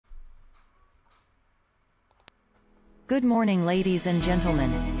Good morning, ladies and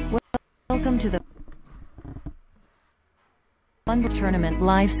gentlemen. Welcome to the Funbridge Tournament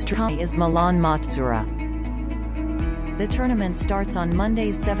live stream. Is Milan Macura. The tournament starts on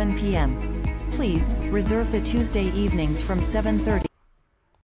Mondays 7 p.m. Please reserve the Tuesday evenings from 7:30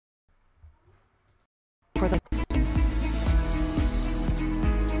 for the host.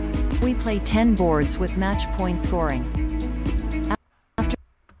 We play 10 boards with match point scoring.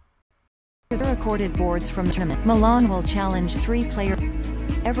 After the recorded boards from the tournament, Milan will challenge 3 players.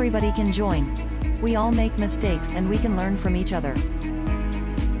 Everybody can join. We all make mistakes and we can learn from each other.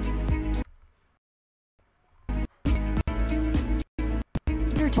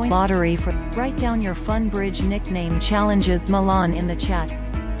 Lottery for write down your Funbridge nickname challenges Milan in the chat,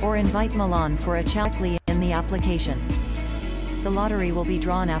 or invite Milan for a challenge in the application. The lottery will be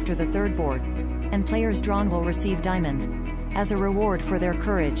drawn after the 3rd board, and players drawn will receive diamonds as a reward for their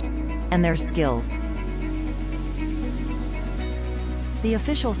courage and their skills. The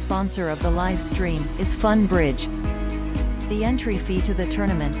official sponsor of the live stream is Funbridge. The entry fee to the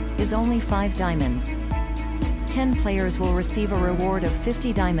tournament is only 5 diamonds. 10 players will receive a reward of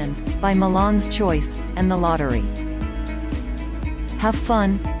 50 diamonds by Milan's choice and the lottery. Have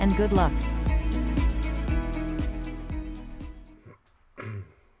fun and good luck.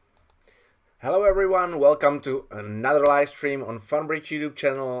 Hello everyone, welcome to another live stream on Funbridge YouTube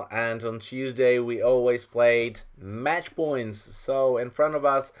channel, and on Tuesday we always played match points. So in front of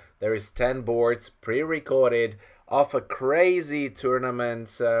us there is 10 boards pre-recorded of a crazy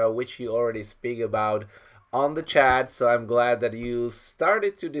tournament which you already speak about on the chat, so I'm glad that you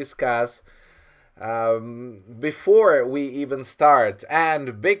started to discuss before we even start.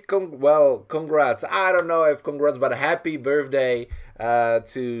 And big congrats, I don't know if congrats, but happy birthday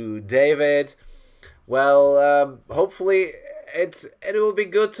to David. Well, hopefully it will be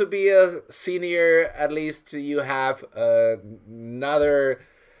good to be a senior. At least you have another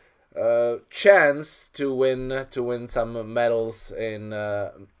chance to win some medals in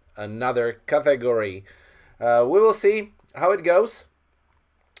another category. We will see how it goes.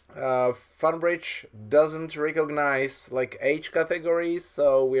 Funbridge doesn't recognize like age categories,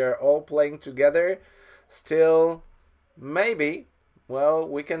 so we are all playing together. Still, maybe, well,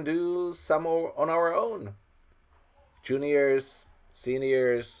 we can do some on our own. Juniors,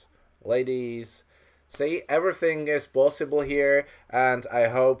 seniors, ladies. See, everything is possible here, and I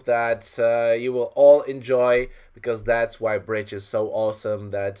hope that you will all enjoy, because that's why Bridge is so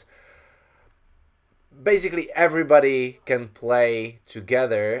awesome, that basically everybody can play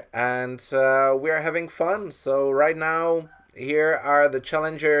together, and we are having fun. So right now, here are the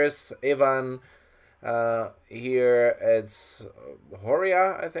challengers. Ivan, here it's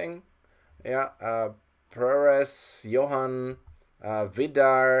Horia, I think. Yeah, Perez, Johan,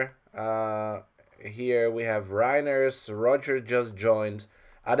 Vidar. Here we have Reiners, Roger just joined,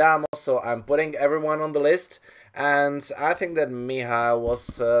 Adam. So I'm putting everyone on the list, and I think that Michal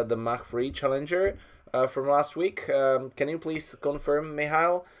was the Mach 3 challenger from last week. Can you please confirm,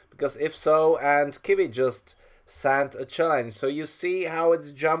 Michal? Because if so, and Kiwi just sent a challenge. So you see how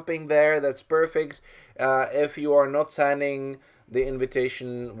it's jumping there. That's perfect. If you are not sending the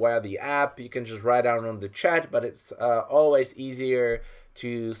invitation via the app, you can just write down on the chat, but it's always easier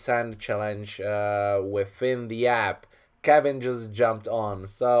to send a challenge within the app. Kevin just jumped on,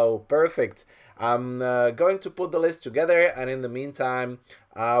 so perfect. I'm going to put the list together, and in the meantime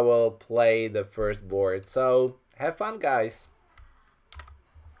I will play the first board. So have fun, guys.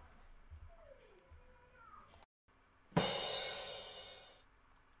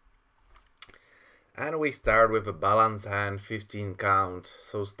 And we start with a balanced hand, 15 count.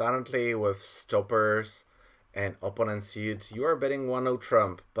 So standardly with stoppers and opponent suit, you are betting 1-0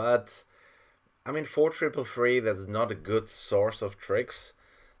 trump, but I mean 4-3-3, that's not a good source of tricks.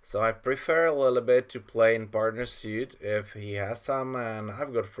 So I prefer a little bit to play in partner suit if he has some, and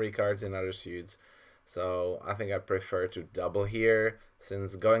I've got 3 cards in other suits. So I think I prefer to double here,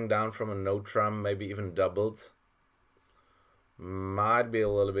 since going down from a no trump, maybe even doubled, might be a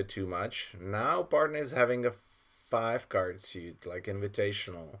little bit too much. Now partner is having a 5 card suit, like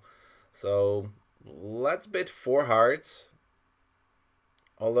invitational. So let's bet 4 hearts.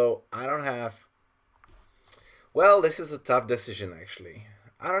 Although I don't have... Well, this is a tough decision actually.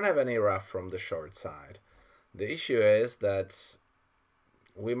 I don't have any rough from the short side. The issue is that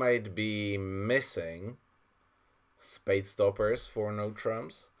we might be missing spade stoppers for no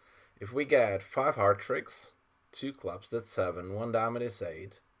trumps. If we get 5 heart tricks, 2 clubs, that's 7, 1 diamond is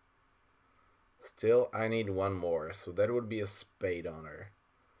 8. Still, I need 1 more, so that would be a spade honor.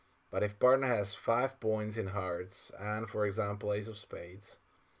 But if partner has 5 points in hearts and, for example, ace of spades,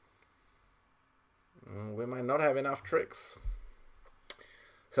 We might not have enough tricks.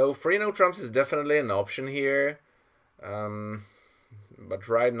 So 3 no trumps is definitely an option here. But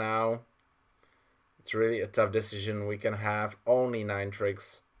right now, it's really a tough decision. We can have only 9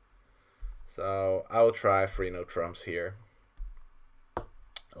 tricks. So I will try 3 no trumps here.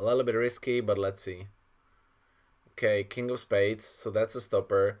 A little bit risky, but let's see. Okay, king of spades, so that's a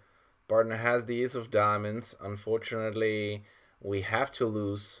stopper. Partner has the ace of diamonds. Unfortunately, we have to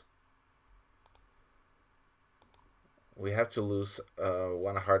lose. We have to lose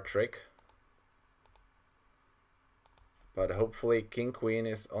one hard trick. But hopefully king queen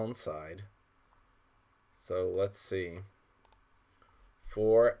is on side. So let's see.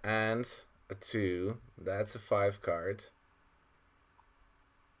 4 and a 2. That's a 5 card.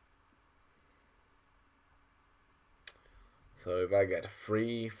 So if I get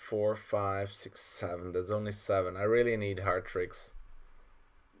 3, 4, 5, 6, 7, that's only 7. I really need hard tricks.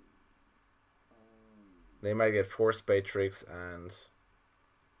 They might get 4 spade tricks and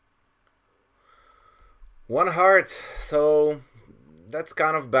 1 heart. So that's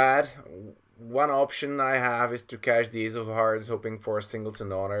kind of bad. One option I have is to cash the ace of hearts, hoping for a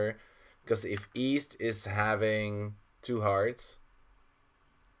singleton honor. Because if East is having 2 hearts,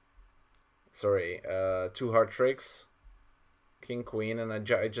 sorry, 2 hard tricks, king queen, and I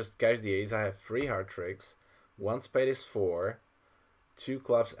just cash the ace, I have 3 hard tricks. 1 spade is 4, 2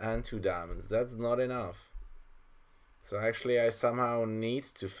 clubs and 2 diamonds. That's not enough. So actually I somehow need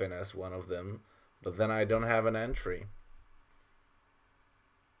to finesse one of them, but then I don't have an entry.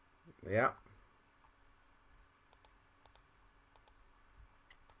 Yeah.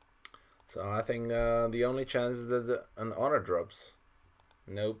 So I think the only chance is that an honor drops.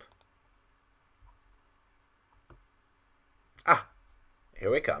 Nope. Ah, here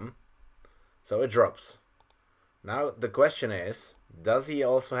we come. So it drops. Now the question is, does he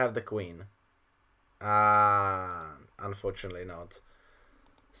also have the queen? Unfortunately not.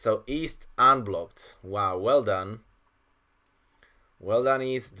 So East unblocked. Wow, well done. Well done,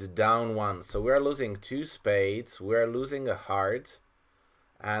 East, down 1. So we're losing 2 spades. We're losing a heart.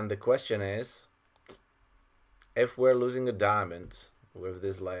 And the question is, if we're losing a diamond with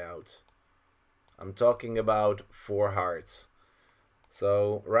this layout. I'm talking about 4 hearts.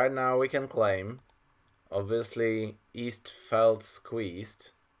 So right now we can claim. Obviously, East felt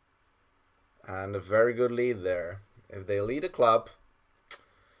squeezed. And a very good lead there. If they lead a club,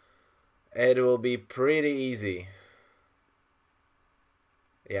 it will be pretty easy.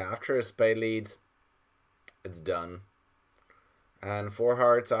 Yeah, after a spade lead, it's done. And 4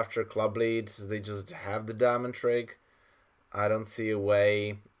 hearts after club leads, they just have the diamond trick. I don't see a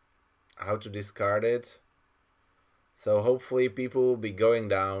way how to discard it. So hopefully people will be going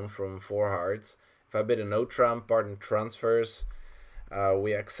down from 4 hearts. If I bid a no trump, partner transfers.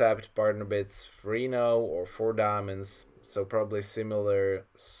 We accept, partner bids 3 no or 4 diamonds. So probably similar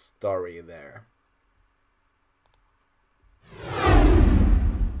story there.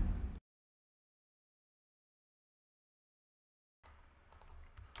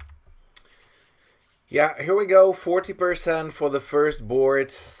 Yeah, here we go, 40% for the first board.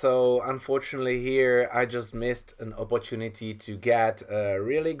 So unfortunately here I just missed an opportunity to get a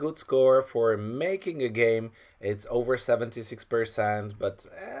really good score for making a game. It's over 76%, but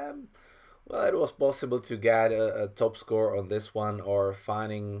well, it was possible to get a top score on this one, or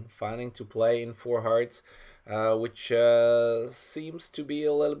finding to play in 4 hearts, which seems to be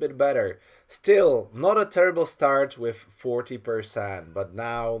a little bit better. Still, not a terrible start with 40%, but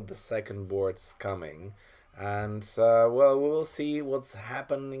now the second board's coming. And, well, we will see what's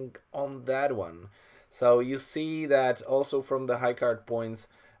happening on that one. So you see that also from the high card points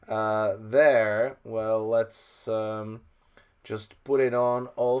there. Well, let's just put it on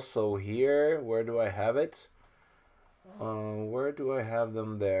also here. Where do I have it? Where do I have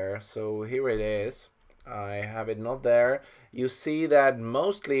them there? So here it is. I have it not there. You see that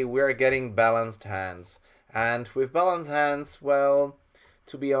mostly we're getting balanced hands. And with balanced hands, well,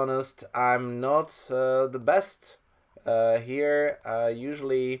 to be honest, I'm not the best here.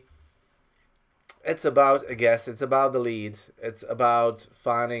 Usually it's about a guess, it's about the lead. It's about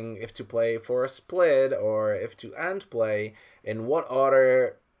finding if to play for a split or if to end play, in what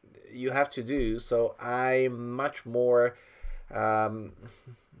order you have to do. So I'm much more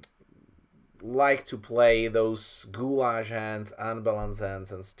like to play those goulash hands, unbalanced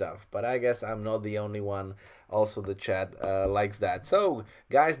hands and stuff, but I guess I'm not the only one. Also the chat likes that. So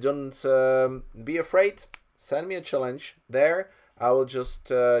guys, don't be afraid, send me a challenge there. I will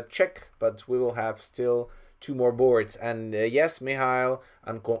just check, but we will have still 2 more boards. And yes, Mihail,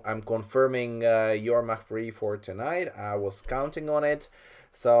 I'm confirming your Mach 3 for tonight. I was counting on it.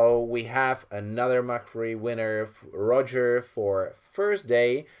 So we have another Macri winner, Roger, for first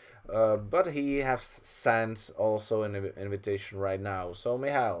day, but he has sent also an invitation right now. So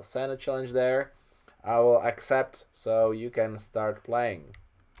Mihail, send a challenge there. I will accept, so you can start playing.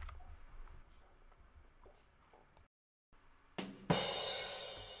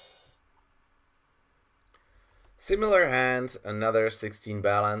 Similar hand, another 16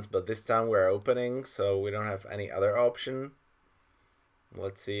 balance, but this time we're opening, so we don't have any other option.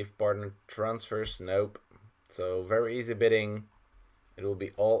 Let's see if partner transfers. Nope. So very easy bidding. It will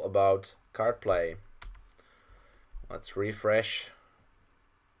be all about card play. Let's refresh.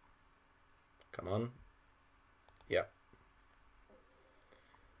 Come on. Yeah.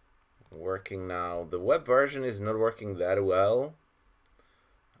 Working now. The web version is not working that well.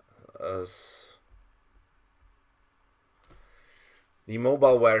 As the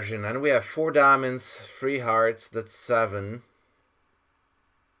mobile version. And we have 4 diamonds, 3 hearts, that's 7.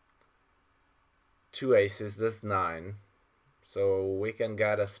 2 aces, that's 9. So we can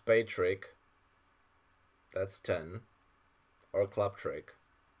get a spade trick. That's 10. Or club trick.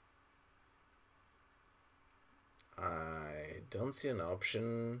 I don't see an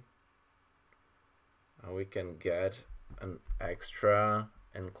option. We can get an extra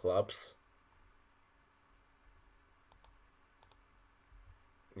in clubs.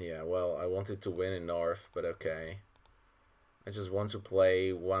 Yeah, well, I wanted to win in North, but okay. I just want to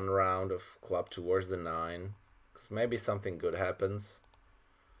play 1 round of club towards the 9. Because maybe something good happens.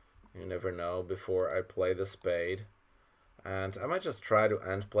 You never know before I play the spade. And I might just try to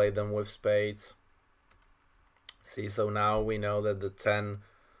end play them with spades. See, so now we know that the 10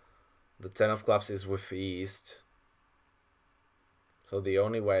 of clubs is with East. So the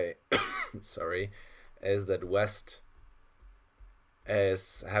only way, sorry, is that West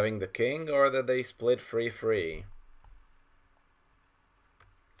is having the king, or that they split 3-3.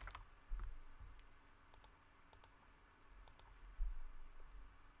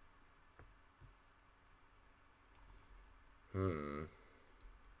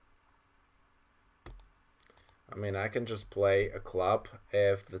 I mean, I can just play a club.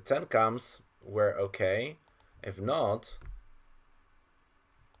 If the 10 comes, we're okay. If not,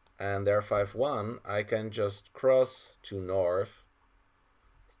 and they're 5-1, I can just cross to North,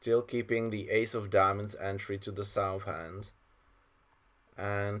 still keeping the ace of diamonds entry to the south hand.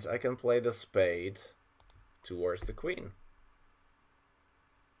 And I can play the spade towards the queen.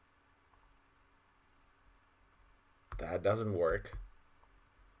 That doesn't work.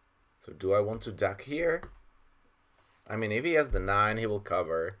 So do I want to duck here? I mean, if he has the 9, he will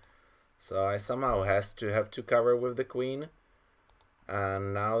cover. So I somehow have to cover with the queen.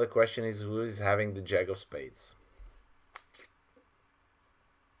 And now the question is, who is having the jack of spades?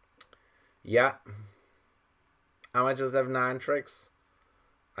 Yeah. I might just have 9 tricks.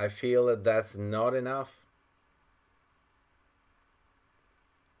 I feel that that's not enough.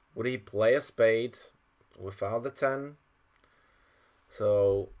 Would he play a spade without the 10?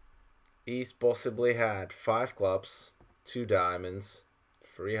 So he's possibly had 5 clubs, 2 diamonds,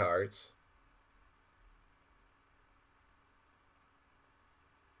 3 hearts.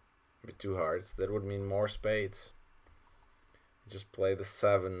 Maybe 2 hearts. That would mean more spades. Just play the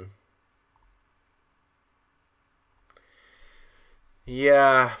 7.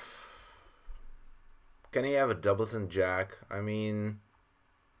 Yeah. Can he have a doubleton jack? I mean,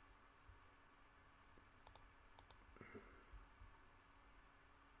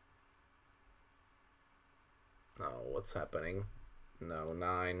 no, what's happening? No,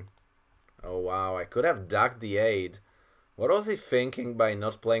 9. Oh wow, I could have ducked the 8. What was he thinking by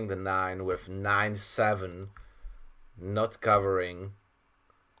not playing the 9 with 9-7? Not covering.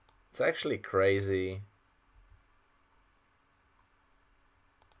 It's actually crazy.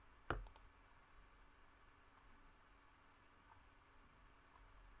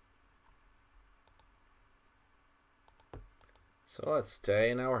 So let's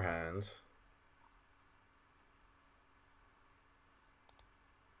stay in our hand.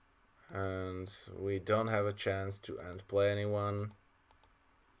 And we don't have a chance to end play anyone.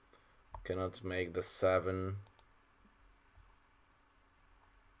 Cannot make the 7.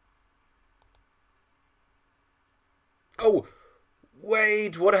 Oh,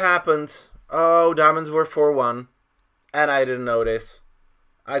 wait, what happened? Oh, diamonds were 4-1. And I didn't notice.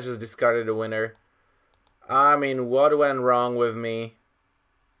 I just discarded a winner. I mean, what went wrong with me?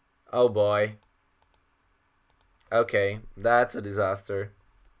 Oh boy. Okay, that's a disaster.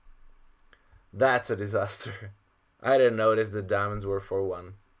 That's a disaster. I didn't notice the diamonds were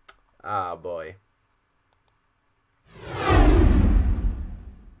 4-1. Ah, boy.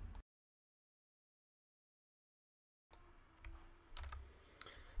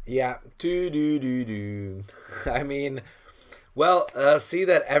 Yeah, do. I mean, well, see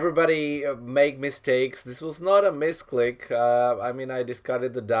that everybody make mistakes. This was not a misclick. I mean, I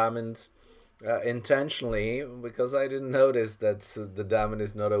discarded the diamond intentionally because I didn't notice that the diamond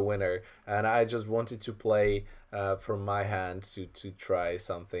is not a winner, and I just wanted to play from my hand to try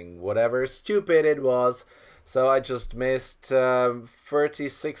something, whatever stupid it was. So I just missed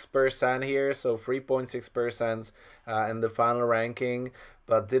 36% here, so 3.6% in the final ranking,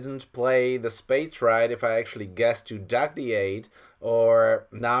 but didn't play the spades right if I actually guessed to duck the 8, or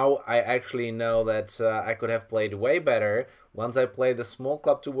now I actually know that I could have played way better. Once I played the small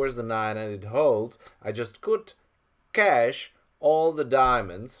club towards the 9 and it holds, I just could cash all the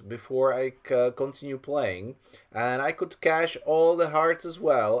diamonds before I continue playing, and I could cash all the hearts as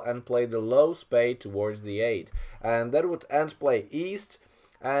well and play the low spade towards the 8, and that would end play east,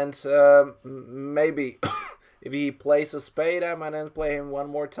 and maybe if he plays a spade I might end play him one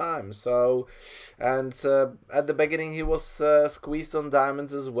more time. So, and at the beginning he was squeezed on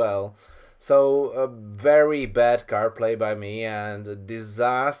diamonds as well. So a very bad card play by me and a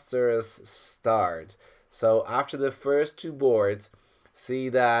disastrous start. So after the first two boards, see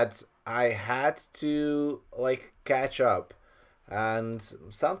that I had to like catch up. And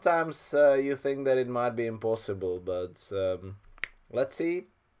sometimes you think that it might be impossible, but let's see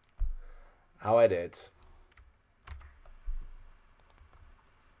how I did.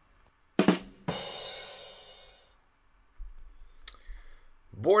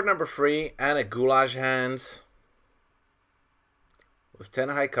 Board number 3 and a goulash hand with 10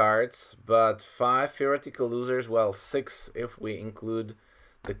 high cards, but 5 theoretical losers, well 6 if we include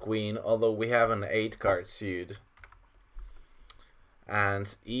the queen, although we have an 8 card suit.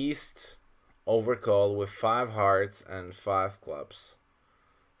 And east overcall with 5 hearts and 5 clubs.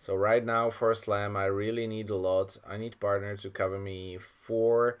 So right now for a slam I really need a lot. I need partner to cover me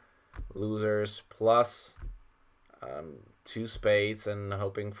 4 losers plus 2 spades and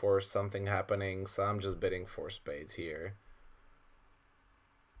hoping for something happening, so I'm just bidding 4 spades here.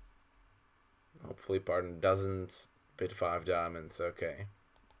 Hopefully partner doesn't bid 5 diamonds. Okay,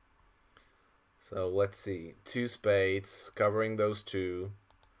 so let's see, 2 spades covering those 2.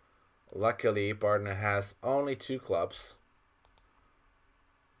 Luckily partner has only 2 clubs.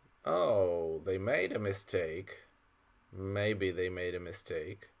 Oh, they made a mistake. Maybe they made a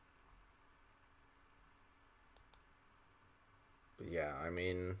mistake. Yeah, I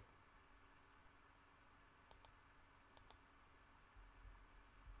mean,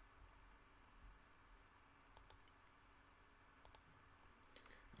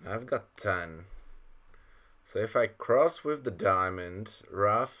 I've got 10. So if I cross with the diamond,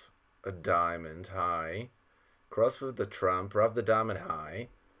 ruff a diamond high, cross with the trump, ruff the diamond high,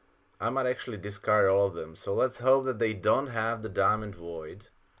 I might actually discard all of them. So let's hope that they don't have the diamond void.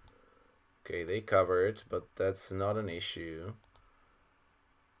 Okay, they covered, but that's not an issue.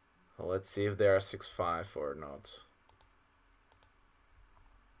 Let's see if they are 6-5 or not.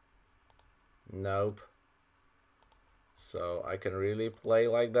 Nope. So I can really play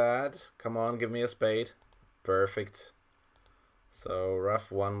like that. Come on, give me a spade. Perfect. So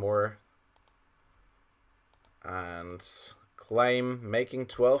rough one more. And claim, making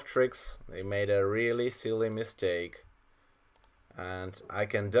 12 tricks. They made a really silly mistake. And I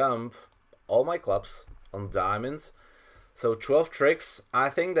can dump all my clubs on diamonds. So 12 tricks. I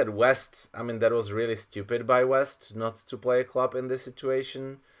think that West, I mean, that was really stupid by West not to play a club in this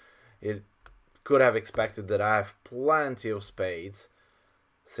situation. It could have expected that I have plenty of spades.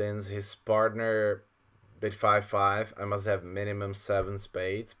 Since his partner bid 5-5, I must have minimum 7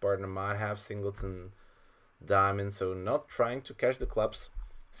 spades. Partner might have singleton diamond, so not trying to catch the clubs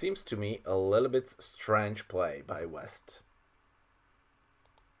seems to me a little bit strange play by West.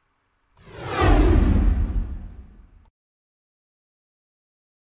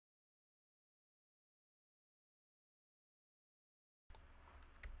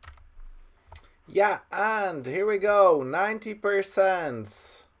 Yeah, and here we go,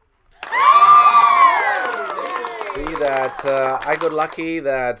 90%. See that I got lucky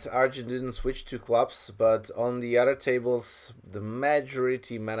that Arjun didn't switch to clubs, but on the other tables the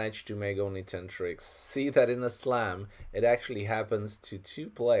majority managed to make only 10 tricks. See that in a slam it actually happens to 2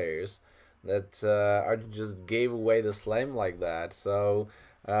 players that Arjun just gave away the slam like that. So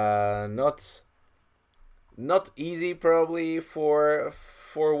not easy probably for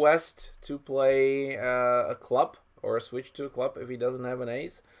West to play a club or switch to a club if he doesn't have an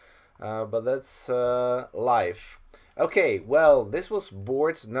ace, but that's life. Okay, well, this was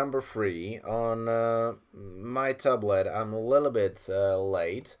board number 3 on my tablet. I'm a little bit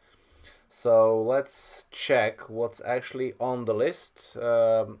late, So let's check what's actually on the list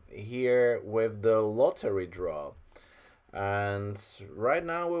here with the lottery draw. And right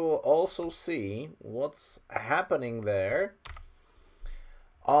now we will also see what's happening there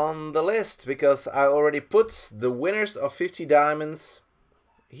on the list, because I already put the winners of 50 diamonds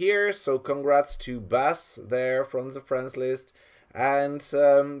here. So congrats to Bass there from the friends list. And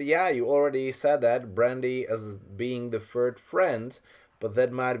yeah, you already said that, Brandy as being the third friend, but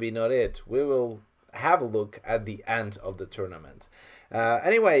that might be not it. We will have a look at the end of the tournament.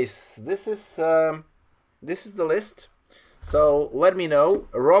 Anyways, this is the list. So let me know.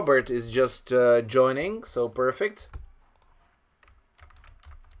 Robert is just joining, so perfect.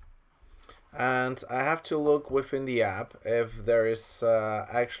 And I have to look within the app if there is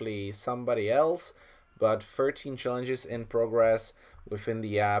actually somebody else, but 13 challenges in progress within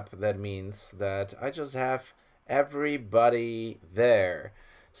the app. That means that I just have everybody there.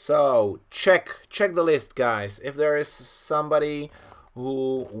 So check the list, guys. If there is somebody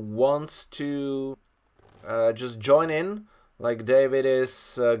who wants to just join in, like David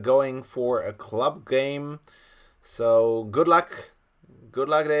is going for a club game. So good luck,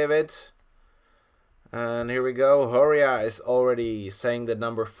 David. And here we go. Horia is already saying the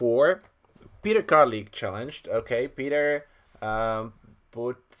number 4. Peter Carlik challenged. Okay, Peter,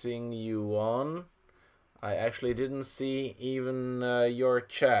 putting you on. I actually didn't see even your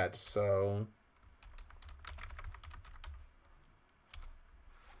chat, so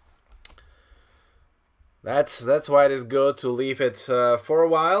that's why it is good to leave it for a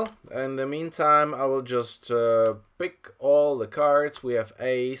while. In the meantime, I will just pick all the cards. We have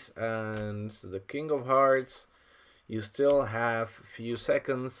Ace and the King of Hearts. You still have a few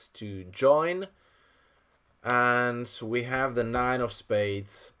seconds to join. And we have the 9 of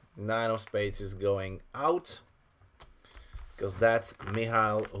Spades. 9 of Spades is going out, because that's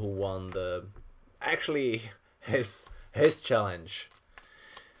Mihail who won the his challenge.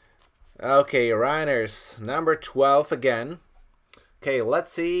 Okay, Reiners, number 12 again. Okay,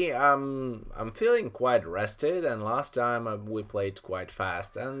 let's see. I'm feeling quite rested, and last time we played quite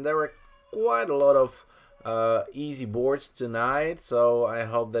fast, and there were quite a lot of easy boards tonight, so I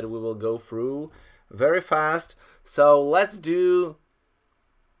hope that we will go through very fast. So let's do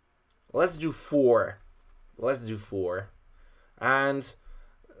 4. Let's do 4. And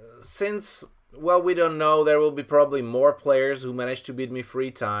since, well, we don't know, there will be probably more players who managed to beat me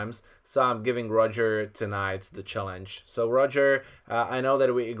 3 times, so I'm giving Roger tonight the challenge. So Roger, I know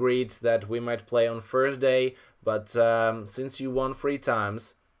that we agreed that we might play on Thursday, but since you won 3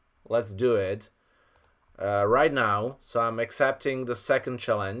 times, let's do it right now. So I'm accepting the second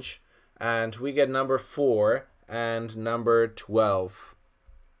challenge, and we get number 4 and number 12.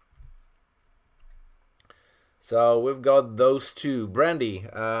 So we've got those 2. Brandy,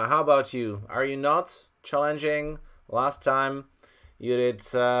 how about you? Are you not challenging? Last time you did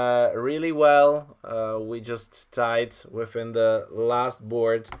really well. We just tied within the last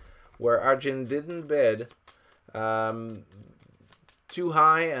board, where Arjun didn't bid too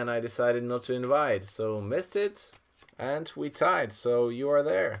high, and I decided not to invite. So missed it, and we tied. So you are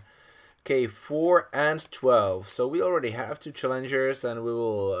there. Okay, 4 and 12. So we already have 2 challengers, and we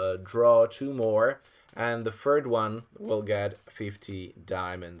will draw 2 more. And the third one will get 50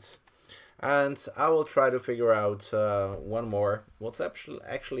 diamonds. And I will try to figure out one more, what's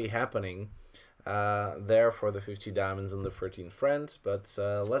actually happening there for the 50 diamonds on the 13th friend. But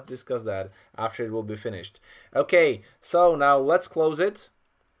let's discuss that after it will be finished. Okay, so now let's close it.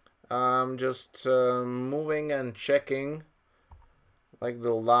 Just moving and checking like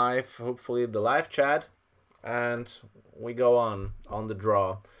the live, hopefully the live chat. And we go on the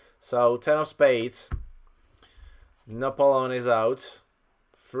draw. So 10 of Spades, Napoleon is out,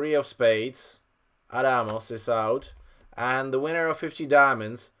 3 of Spades, Adamos is out, and the winner of 50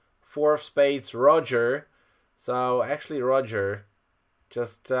 diamonds, 4 of Spades, Roger. So actually Roger,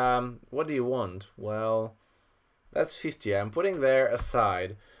 just what do you want? Well, that's 50. I'm putting there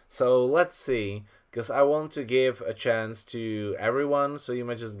aside. So let's see, because I want to give a chance to everyone, so you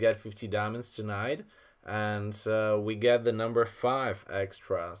might just get 50 diamonds tonight. And we get the number 5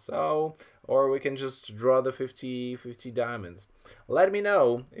 extra, so, or we can just draw the 50 diamonds. Let me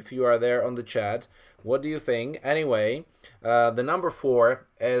know if you are there on the chat. What do you think? Anyway, the number 4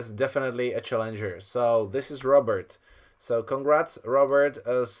 is definitely a challenger, so this is Robert. So congrats, Robert,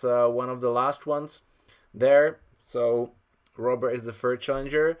 as one of the last ones there. So Robert is the third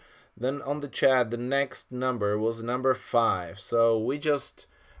challenger. Then on the chat, the next number was number 5, so we just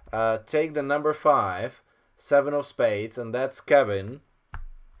take the number 5, 7 of Spades, and that's Kevin.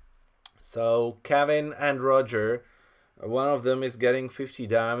 So Kevin and Roger One of them is getting 50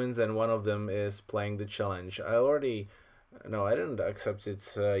 diamonds and one of them is playing the challenge. I already... No, I didn't accept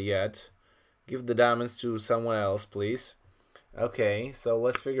it yet. Give the diamonds to someone else, please. Okay, so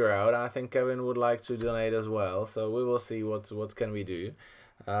let's figure out. I think Kevin would like to donate as well, so we will see what can we do.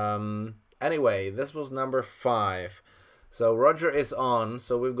 Anyway, this was number 5. So Roger is on,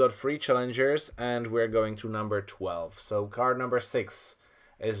 so we've got 3 challengers, and we're going to number 12. So card number 6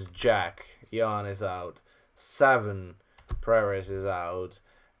 is Jack. Jan is out. 7, Preris is out.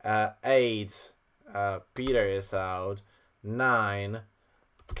 8, Peter is out. 9,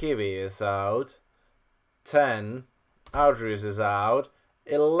 Kiwi is out. 10, Outreus is out.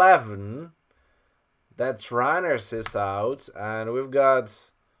 11, that's Reiners is out. And we've got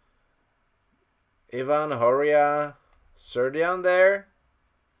Ivan, Horia, Serdian there.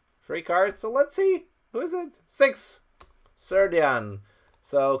 3 cards, so let's see. Who is it? 6, Serdian.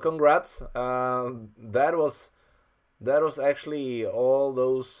 So congrats. That was actually all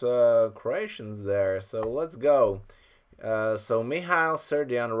those creations there. So let's go. So Mihail,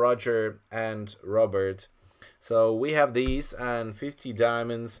 Serdian, Roger, and Robert. So we have these and 50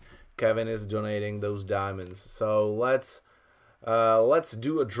 diamonds. Kevin is donating those diamonds. So let's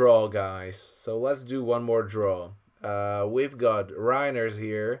do a draw, guys. So let's do one more draw. We've got Reiners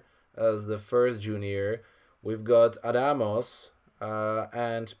here as the first junior. We've got Adamos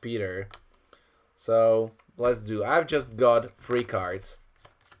and Peter. So let's do. I've just got 3 cards.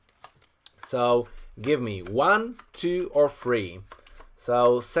 So give me 1, 2, or 3.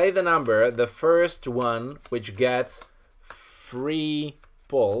 So say the number, the first one which gets 3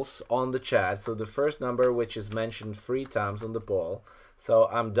 polls on the chat. So the first number which is mentioned 3 times on the poll. So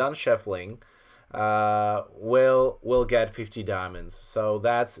I'm done shuffling. Will get 50 diamonds. So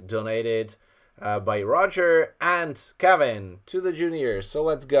that's donated by Roger and Kevin to the juniors. So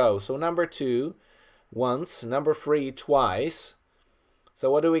let's go. So number 2 once, number 3 twice. So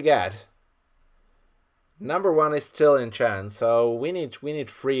what do we get? Number 1 is still in chance, so we need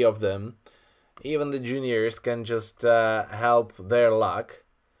 3 of them. Even the juniors can just help their luck.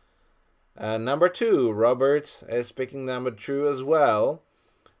 Number 2, Robert is picking number 2 as well.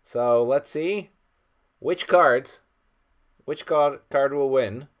 So let's see which card will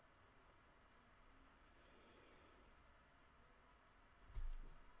win.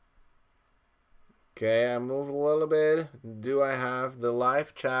 Okay, I move a little bit. Do I have the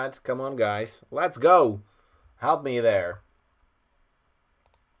live chat? Come on, guys, let's go. Help me there.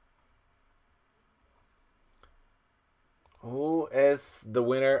 Who is the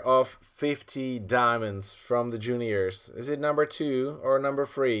winner of 50 diamonds from the juniors? Is it number 2 or number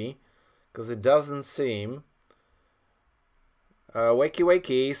 3? Because it doesn't seem.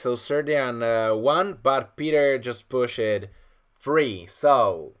 Wakey. So Serdian won, but Peter just pushed it 3.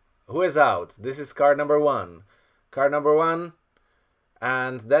 So who is out? This is card number 1. Card number 1.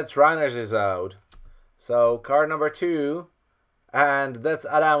 And that's Reiners is out. So card number 2, and that's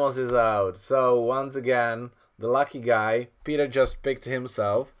Adamos is out. So once again, the lucky guy, Peter just picked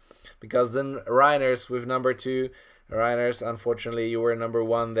himself, because then Reiners with number 2. Reiners, unfortunately, you were number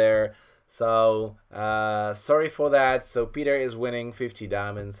 1 there. So sorry for that. So Peter is winning 50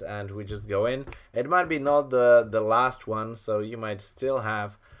 diamonds, and we just go in. It might be not the last one, so you might still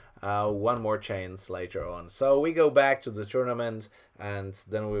have 1 more chance later on. So we go back to the tournament, and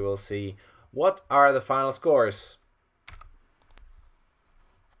then we will see what are the final scores.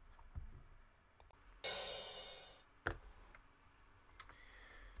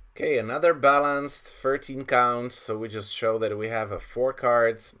 Okay, another balanced 13 counts, so we just show that we have 4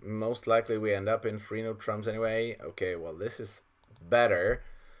 cards. Most likely we end up in 3 no trumps anyway. Okay, well this is better,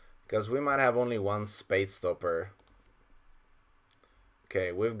 because we might have only 1 spade stopper.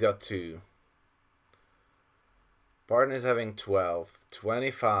 Okay, we've got 2. Partner is having 12,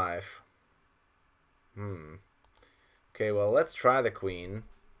 25. Okay, well, let's try the queen.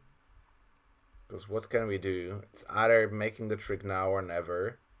 Because what can we do? It's either making the trick now or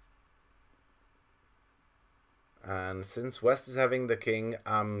never. And since West is having the king,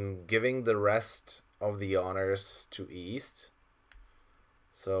 I'm giving the rest of the honors to East.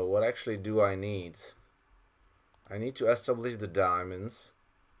 So what actually do I need? I need to establish the diamonds.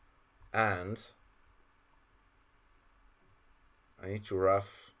 And I need to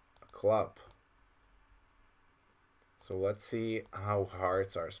rough a club. So let's see how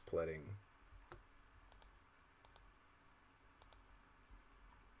hearts are splitting.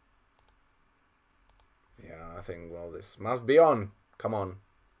 Yeah, I think, well, this must be on. Come on.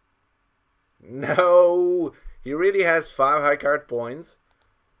 No! He really has 5 high card points.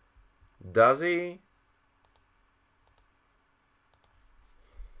 Does he?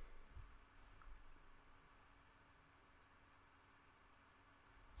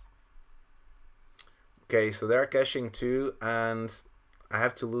 Okay, so they're cashing 2, and I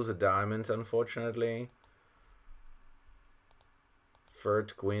have to lose a diamond, unfortunately.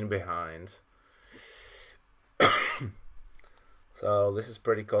 Third queen behind. So this is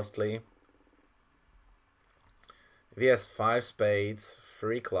pretty costly. If he has 5 spades,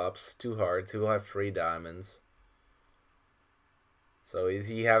 3 clubs, 2 hearts, he will have 3 diamonds. So is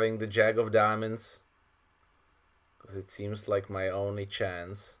he having the jack of diamonds? Because it seems like my only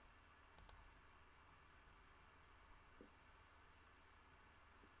chance.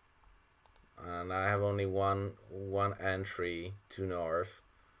 And I have only one entry to north.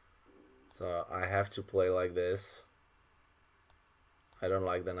 So I have to play like this. I don't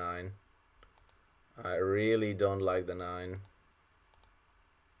like the 9. I really don't like the 9.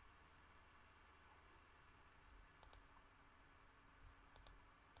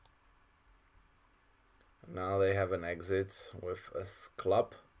 Now they have an exit with a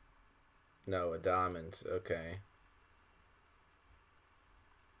club. No, a diamond. Okay.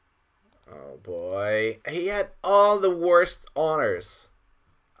 Oh boy. He had all the worst honors.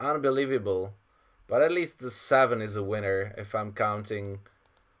 Unbelievable. But at least the 7 is a winner if I'm counting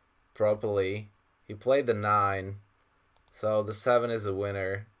properly. He played the 9. So the 7 is a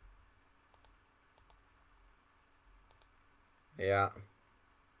winner. Yeah.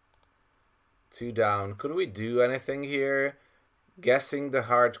 2 down. Could we do anything here? Guessing the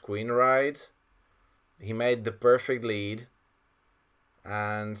hard queen right. He made the perfect lead.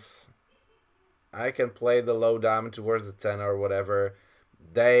 And I can play the low diamond towards the 10 or whatever.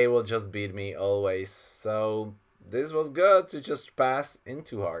 They will just beat me always. So this was good to just pass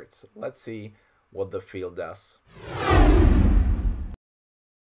into hearts. Let's see what the field does.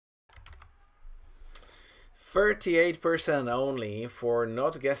 38% only for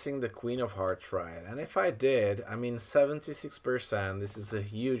not guessing the queen of hearts right. And if I did, I mean 76%, this is a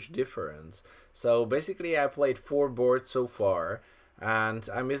huge difference. So basically I played 4 boards so far, and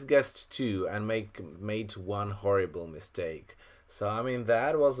I misguessed 2 and made 1 horrible mistake. So I mean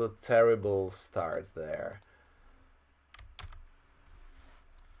that was a terrible start there.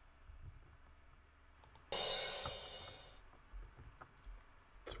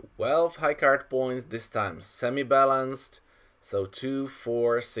 12 high card points, this time semi-balanced. So 2,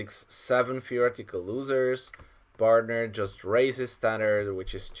 4, 6, 7 theoretical losers. Partner just raises standard,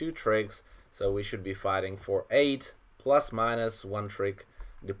 which is 2 tricks. So we should be fighting for 8 plus minus 1 trick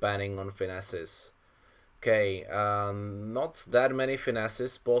depending on finesses. Okay, not that many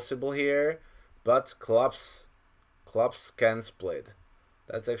finesses possible here, but clubs can split.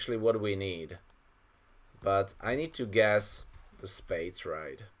 That's actually what we need. But I need to guess the spades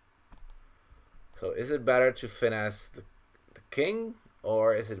right. So is it better to finesse the king,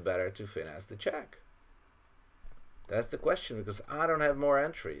 or is it better to finesse the jack? That's the question, because I don't have more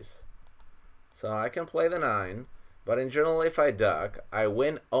entries. So I can play the 9, but in general if I duck, I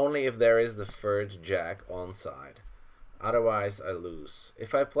win only if there is the third jack on side. Otherwise I lose.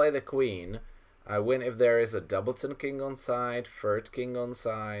 If I play the queen, I win if there is a doubleton king on side, third king on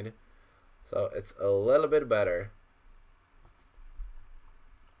side. So it's a little bit better.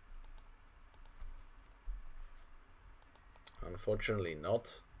 Unfortunately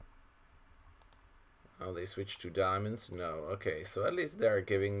not. Oh, they switched to diamonds? No. Okay, so at least they're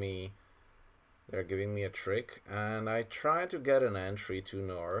giving me a trick, and I try to get an entry to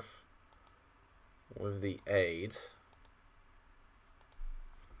north with the 8.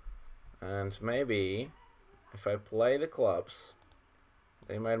 And maybe if I play the clubs,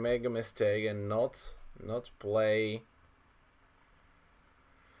 they might make a mistake and not play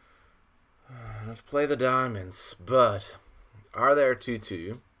the diamonds. But are there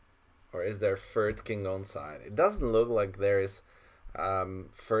 2-2, or is there third king on side? It doesn't look like there is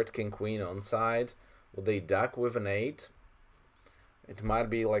third king queen on side. Will they duck with an 8? It might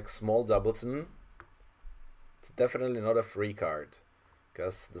be like small doubleton. It's definitely not a free card,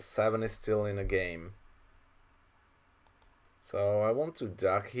 because the 7 is still in a game. So I want to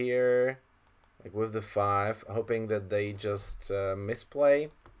duck here, like with the 5, hoping that they just misplay.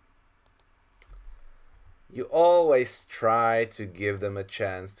 You always try to give them a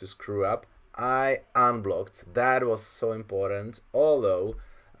chance to screw up. I unblocked. That was so important. Although,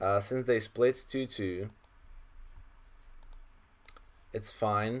 since they split 2-2, it's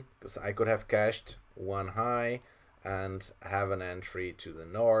fine, because I could have cashed 1 high and have an entry to the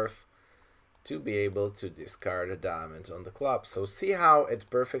north to be able to discard a diamond on the club. So see how it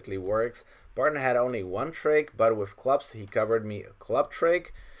perfectly works. Partner had only 1 trick, but with clubs he covered me a club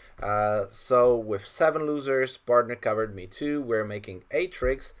trick. So with 7 losers, partner covered me 2. We're making 8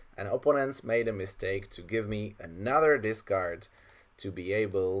 tricks, and opponents made a mistake to give me another discard to be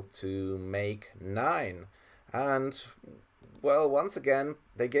able to make 9. And, well, once again,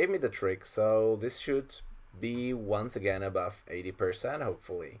 they gave me the trick, so this should be once again above 80%,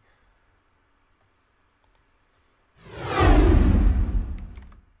 hopefully.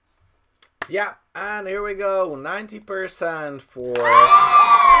 Yeah, and here we go, 90% for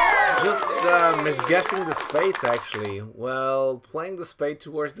just misguessing the spades, actually. Well, playing the spade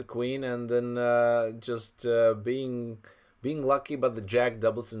towards the queen and then just being lucky, but the jack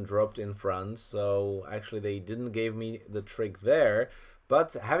doubles and dropped in front. So actually they didn't give me the trick there.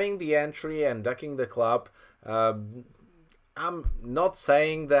 But having the entry and ducking the club, I'm not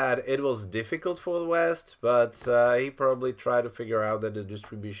saying that it was difficult for the West, but he probably tried to figure out that the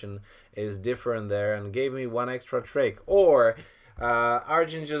distribution is different there and gave me one extra trick. Or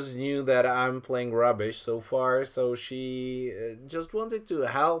Arjun just knew that I'm playing rubbish so far, so she just wanted to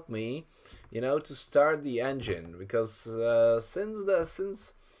help me, you know, to start the engine. Because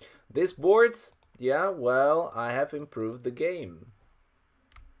since this board, yeah, well, I have improved the game.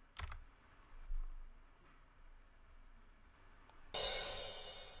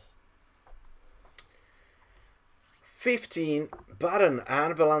 15 but an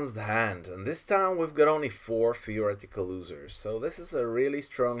unbalanced hand, and this time we've got only 4 theoretical losers, so this is a really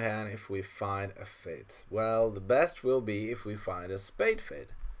strong hand if we find a fit. Well, the best will be if we find a spade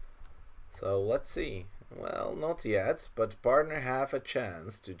fit. So let's see. Well, not yet, but partner have a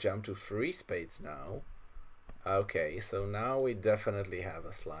chance to jump to 3 spades now. Okay, so now we definitely have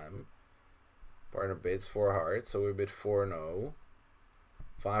a slam. Partner bids 4 hearts, so we bid 4 no.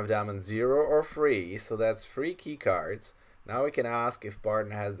 5 diamond 0 or 3, so that's 3 key cards. Now we can ask if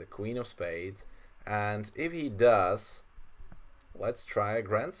partner has the queen of spades, and if he does, let's try a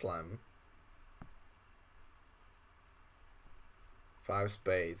grand slam. 5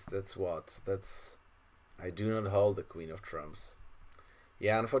 spades, that's what? That's... I do not hold the queen of trumps.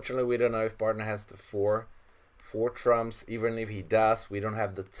 Yeah, unfortunately we don't know if partner has the 4 trumps. Even if he does, we don't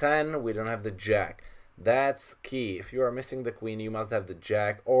have the 10, we don't have the jack. That's key. If you are missing the queen, you must have the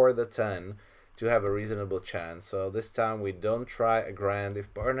jack or the 10 to have a reasonable chance. So this time we don't try a grand.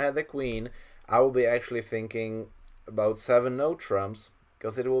 If partner had the queen, I will be actually thinking about 7 no trumps,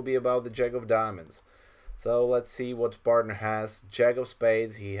 because it will be about the jack of diamonds. So let's see what partner has. Jack of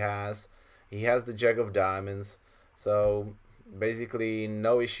spades, he has the jack of diamonds. So basically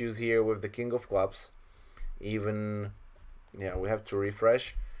no issues here with the king of clubs. Even, yeah, we have to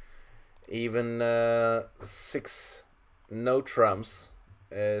refresh. Even 6 no trumps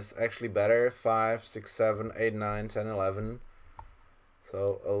is actually better. 5, 6, 7, 8, 9, 10, 11.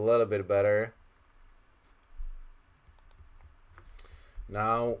 So a little bit better.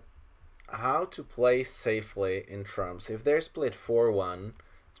 Now, how to play safely in trumps? If they're split 4-1,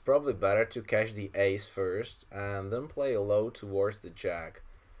 it's probably better to cash the ace first and then play low towards the jack,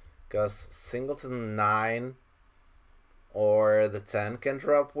 because singleton 9 or the 10 can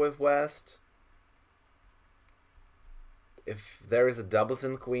drop with West. If there is a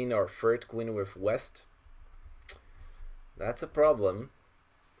doubleton queen or third queen with West, that's a problem,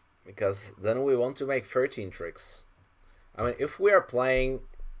 because then we want to make 13 tricks. I mean, if we are playing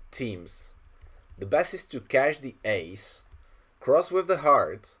teams, the best is to cash the ace, cross with the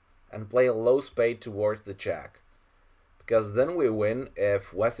heart, and play a low spade towards the jack, because then we win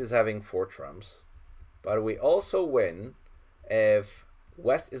if West is having 4 trumps, but we also win if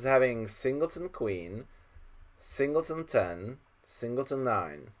West is having singleton queen, singleton 10, singleton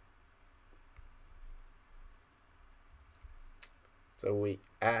 9. So we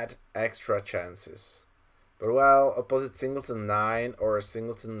add extra chances. But while opposite singleton 9 or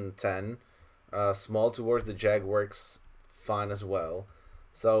singleton 10, small towards the jack works fine as well.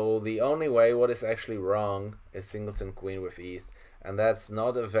 So the only way what is actually wrong is singleton queen with East, and that's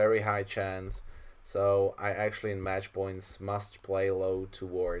not a very high chance. So I actually in match points must play low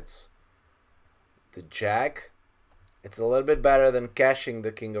towards the jack. It's a little bit better than cashing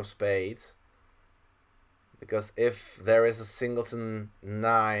the king of spades, because if there is a singleton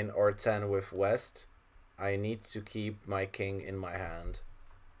 9 or 10 with West, I need to keep my king in my hand.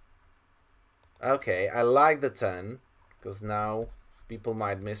 Okay, I like the 10, because now people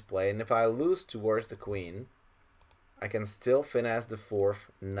might misplay, and if I lose towards the queen, I can still finesse the 4th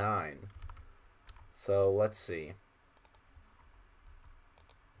 9. So let's see.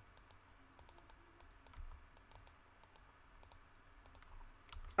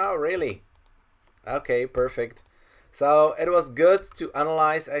 Oh, really? Okay, perfect. So it was good to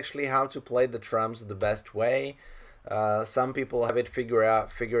analyze actually how to play the trumps the best way. Some people have it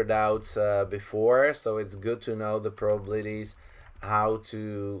figured out before, so it's good to know the probabilities, how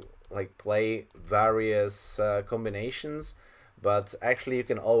to like play various combinations. but actually you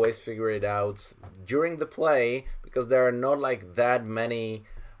can always figure it out during the play, because there are not like that many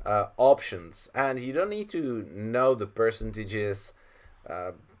options, and you don't need to know the percentages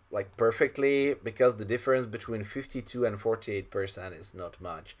like perfectly, because the difference between 52 and 48% is not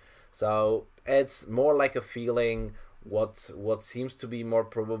much. So it's more like a feeling, what seems to be more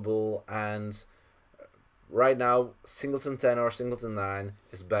probable, and right now singleton 10 or singleton 9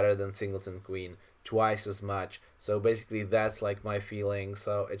 is better than singleton queen twice as much. So basically that's like my feeling,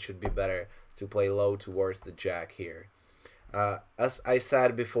 so it should be better to play low towards the jack here. As I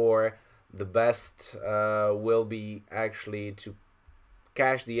said before, the best will be actually to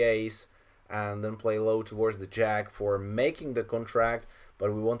cash the ace and then play low towards the jack for making the contract,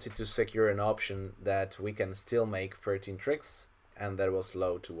 but we wanted to secure an option that we can still make 13 tricks, and that was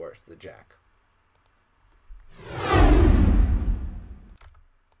low towards the jack.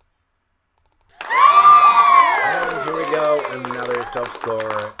 And here we go, another top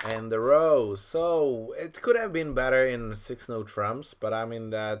score in the row. So it could have been better in 6-no trumps, but I mean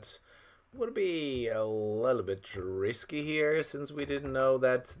that would be a little bit risky here, since we didn't know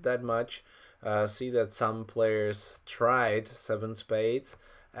that much. See that some players tried 7 spades.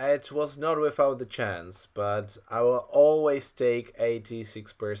 It was not without the chance, but I will always take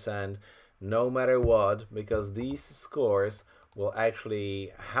 86% no matter what, because these scores will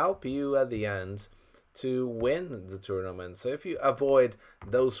actually help you at the end to win the tournament. So if you avoid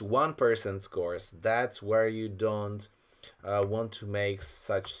those 1% scores, that's where you don't want to make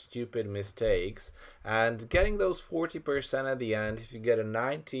such stupid mistakes, and getting those 40% at the end, if you get a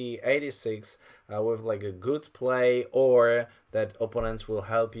 90, 86 with like a good play, or that opponents will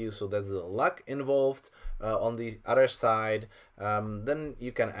help you, so there's the luck involved on the other side, then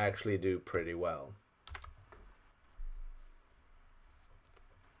you can actually do pretty well.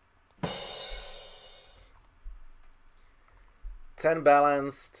 Ten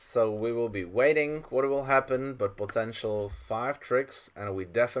balanced, so we will be waiting what will happen, but potential 5 tricks, and we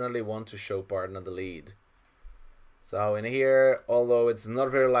definitely want to show partner the lead. So in here, although it's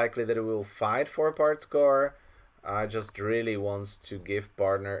not very likely that we will fight for a part score, I just really want to give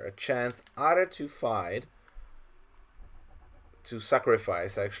partner a chance either to fight, to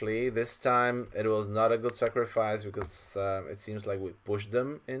sacrifice. Actually, this time it was not a good sacrifice, because it seems like we pushed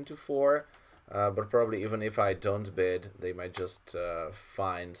them into 4. But probably even if I don't bid, they might just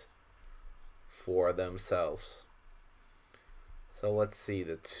find for themselves. So let's see,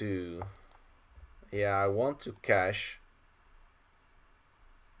 the 2. Yeah, I want to cash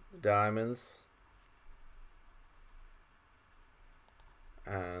the diamonds.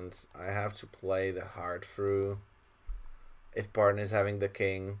 And I have to play the heart through if partner is having the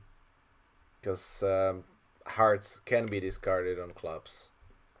king, because hearts can be discarded on clubs.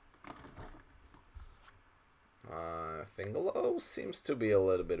 I think low seems to be a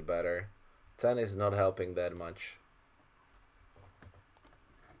little bit better. 10 is not helping that much.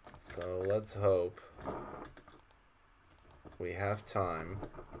 So let's hope we have time.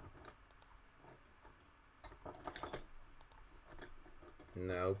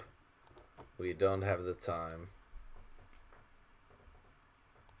 Nope, we don't have the time.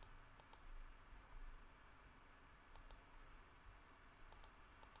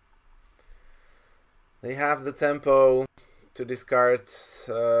 They have the tempo to discard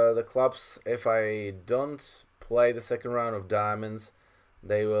the clubs. If I don't play the second round of diamonds,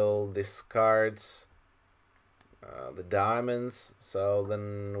 they will discard the diamonds. So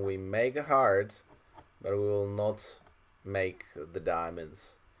then we make a heart, but we will not make the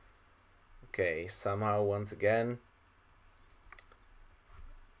diamonds. Okay, somehow once again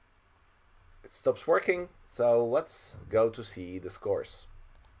it stops working. So let's go to see the scores.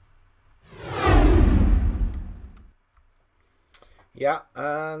 Yeah,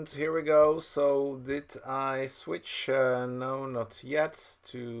 and here we go. So did I switch? No, not yet.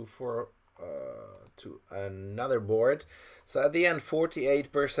 To another board. So at the end,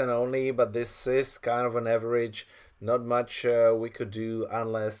 48% only, but this is kind of an average. Not much we could do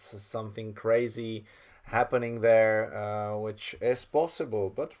unless something crazy happening there, which is possible.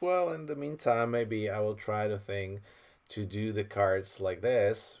 But well, in the meantime, maybe I will try the thing to do the cards like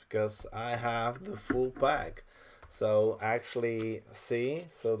this, because I have the full pack. So actually, see,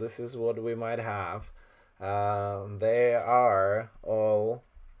 so this is what we might have. They are all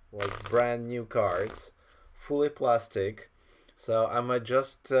like brand new cards, fully plastic. So I might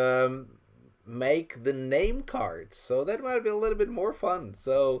just make the name cards. So that might be a little bit more fun.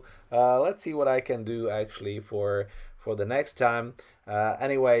 So let's see what I can do actually for the next time.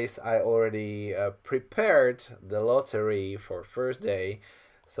 Anyways, I already prepared the lottery for first day,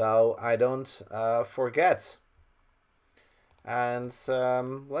 so I don't forget. And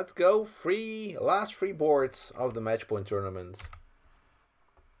let's go. Last three boards of the match point tournament.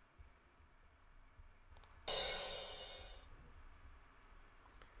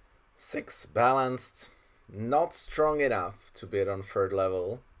 Six balanced, not strong enough to bid on third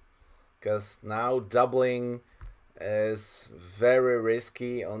level, because now doubling is very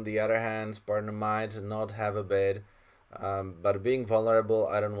risky. On the other hand, partner might not have a bid, but being vulnerable,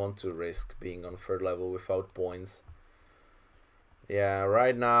 I don't want to risk being on third level without points. Yeah,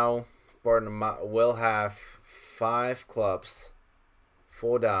 right now partner will have 5 clubs,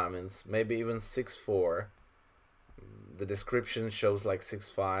 4 diamonds, maybe even 6-4. The description shows like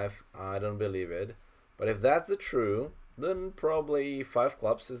 6-5. I don't believe it, but if that's the true, then probably 5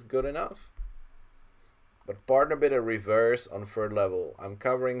 clubs is good enough. But partner bid a reverse on third level. I'm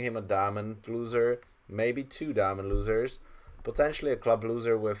covering him a diamond loser, maybe 2 diamond losers, potentially a club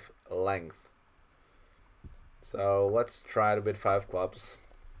loser with length. So let's try to bid 5 clubs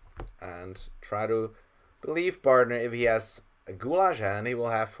and try to believe partner. If he has a goulash hand, he will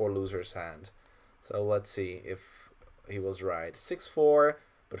have 4 losers hand. So let's see if he was right. 6-4,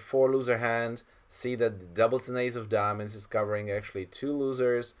 but 4 loser hand. See that the doubles and ace of diamonds is covering actually 2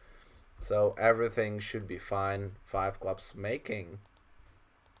 losers. So everything should be fine. 5 clubs making.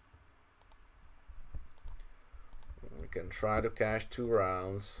 We can try to cash 2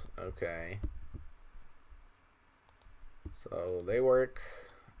 rounds. Okay. So they work.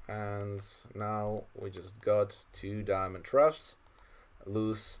 And now we just got 2 diamond troughs.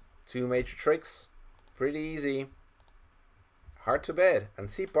 Lose 2 major tricks. Pretty easy. Hard to bid. And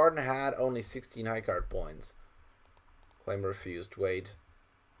see, partner had only 16 high card points. Claim refused. Wait.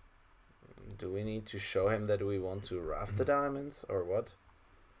 Do we need to show him that we want to rough the diamonds or what?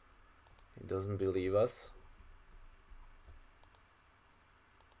 He doesn't believe us.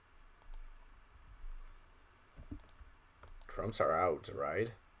 Trumps are out,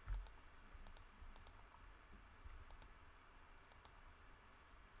 right?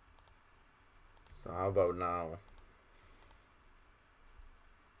 So how about now?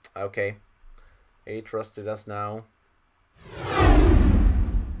 Okay. He trusted us now.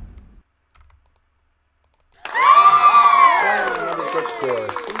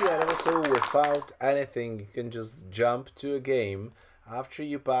 Score. See that also without anything, you can just jump to a game after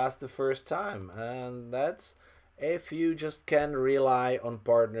you pass the first time, and that's if you just can rely on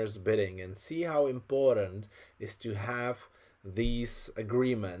partners bidding. And see how important is to have these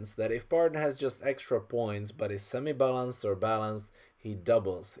agreements that if partner has just extra points but is semi-balanced or balanced, he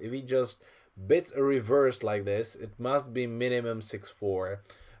doubles. If he just bids a reverse like this, it must be minimum 6-4.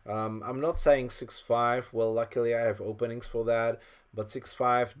 I'm not saying 6-5. Well, luckily I have openings for that, but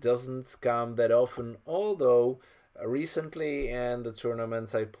 6-5 doesn't come that often, although recently in the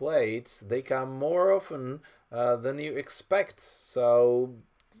tournaments I played, they come more often than you expect. So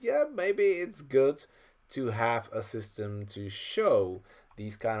yeah, maybe it's good to have a system to show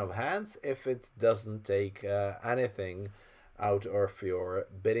these kind of hands if it doesn't take anything out of your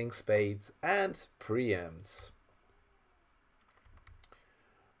bidding spades and preempts.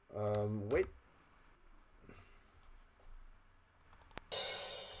 Wait.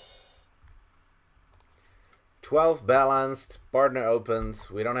 $12 balanced, partner opens,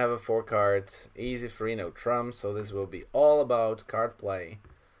 we don't have a 4 cards, easy free, no trumps, so this will be all about card play.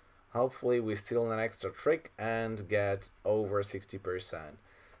 Hopefully we steal an extra trick and get over 60%.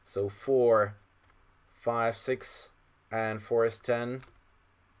 So 4, 5, 6, and 4 is 10,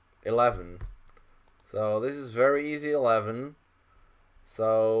 11. So this is very easy 11.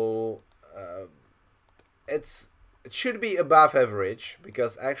 So it should be above average,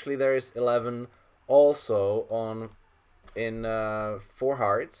 because actually there is 11 also in 4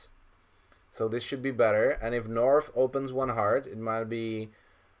 hearts, so this should be better. And if North opens 1 heart, it might be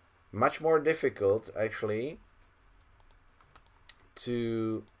much more difficult actually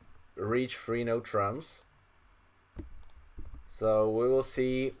to reach 3 no trumps. So we will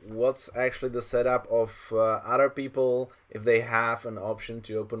see what's actually the setup of other people if they have an option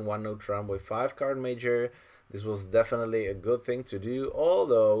to open 1 no trump with 5 card major. This was definitely a good thing to do,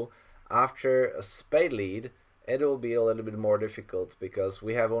 although after a spade lead it will be a little bit more difficult, because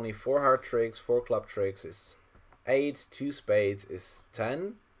we have only 4 heart tricks, 4 club tricks is 8, 2 spades is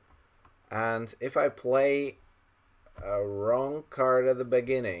 10, and if I play a wrong card at the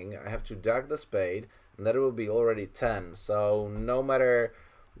beginning, I have to duck the spade, and that will be already 10. So no matter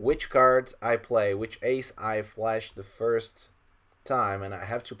which card I play, which ace I flash the first time, and I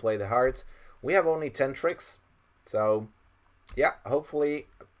have to play the hearts, we have only 10 tricks. So yeah, hopefully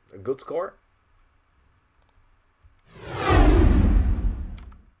a good score.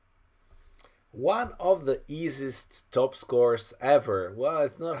 One of the easiest top scores ever. Well,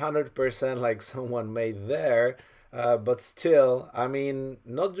 it's not 100% like someone made there, but still, I mean,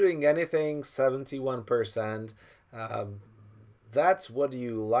 not doing anything, 71%. Um, that's what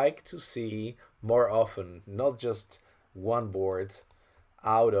you like to see more often, not just one board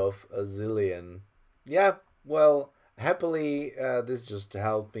out of a zillion. Yeah, well, happily, this just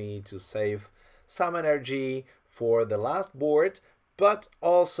helped me to save some energy for the last board, but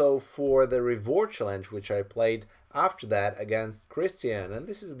also for the reward challenge, which I played after that against Christian. And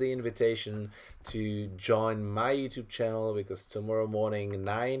this is the invitation to join my YouTube channel, because tomorrow morning,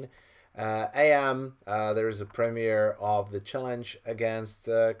 9 a.m., there is a premiere of the challenge against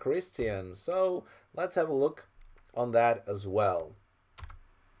Christian. So let's have a look on that as well.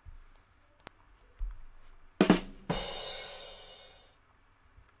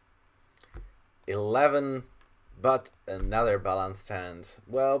 11, but another balanced hand.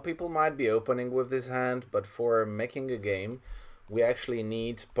 Well, people might be opening with this hand, but for making a game, we actually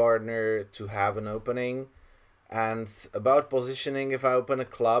need partner to have an opening. And about positioning, if I open a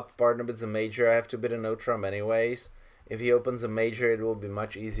club, partner bids a major, I have to bid a no trump anyways. If he opens a major, it will be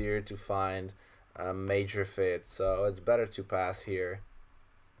much easier to find a major fit, so it's better to pass here.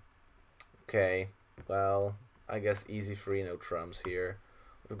 Okay, well, I guess easy free, no trumps here.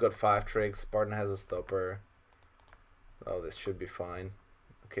 We've got 5 tricks, partner has a stopper. Oh, this should be fine.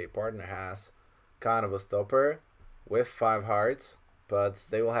 Okay, partner has kind of a stopper with 5 hearts, but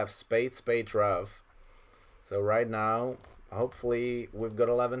they will have spade, spade, rough. So right now, hopefully we've got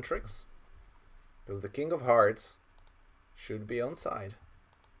 11 tricks, because the king of hearts should be on side.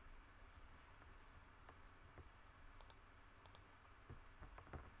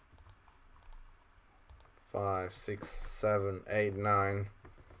 Five, 6, 7, 8, 9.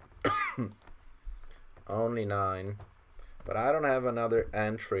 Only 9. But I don't have another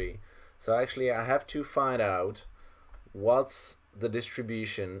entry. So actually I have to find out what's the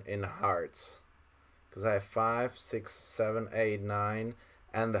distribution in hearts. Because I have 5, 6, 7, 8, 9,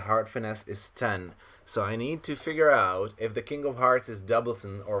 and the heart finesse is 10. So I need to figure out if the king of hearts is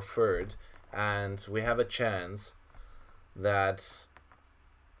doubleton or third, and we have a chance that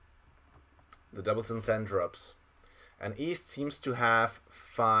the doubleton 10 drops. And East seems to have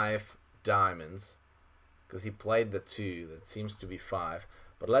 5 diamonds, because he played the 2, that seems to be 5.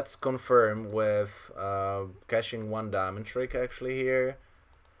 But let's confirm with cashing 1 diamond trick actually here.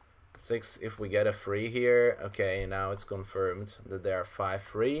 6 if we get a free here. Okay, now it's confirmed that there are 5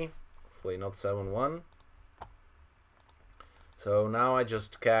 free. Hopefully not 7-1. So now I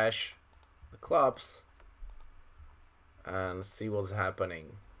just cash the clubs and see what's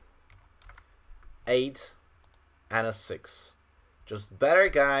happening. 8 and a 6. Just better,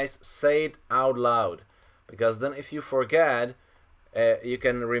 guys, say it out loud, because then if you forget, you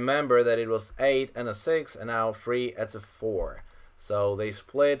can remember that it was 8 and a 6, and now 3, it's a 4. So they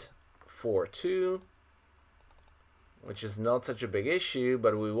split 4-2, which is not such a big issue,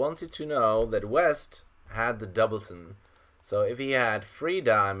 but we wanted to know that West had the doubleton. So if he had 3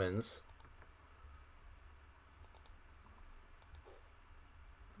 diamonds,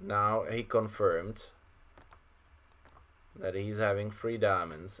 now he confirmed that he's having 3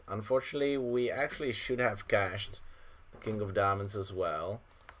 diamonds. Unfortunately, we actually should have cashed the king of diamonds as well,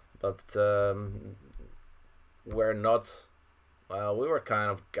 but we're not. Well, we were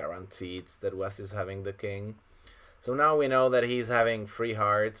kind of guaranteed that West is having the king. So now we know that he's having 3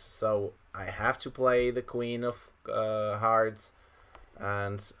 hearts, so I have to play the queen of hearts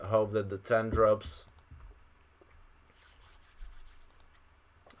and hope that the 10 drops.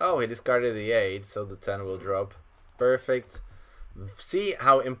 Oh, he discarded the 8, so the 10 will drop. Perfect. See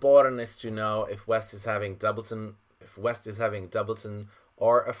how important it is to know if West is having doubleton,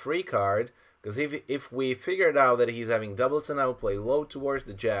 or a free card. Because if we figured out that he's having doubleton, I will play low towards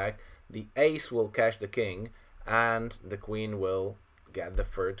the jack, the ace will cash the king, and the queen will get the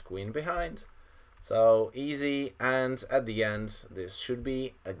third queen behind. So easy, and at the end, this should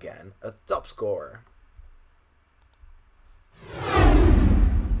be, again, a top score.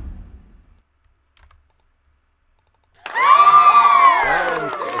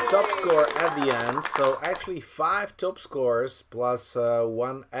 And a top score at the end, so actually 5 top scores plus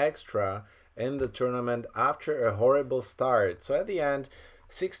 1 extra in the tournament after a horrible start. So at the end,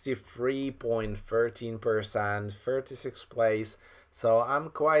 63.13%, 36th place. So I'm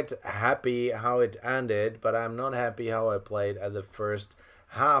quite happy how it ended, but I'm not happy how I played at the first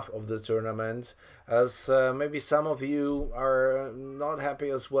half of the tournament, as maybe some of you are not happy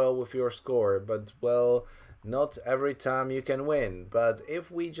as well with your score, but well, not every time you can win. But if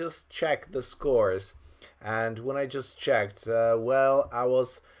we just check the scores, and when I just checked, well, I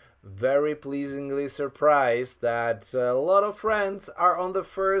was very pleasingly surprised that a lot of friends are on the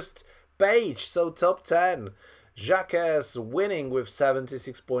first page, so top 10. Jacques winning with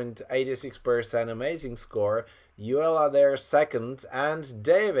 76.86%, amazing score. Yuela there second, and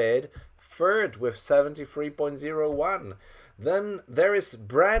David third with 73.01. Then there is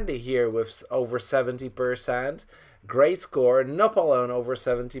Brandy here with over 70%. Great score. Nopalon over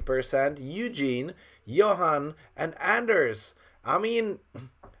 70%. Eugene, Johan, and Anders. I mean,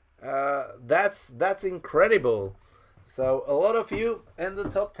 that's incredible. So a lot of you in the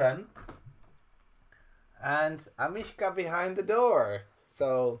top 10. And Amishka behind the door.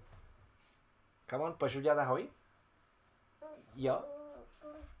 So, come on, pojď udělat ahoj. Jo?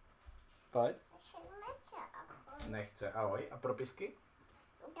 Pojď. Nechce ahoj. A propisky?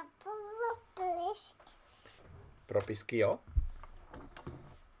 Propisky, jo.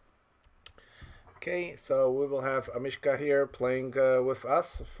 Okay, so we will have Amishka here playing with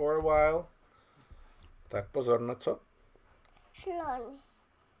us for a while. Tak pozor na co? Slon.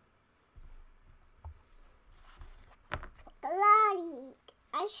 Králík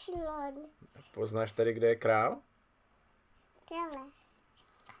a slon. Poznáš tady, kde je král? Tele.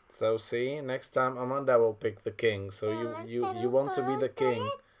 So see, next time Amanda will pick the king. So you want to be the king.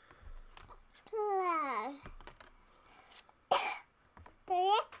 Král. To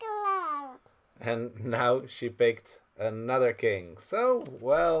je král. And now she picked another king. So,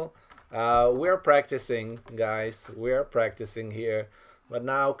 well, we're practicing, guys. We're practicing here. But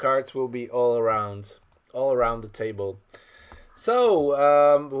now cards will be all around the table. So,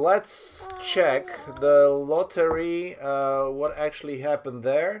 let's check the lottery, what actually happened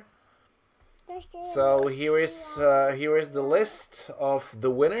there. So here is the list of the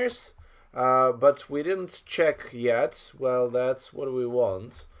winners, but we didn't check yet. Well, that's what we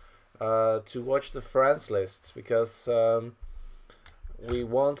want, to watch the friends list, because we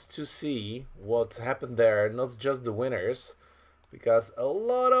want to see what happened there, not just the winners, because a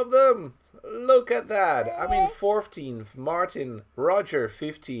lot of them. Look at that. I mean, 14th, Martin, Roger,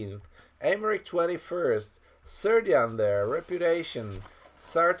 15th, Emmerich, 21st, Serdian there, Reputation,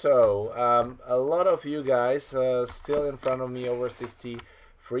 Sarto. A lot of you guys still in front of me, over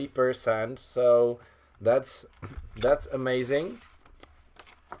 63%. So that's amazing.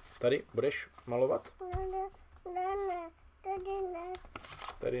 Tady budeš malovat?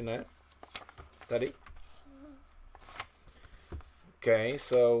 Tady ne. Tady. Okay,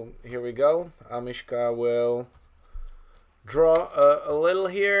 so here we go. Amishka will draw a little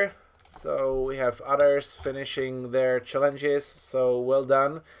here. So we have others finishing their challenges. So well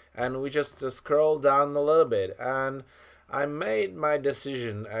done. And we just scroll down a little bit. And I made my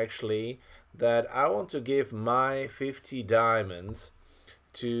decision actually that I want to give my 50 diamonds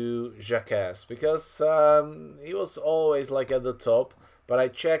to Jacques, because he was always like at the top. But I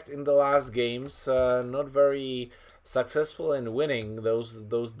checked in the last games, not very successful in winning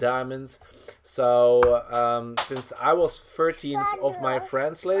those diamonds. So since I was 13th of my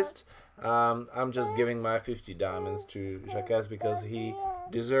friends list, I'm just giving my 50 diamonds to Jacques, because he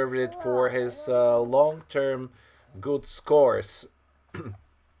deserved it for his long-term good scores.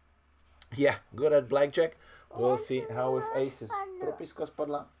 Yeah, good at blackjack. We'll see how with aces. Propiska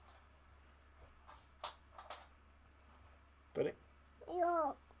spadla. Tady.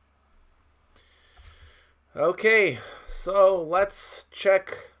 Jo. Okay, so let's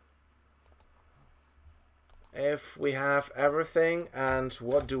check if we have everything. And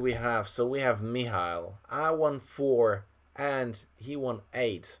what do we have? So we have Mihail. I won 4 and he won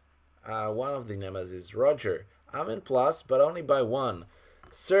 8. One of the nemesis. Roger. I'm in plus, but only by 1.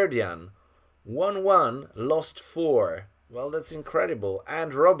 Serdian. Won 1, lost 4. Well, that's incredible.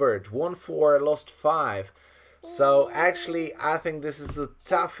 And Robert won 4, lost 5. So actually, I think this is the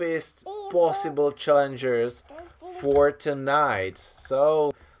toughest possible challengers for tonight.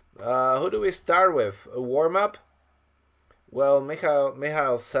 So who do we start with? A warm-up? Well,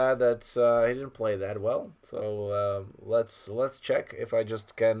 Michael said that he didn't play that well. So let's check if I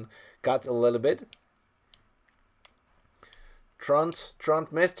just can cut a little bit.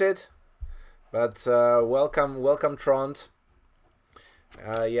 Tront missed it, but welcome Tront.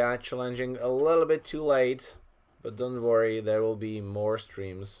 Yeah, challenging a little bit too late. But don't worry, there will be more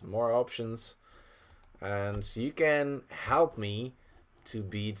streams, more options. And you can help me to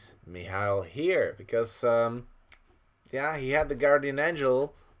beat Mihail here. Because, yeah, he had the Guardian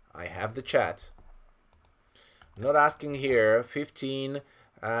Angel. I have the chat. Not asking here. 15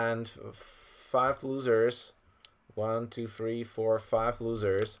 and 5 losers. 1, 2, 3, 4, 5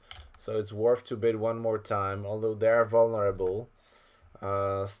 losers. So it's worth to bid one more time. Although they are vulnerable.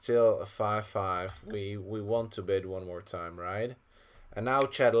 Still a 5-5. We want to bid one more time, right? And now,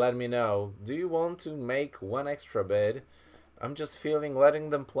 Chad, let me know. Do you want to make one extra bid? I'm just feeling letting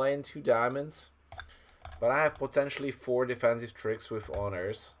them play in 2 diamonds. But I have potentially 4 defensive tricks with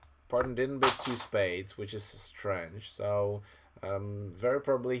honors. Pardon didn't bid 2 spades, which is strange. So, very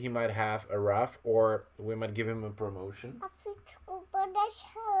probably he might have a rough, or we might give him a promotion.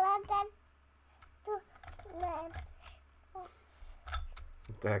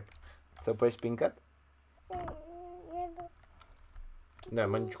 Tak, co powiesz pinkat? Ne,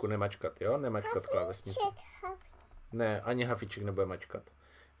 Maničku nemačkat, jo? Nemačkat klávesnici. Ne, ani hafiček nebude mačkat.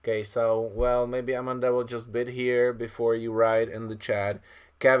 Okay, so, well, maybe Amanda will just bid here before you write in the chat.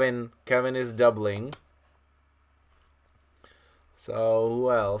 Kevin is doubling. So,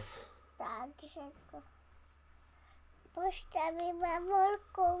 who else?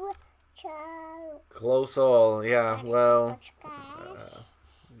 Close all, yeah, well,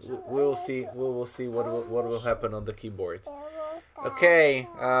 we will see what will happen on the keyboard. Okay,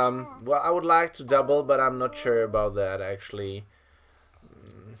 well, I would like to double, but I'm not sure about that, actually.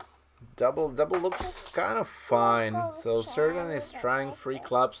 Double looks kind of fine. So Certain is trying 3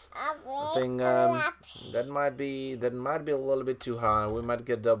 clubs. I think that might be a little bit too high. We might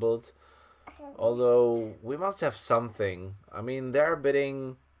get doubled. Although we must have something. I mean, they're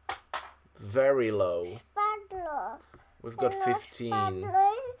bidding very low. We've got 15.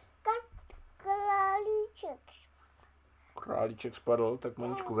 Králíček spadl, tak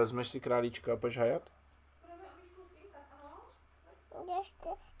Maničku, vezmeš si králíčka a půjdeš hajat?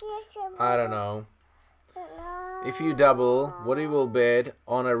 I don't know. If you double, what you will bid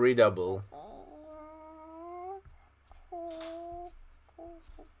on a redouble?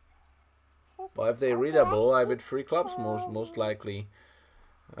 Well, if they redouble, I bid 3 clubs most likely.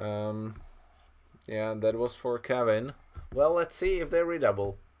 Yeah, that was for Kevin. Well, let's see if they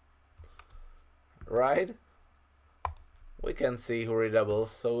redouble. Right? We can see who redoubles,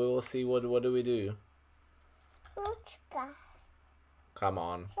 so we will see what do we do. Come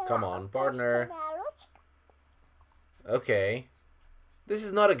on, partner. Okay. This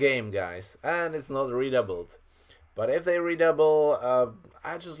is not a game, guys, and it's not redoubled. But if they redouble,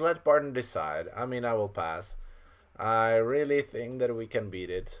 I just let partner decide. I mean, I will pass. I really think that we can beat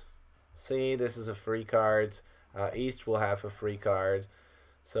it. See, this is a free card. East will have a free card.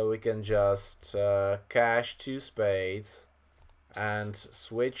 So we can just cash 2 spades and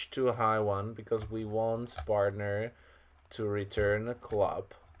switch to a high one because we want partner to return a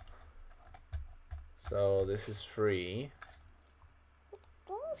club. So this is free.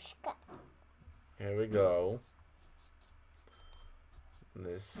 Here we go.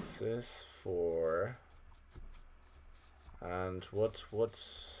 This is 4. And what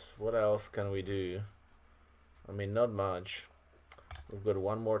else can we do? I mean, not much. We've got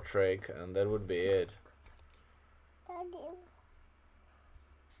 1 more trick and that would be it.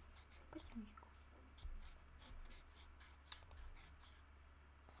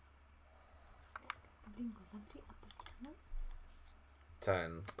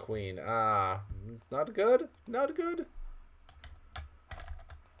 Ten, queen. Ah, not good. Not good.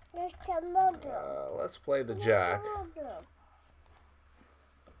 Let's play the jack.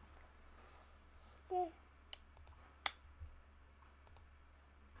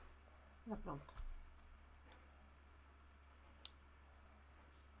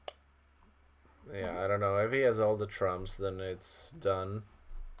 Yeah, I don't know. If he has all the trumps, then it's done.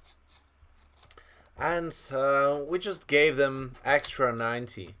 And we just gave them extra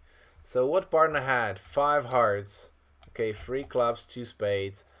 90. So what partner had? 5 hearts. Okay, 3 clubs, 2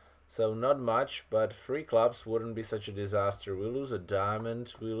 spades. So not much, but 3 clubs wouldn't be such a disaster. We lose a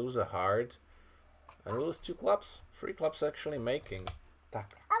diamond, we lose a heart, and we lose 2 clubs. 3 clubs actually making. Tak.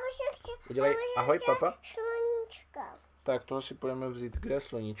 Udělej ahoj, papa. Tak, to si půjdeme vzít. Kde je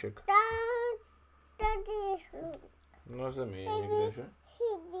sloníček? Tady je sluníček. Na zemi je někde, že?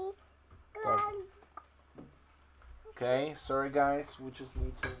 Tak. Okay, sorry guys, we just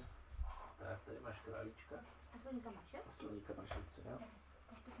need to... Tak, tady máš králíčka. A sloníka máš, jo? A sloníka máš, jo?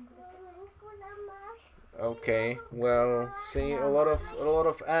 Okay, well, see, a lot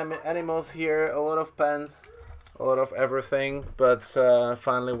of animals here, a lot of pens, a lot of everything, but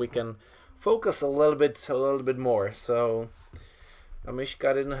finally we can focus a little bit more. So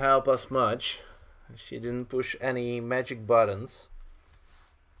Amishka didn't help us much. She didn't push any magic buttons.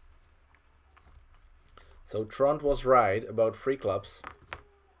 So Trond was right about 3 clubs.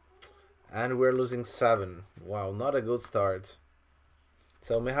 And we're losing 7. Wow, not a good start.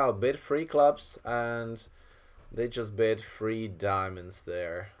 So Michal bid 3 clubs and they just bid 3 diamonds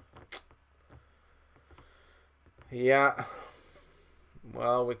there. Yeah.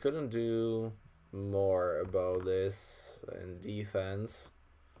 Well, we couldn't do more about this in defense.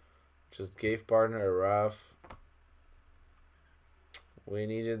 Just gave partner a ruff. We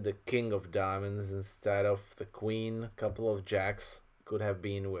needed the king of diamonds instead of the queen. A couple of jacks could have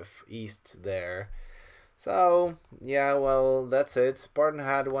been with east there. So, yeah, well, that's it. Partner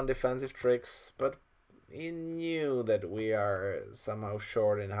had one defensive tricks, but he knew that we are somehow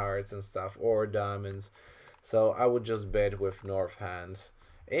short in hearts and stuff, or diamonds. So I would just bet with north hand.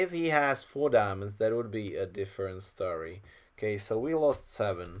 If he has 4 diamonds, that would be a different story. Okay, so we lost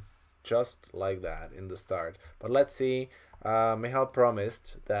 7, just like that in the start. But let's see. Michal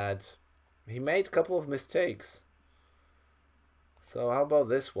promised that he made a couple of mistakes. So how about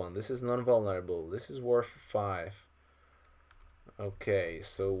this one? This is non-vulnerable. This is worth 5. Okay,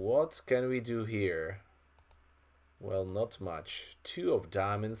 so what can we do here? Well, not much. 2 of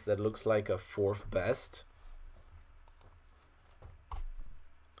diamonds. That looks like a 4th best.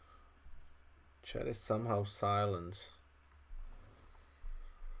 Chat is somehow silent.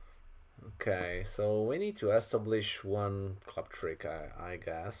 Okay, so we need to establish one club trick, I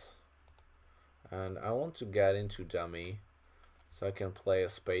guess. And I want to get into dummy so I can play a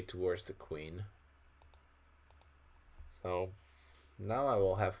spade towards the queen. So now I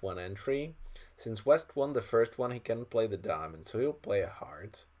will have one entry. Since West won the first one, he can play the diamond, so he'll play a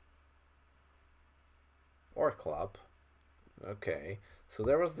heart. Or a club. Okay, so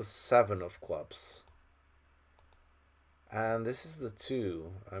there was the 7 of clubs. And this is the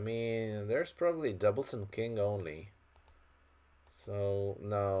 2. I mean, there's probably doubleton king only. So,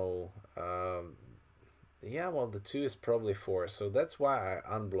 no. Yeah, well, the 2 is probably 4. So that's why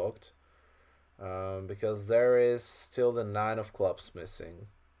I unblocked. Because there is still the 9 of clubs missing.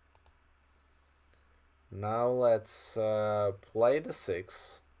 Now let's play the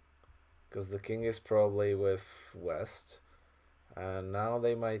 6. Because the king is probably with West. And now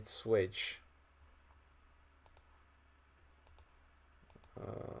they might switch.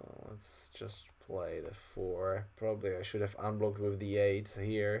 Let's just play the 4. Probably I should have unblocked with the 8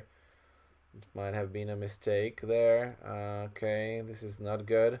 here. It might have been a mistake there. Okay, this is not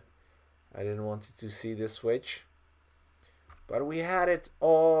good. I didn't want to see this switch. But we had it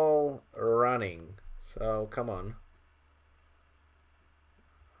all running. So come on.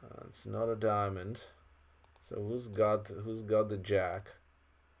 It's not a diamond. So who's got the jack?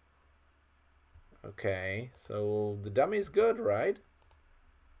 Okay, so the dummy is good, right?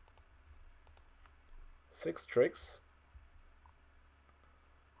 6 tricks.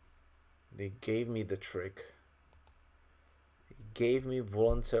 They gave me the trick. They gave me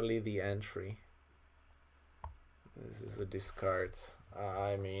voluntarily the entry. This is a discard.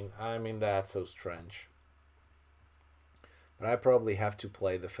 I mean that's so strange. But I probably have to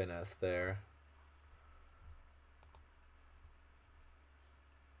play the finesse there.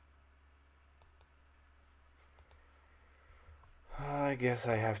 I guess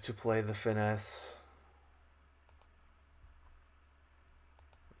I have to play the finesse.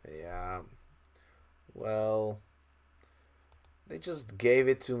 Yeah. Well, they just gave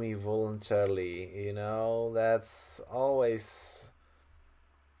it to me voluntarily, you know? That's always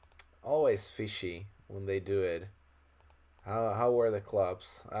fishy when they do it. How were the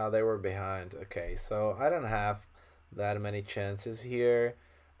clubs? They were behind. Okay, so I don't have that many chances here.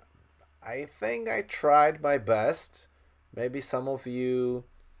 I think I tried my best. Maybe some of you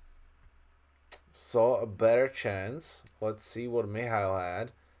saw a better chance. Let's see what Michal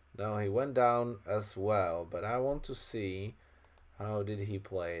had. No, he went down as well, but I want to see how did he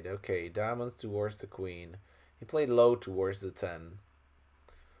play it. Okay, diamonds towards the queen. He played low towards the 10.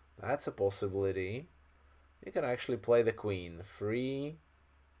 That's a possibility. You can actually play the queen. 3,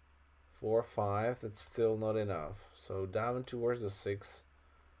 4, 5. That's still not enough. So diamond towards the 6.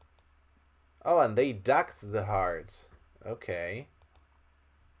 Oh, and they ducked the hearts. Okay.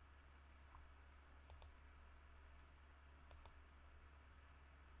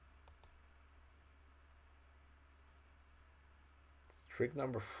 Trick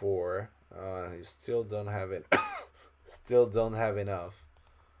number 4. You still don't have it. Still don't have enough.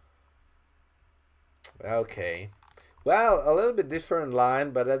 Okay. Well, a little bit different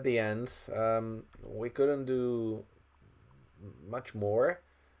line, but at the end, we couldn't do much more.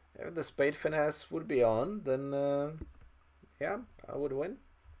 If the spade finesse would be on, then yeah, I would win.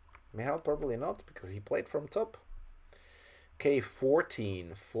 Michal probably not, because he played from top. Okay,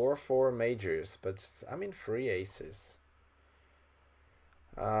 14. 4-4 majors, but I mean 3 aces.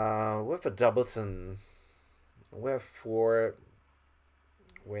 With a doubleton, we have 4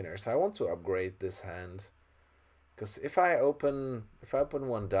 winners. I want to upgrade this hand, because if I open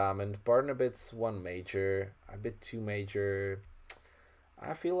one diamond, partner bits 1 major, I bid 2 major.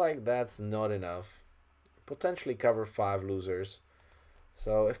 I feel like that's not enough. Potentially cover 5 losers.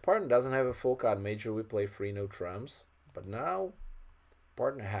 So if partner doesn't have a full card major, we play free no trumps. But now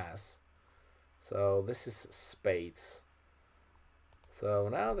partner has. So this is spades. So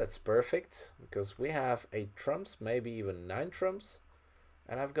now that's perfect because we have 8 trumps, maybe even 9 trumps.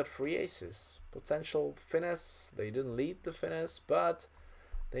 And I've got 3 aces. Potential finesse. They didn't lead the finesse, but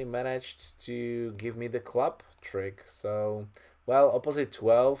they managed to give me the club trick. So, well, opposite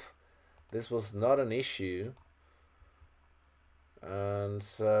 12, this was not an issue. And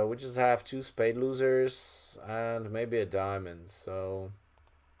we just have 2 spade losers and maybe a diamond. So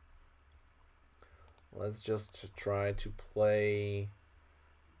let's just try to play.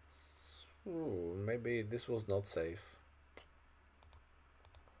 Ooh, maybe this was not safe.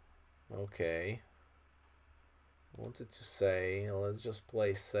 Okay. Wanted to say, let's just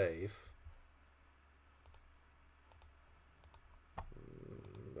play safe.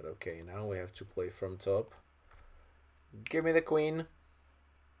 But okay, now we have to play from top. Give me the queen.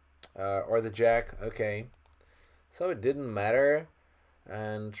 Or the jack. Okay. So it didn't matter.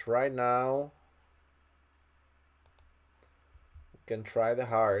 And right now, we can try the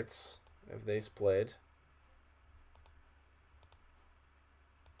hearts if they split.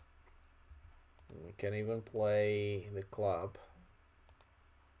 We can even play the club.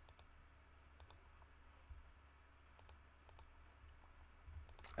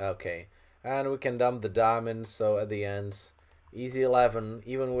 Okay, and we can dump the diamond, so at the end, easy 11,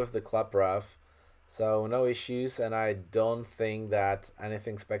 even with the club rough. So no issues, and I don't think that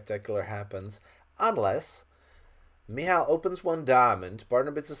anything spectacular happens, unless Michal opens 1 diamond,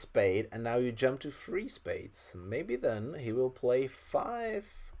 partner bits a spade, and now you jump to 3 spades. Maybe then he will play 5.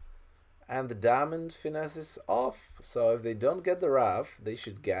 And the diamond finesse is off. So if they don't get the rough, they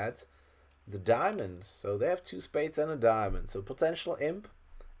should get the diamond. So they have 2 spades and a diamond. So potential imp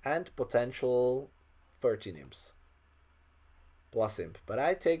and potential 13 imps. Plus imp. But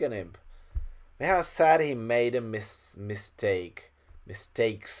I take an imp. How sad he made a mistake.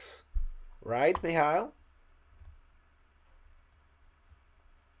 Mistakes. Right, Michael?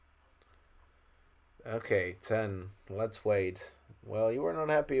 Okay, 10. Let's wait. Well, you were not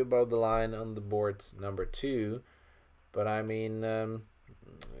happy about the line on the board number 2, but I mean,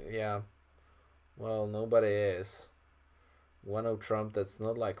 yeah, well, nobody is. 1-0 trump, that's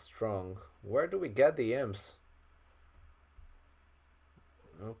not like strong. Where do we get the imps?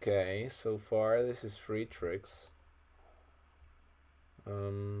 Okay, so far this is 3 tricks.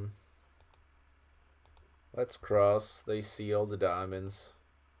 Let's cross. They see all the diamonds.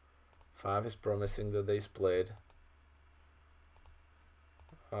 5 is promising that they split.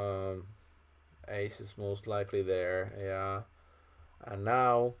 Ace is most likely there, yeah. And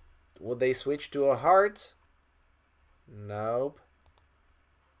now, would they switch to a heart? Nope.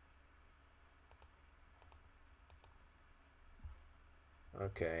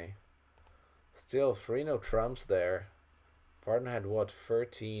 Okay. Still 3 no trumps there. Partner had what,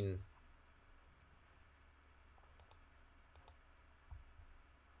 13?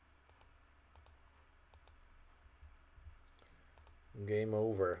 Game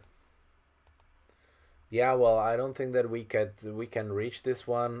over. Yeah, well, I don't think that we can reach this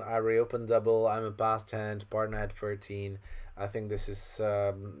one. I reopened double. I'm a past hand. Partner had 13. I think this is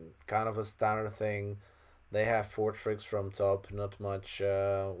kind of a standard thing. They have 4 tricks from top. Not much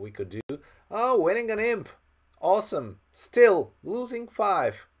we could do. Oh, winning an imp. Awesome. Still losing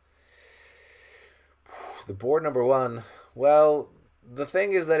 5. The board number 1. Well, the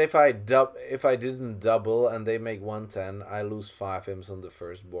thing is that if I didn't double and they make 110, I lose 5 imps on the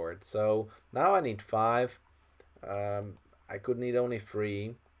first board. So now I need 5. I could need only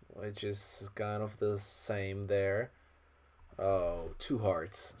 3, which is kind of the same there. Oh, 2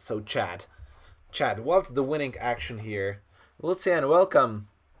 hearts. So Chad, what's the winning action here? Lucian, welcome.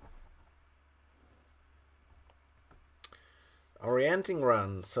 Orienting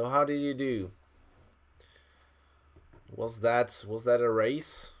run. So how did you do? Was that a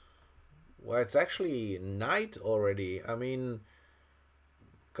race? Well, it's actually night already. I mean,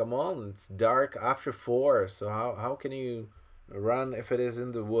 come on, it's dark after 4. So how can you run if it is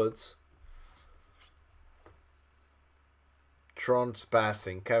in the woods? Tron's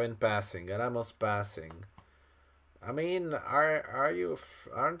passing, Kevin passing, and Amos passing. I mean, aren't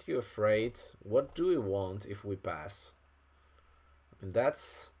you afraid? What do we want if we pass? I mean,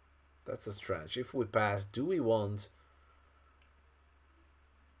 that's a stretch. If we pass, do we want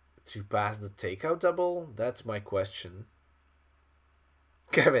to pass the takeout double? That's my question.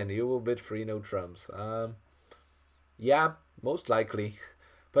 Kevin, you will bid 3 no trumps. Yeah, most likely.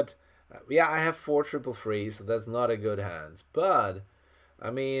 But yeah, I have 4 triple threes, so that's not a good hand. But I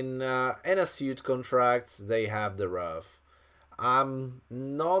mean, in a suit contract, they have the rough. I'm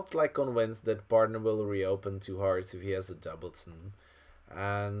not like convinced that partner will reopen two hearts if he has a doubleton.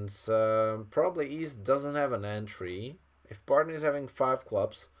 And probably East doesn't have an entry. If partner is having 5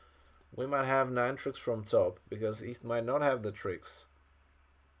 clubs, we might have 9 tricks from top, because East might not have the tricks.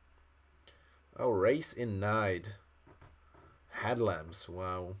 Oh, race in night. Headlamps,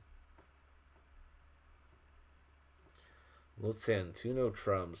 wow. Lucian, 2-no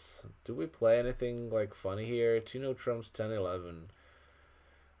trumps. Do we play anything like funny here? 2-no trumps, 10-11.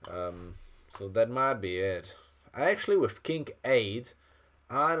 So that might be it. Actually, with King 8,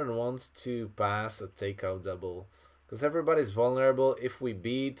 I don't want to pass a takeout double, because everybody's vulnerable. If we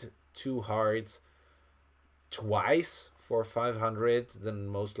beat 2 hearts twice for 500, then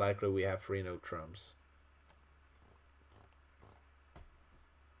most likely we have 3-no trumps.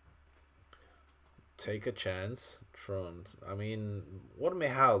 Take a chance. Front. I mean, what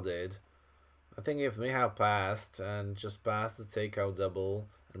Michal did, I think if Michal passed and just passed the takeout double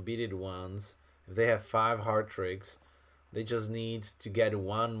and beat it once, if they have 5 hard tricks, they just need to get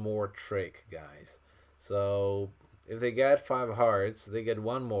 1 more trick, guys. So if they get 5 hearts, they get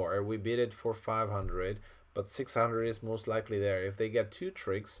 1 more. We beat it for 500, but 600 is most likely there. If they get 2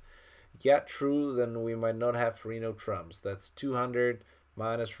 tricks, yeah, true, then we might not have 3-no trumps. That's 200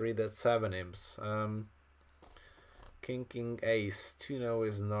 minus 3, that's 7 imps. King, ace. 2-no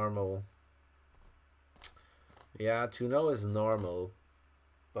is normal. Yeah, 2-no is normal.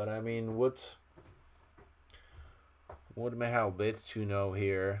 But I mean, would Michal bid 2-no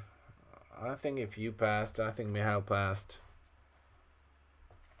here? I think if you passed, I think Michal passed.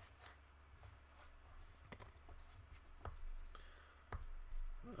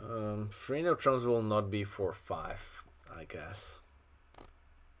 Three no trumps will not be 4-5, I guess.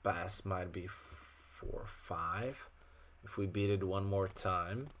 Pass might be 4-5 if we beat it 1 more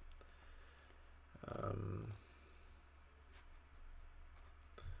time.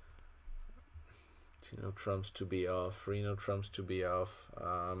 2-no trumps to be off, 3-no trumps to be off.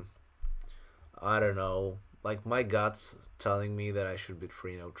 I don't know. Like, my gut's telling me that I should bid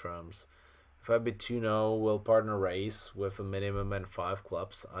 3-no trumps. If I bid 2-no, will partner race with a minimum and 5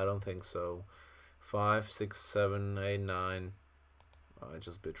 clubs? I don't think so. 5, 6, 7, 8, 9. I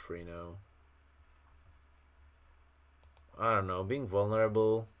just bid 3-no. I don't know, being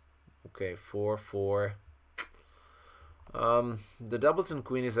vulnerable. Okay, 4-4. The doubleton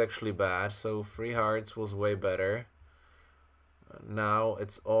queen is actually bad, so 3 hearts was way better. Now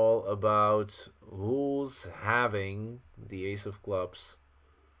it's all about who's having the ace of clubs.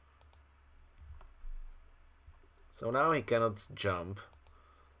 So now he cannot jump,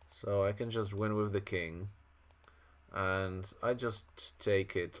 so I can just win with the king. And I just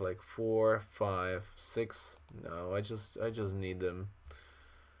take it like 4, 5, 6. No, I just need them.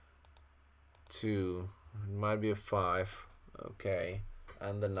 2. It might be a 5. Okay,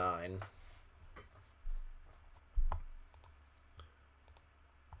 and the 9.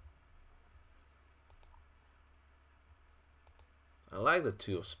 I like the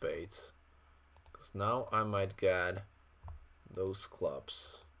 2 of spades, because now I might get those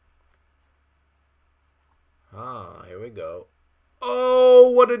clubs. Ah, here we go.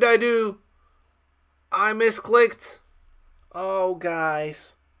 Oh, what did I do? I misclicked. Oh,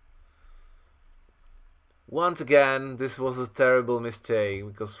 guys. Once again, this was a terrible mistake,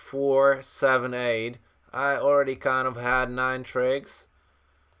 because 4, 7, 8, I already kind of had 9 tricks.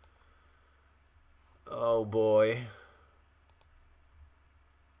 Oh boy.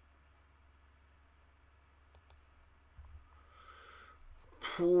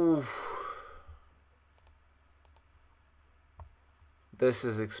 Phew. This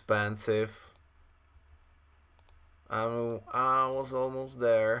is expensive. I was almost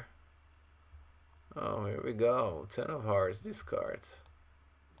there. Oh, here we go. 10 of hearts, discard.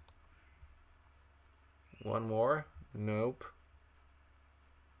 1 more? Nope.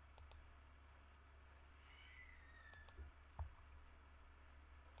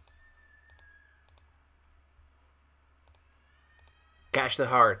 Cash the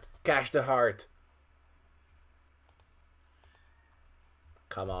heart. Cash the heart.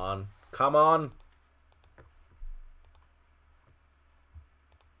 Come on. Come on.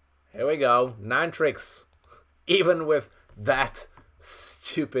 Here we go. 9 tricks. Even with that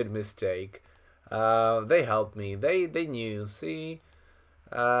stupid mistake. They helped me. They knew. See?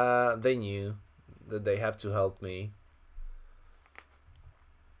 They knew that they have to help me.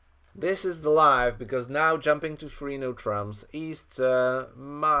 This is the live, because now jumping to 3-no trumps, East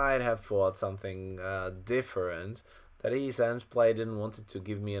might have thought something different. That East end play didn't want to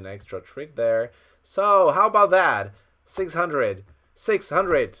give me an extra trick there. So, how about that? 600.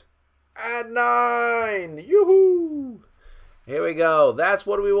 600 and 9. Yoo-hoo! Here we go. That's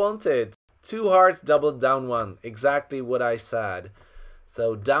what we wanted. 2 hearts, double down 1. Exactly what I said.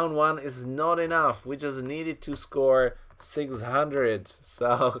 So down 1 is not enough. We just needed to score 600.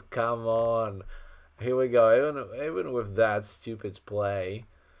 So come on. Here we go. Even with that stupid play,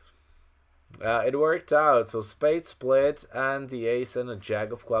 it worked out. So spade split and the ace and a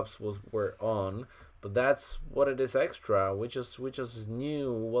jack of clubs were on. But that's what it is extra. We just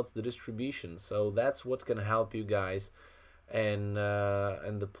knew what's the distribution. So that's what can help you guys in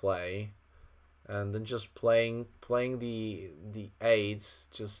the play. And then just playing the 8,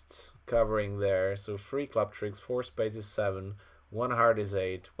 just covering there. So 3 club tricks, 4 spades is 7, 1 heart is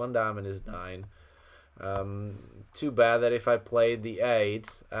 8, 1 diamond is 9. Too bad that if I played the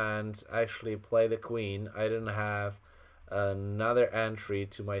 8 and actually play the queen, I didn't have another entry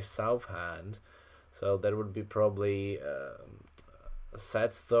to my south hand. So that would be probably a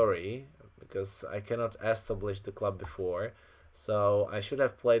sad story, because I cannot establish the club before. So I should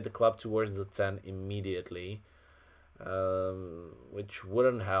have played the club towards the 10 immediately, which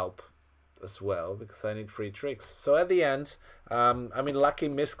wouldn't help as well, because I need 3 tricks. So at the end, I mean, lucky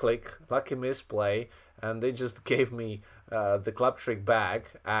misclick, lucky misplay, and they just gave me the club trick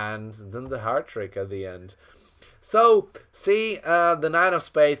back and then the heart trick at the end. So see, the 9 of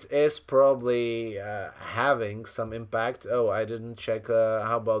spades is probably having some impact. Oh, I didn't check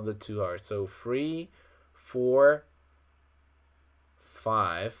how about the 2 hearts. So 3, 4,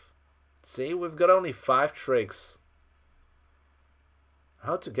 5. See, we've got only 5 tricks.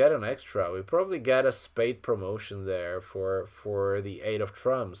 How to get an extra? We probably get a spade promotion there for the 8 of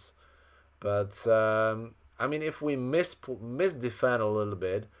trumps. But I mean, if we misdefend a little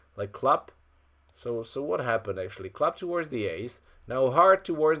bit, like club. So what happened actually? Club towards the ace. Now heart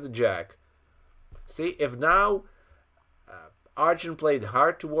towards the jack. See, if now Arjun played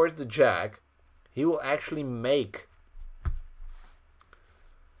heart towards the jack, he will actually make.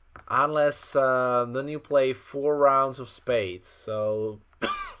 Unless then you play 4 rounds of spades. So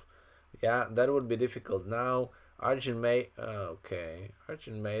yeah, that would be difficult. Now Arjun made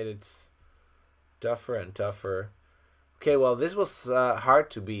Arjun made it tougher and tougher. Okay, well, this was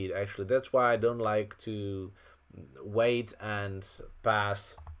hard to beat actually. That's why I don't like to wait and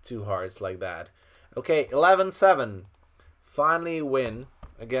pass 2 hearts like that. Okay, 11-7. Finally win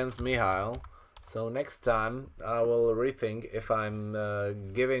against Mihail. So next time I will rethink if I'm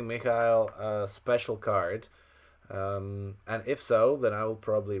giving Mikhail a special card, and if so, then I will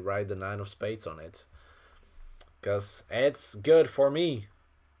probably write the 9 of spades on it, because it's good for me.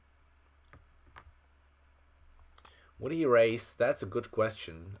 Would he raise? That's a good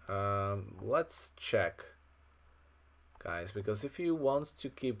question. Let's check, guys, because if you want to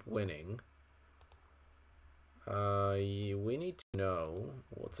keep winning, we need to know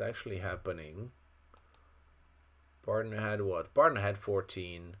what's actually happening. Partner had what? Partner had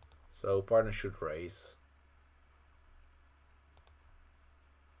 14, so partner should raise.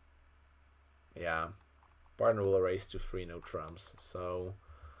 Yeah, partner will raise to 3, no trumps. So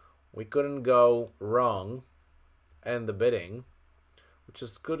we couldn't go wrong in the bidding, which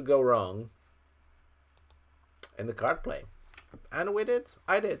just could go wrong in the card play. And we did.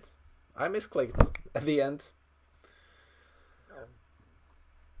 I did. I misclicked at the end.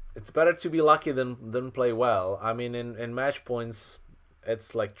 It's better to be lucky than play well. I mean, in match points,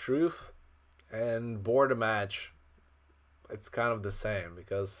 it's like truth, and board a match, it's kind of the same,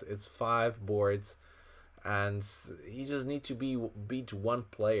 because it's 5 boards, and you just need to beat 1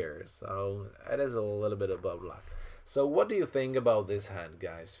 player. So it is a little bit above luck. So what do you think about this hand,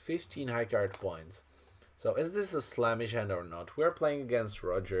 guys? 15 high card points. So is this a slammish hand or not? We're playing against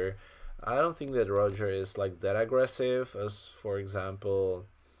Roger. I don't think that Roger is like that aggressive as, for example,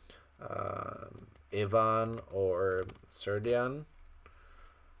 Ivan or Serdian,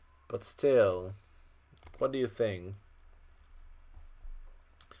 but still, what do you think?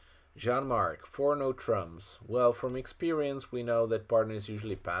 Jean-Marc, 4 no trumps. Well, from experience we know that partner is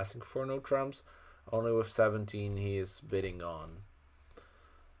usually passing 4 no trumps. Only with 17 he is bidding on.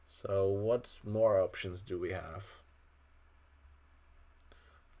 So what more options do we have?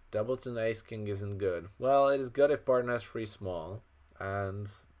 Doubles and ace king isn't good. Well, it is good if partner has 3 small,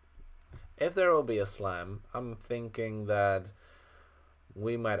 and if there will be a slam, I'm thinking that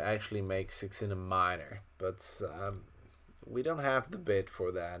we might actually make 6 in a minor, but we don't have the bid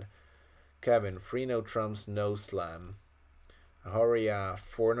for that. Kevin, 3 no trumps, no slam. Horia,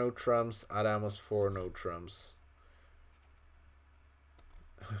 4 no trumps. Adamos, 4 no trumps.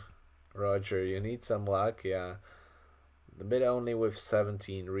 Roger, you need some luck, yeah. The bid only with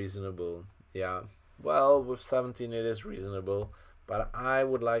 17, reasonable. Yeah, well, with 17 it is reasonable. but I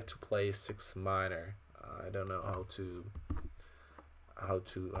would like to play 6 minor. I don't know how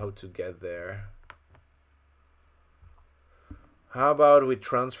to get there. How about we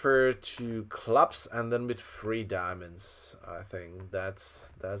transfer to clubs and then with 3 diamonds? I think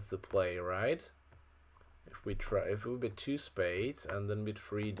that's the play, right? If we bid 2 spades and then bid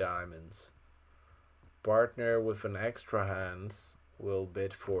 3 diamonds, partner with an extra hand will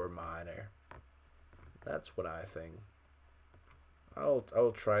bid 4 minor. That's what I think.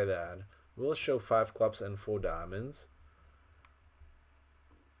 I'll try that. We'll show 5 clubs and 4 diamonds.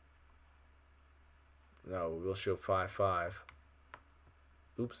 No, we'll show 5-5.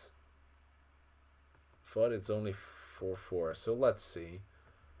 Oops. Thought it's only 4-4. So let's see.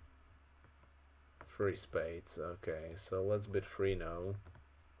 3 spades. Okay, so let's bid 3 now.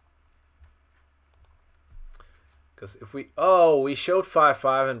 Because if we showed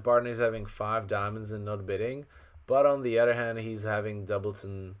 5-5 and partner is having 5 diamonds and not bidding, but on the other hand he's having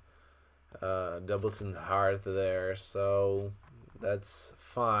doubleton heart there, so that's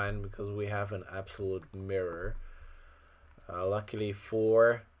fine because we have an absolute mirror. Luckily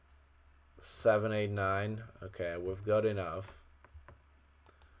 4, 7, 8, 9. Okay, we've got enough.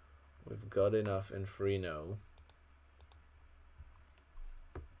 We've got enough in 3 now.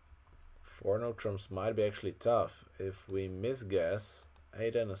 4 no trumps might be actually tough. If we misguess,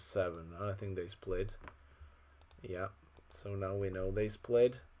 8 and a 7. I think they split. Yeah, so now we know they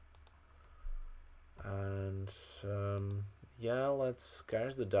split. And yeah, let's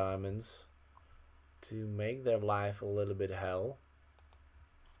cash the diamonds to make their life a little bit hell.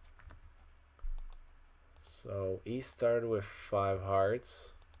 So he started with 5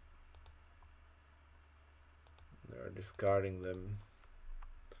 hearts. They're discarding them.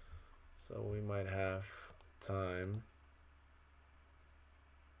 So we might have time.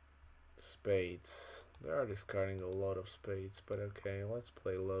 Spades. They are discarding a lot of spades, but okay, let's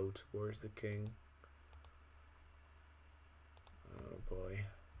play low towards the king. Oh boy.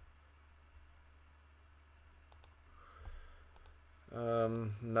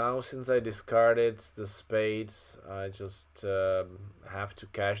 Now since I discarded the spades, I just have to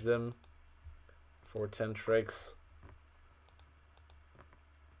cash them for 10 tricks.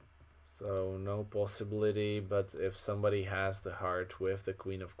 So no possibility, but if somebody has the heart with the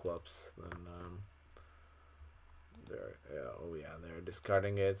queen of clubs, then they're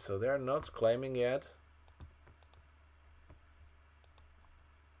discarding it, so they're not claiming yet.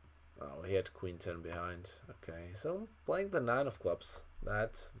 Oh, he had queen 10 behind. Okay, so playing the 9 of clubs.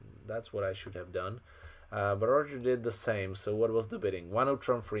 That's what I should have done. But Roger did the same. So what was the bidding? 1 no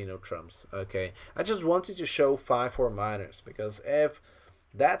trump, 3 no trumps. Okay, I just wanted to show 5-4 minors, because if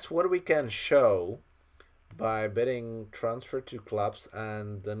that's what we can show by bidding transfer to clubs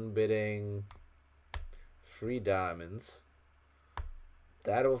and then bidding 3 diamonds,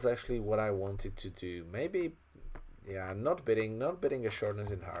 that was actually what I wanted to do. Maybe, yeah, not bidding a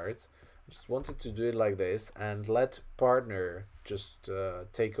shortness in hearts. Just wanted to do it like this and let partner just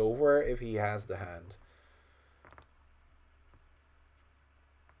take over if he has the hand.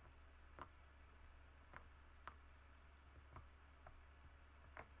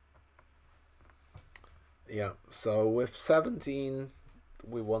 Yeah, so with 17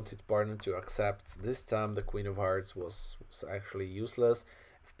 we wanted partner to accept. This time the queen of hearts was actually useless.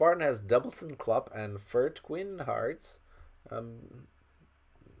 If partner has doubleton club and third queen hearts,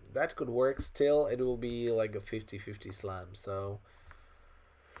 that could work. Still, it will be like a 50-50 slam, so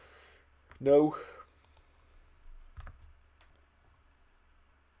no.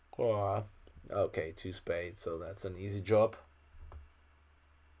 Okay, 2 spades, so that's an easy job.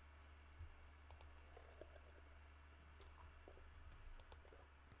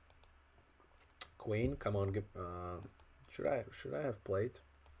 Queen, come on, should I have played?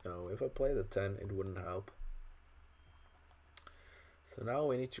 No, if I play the 10, it wouldn't help. So now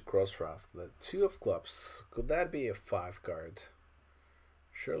we need to cross ruff. The 2 of clubs, could that be a 5 card?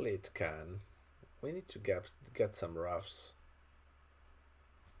 Surely it can. We need to get some ruffs.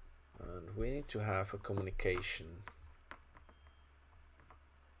 And we need to have a communication.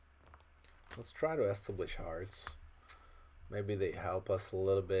 Let's try to establish hearts. Maybe they help us a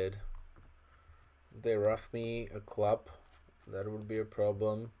little bit. They ruff me a club, that would be a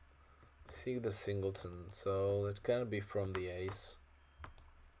problem. See the singleton, so it can be from the ace.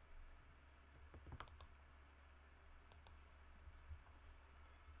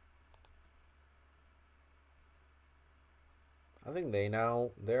 I think they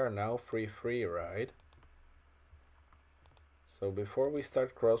are now 3-3, right? So before we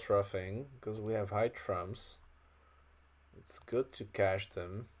start cross ruffing, because we have high trumps, it's good to cash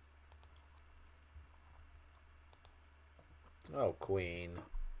them. Oh, queen.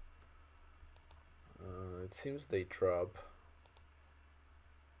 It seems they drop.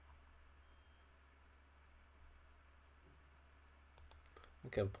 I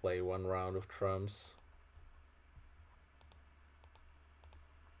can play one round of trumps.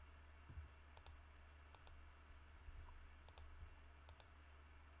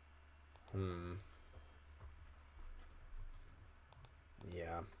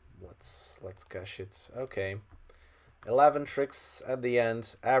 Yeah, let's cash it. Okay. 11 tricks at the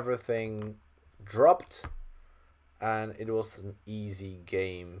end. Everything dropped. And it was an easy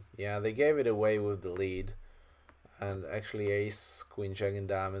game. Yeah, they gave it away with the lead. And actually ace, queen, jack, and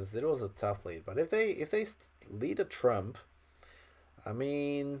diamonds. It was a tough lead. But if they lead a trump, I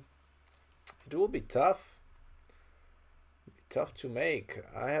mean, it will be tough. Tough to make.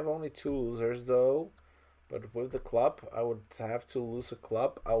 I have only 2 losers though. But with the club, I would have to lose a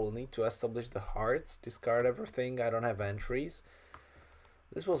club. I will need to establish the hearts, discard everything. I don't have entries.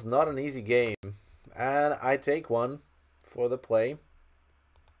 This was not an easy game. And I take one for the play.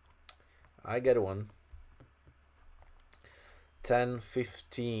 I get one. 10,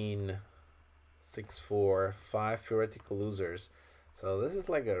 15, 6, 4, 5 theoretical losers. So this is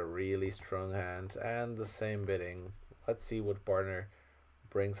like a really strong hand. And the same bidding. Let's see what partner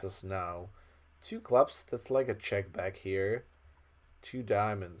brings us now. 2 clubs, that's like a check back here. 2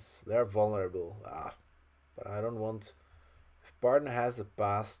 diamonds, they're vulnerable. But I don't want... If partner has a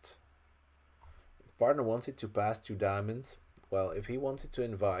past... If partner wanted to pass 2 diamonds, well, if he wanted to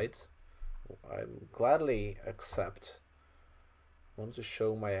invite, I gladly accept. I want to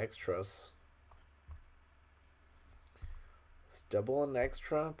show my extras. It's double an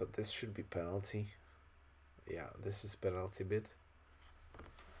extra, but this should be penalty. Yeah, this is penalty bid.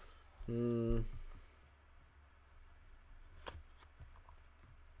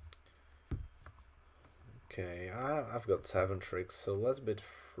 Okay, I've got 7 tricks, so let's bid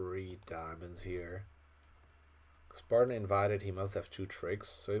 3 diamonds here. Because partner invited, he must have 2 tricks.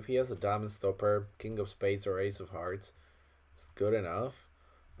 So if he has a diamond stopper, king of spades or ace of hearts, it's good enough.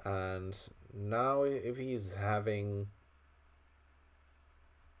 And now if he's having...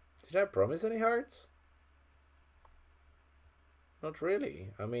 Did I promise any hearts? Not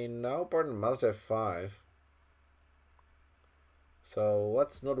really. I mean, now partner must have 5. So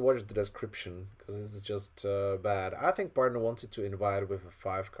let's not watch the description, because this is just bad. I think partner wanted to invite with a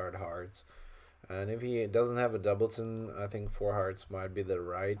 5 card hearts. And if he doesn't have a doubleton, I think 4 hearts might be the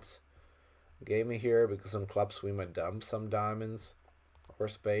right game here, because on clubs we might dump some diamonds or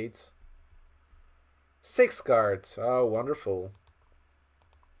spades. 6 cards. Oh, wonderful.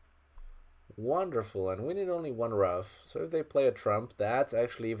 Wonderful, and we need only 1 rough. So if they play a trump, that's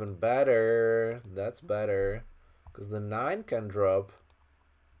actually even better. That's better. Because the 9 can drop.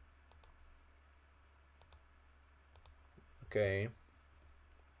 Okay.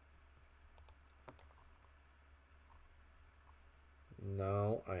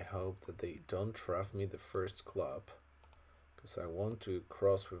 Now I hope that they don't rough me the first club. Because I want to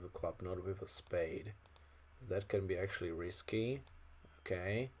cross with a club, not with a spade. That can be actually risky.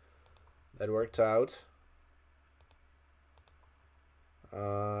 Okay. That worked out.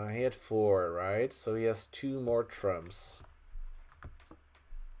 He had 4, right? So he has 2 more trumps.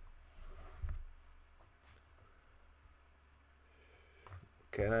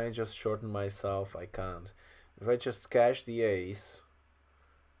 Can I just shorten myself? I can't. If I just cash the ace,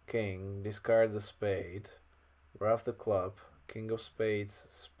 king, discard the spade, rough the club, king of spades,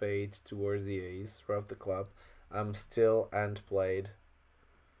 spade towards the ace, rough the club, I'm still end played.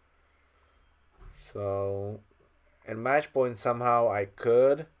 So, in match point somehow I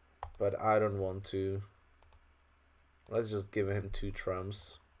could, but I don't want to. Let's just give him 2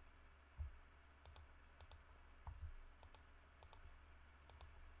 trumps.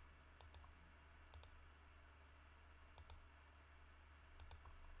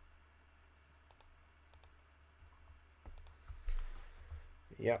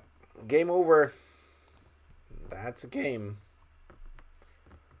 Yeah, game over. That's a game.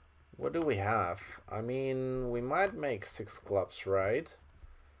 What do we have? I mean, we might make 6 clubs, right?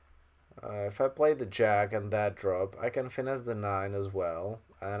 If I play the jack and that drop, I can finesse the 9 as well.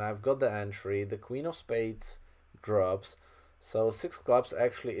 And I've got the entry. The queen of spades drops. So 6 clubs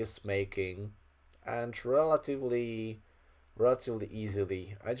actually is making. And relatively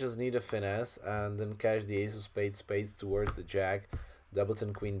easily. I just need a finesse and then cash the ace of spades, spades towards the jack.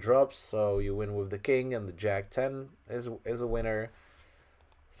 Doubleton queen drops, so you win with the king, and the jack 10 is a winner.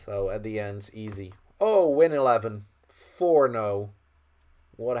 So at the end, easy. Oh, win 11. 4-0.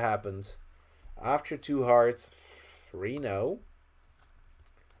 What happened? After 2 hearts, 3-0.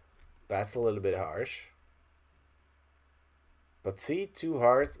 That's a little bit harsh. But see, two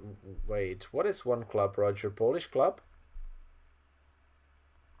hearts. Wait, what is one club, Roger? Polish club?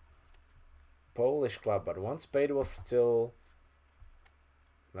 Polish club, but one spade was still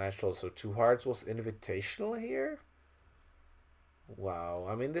natural, so two hearts was invitational here? Wow,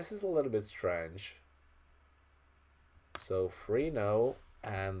 I mean, this is a little bit strange. So 3-no,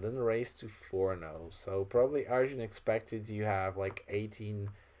 and then raise to 4-no. So probably Arjun expected you have like 18-20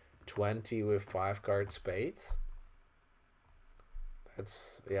 with 5-card spades.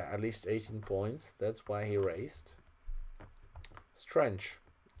 That's, yeah, at least 18 points. That's why he raised. Strange.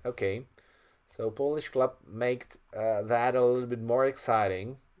 Okay. So Polish club made that a little bit more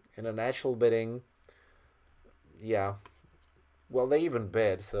exciting. In a natural bidding, yeah. Well, they even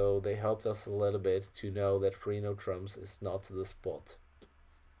bid, so they helped us a little bit to know that 3-no trumps is not the spot.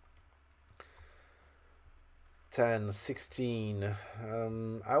 10, 16.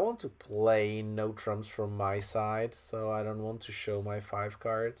 I want to play no trumps from my side, so I don't want to show my 5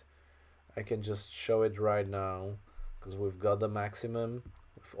 card. I can just show it right now, because we've got the maximum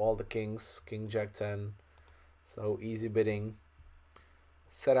with all the kings, king jack 10. So easy bidding.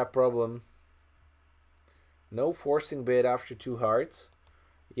 Setup problem. No forcing bid after 2 hearts.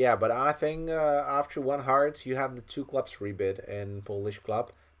 Yeah, but I think after 1 heart you have the 2 clubs rebid in Polish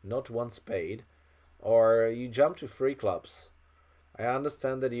club, not 1 spade. Or you jump to 3 clubs. I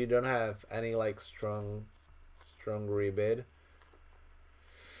understand that you don't have any like strong rebid.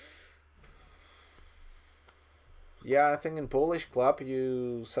 Yeah, I think in Polish club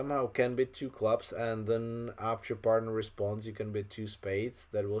you somehow can bid 2 clubs, and then after your partner responds you can bid 2 spades.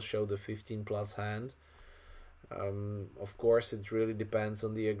 That will show the 15 plus hand. Of course, it really depends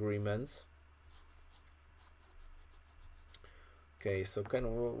on the agreements. Okay, so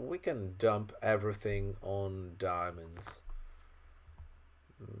we can dump everything on diamonds,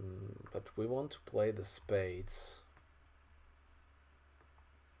 but we want to play the spades.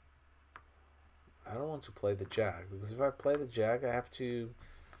 I don't want to play the jack, because if I play the jack I have to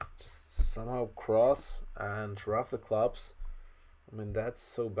just somehow cross and rough the clubs. I mean, that's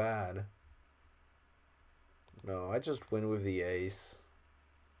so bad. No, I just win with the ace.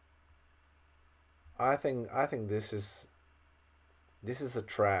 I think this is a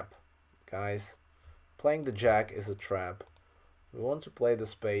trap, guys. Playing the jack is a trap. We want to play the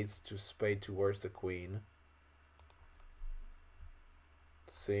spades to spade towards the queen.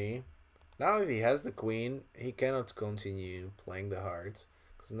 See? Now if he has the queen, he cannot continue playing the hearts,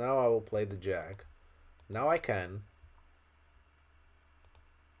 because now I will play the jack. Now I can.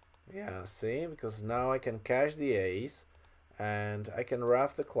 Yeah, see? Because now I can cash the ace, and I can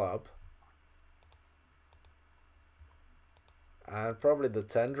rough the club. And probably the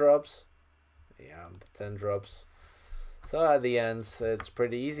 10 drops. Yeah, the 10 drops. So at the end, it's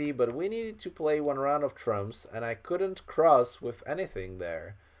pretty easy, but we needed to play 1 round of trumps, and I couldn't cross with anything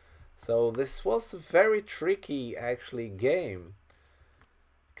there. So this was a very tricky, actually, game.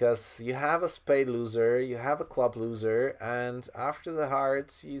 Because you have a spade loser, you have a club loser, and after the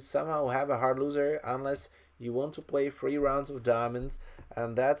hearts, you somehow have a heart loser, unless you want to play 3 rounds of diamonds,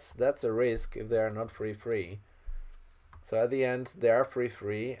 and that's a risk if they are not free. So at the end, they are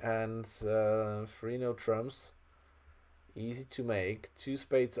free, and 3-no trumps. Easy to make. 2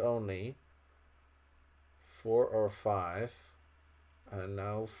 spades only. 4 or 5. And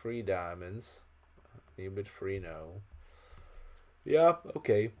now 3 diamonds. A little bit 3-no. Yeah,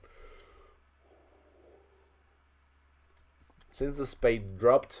 okay. Since the spade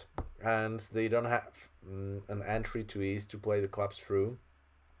dropped, and they don't have an entry to ease to play the clubs through,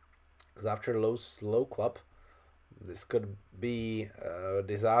 because after low club, this could be a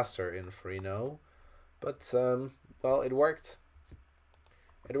disaster in 3-no, but well, it worked.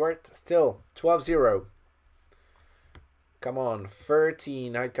 It worked. Still 12-0. Come on,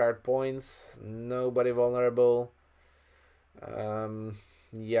 13 high card points. Nobody vulnerable.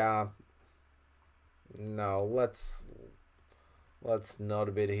 Yeah. No, let's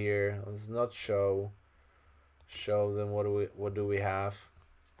not bid here. Let's not show them what do we have.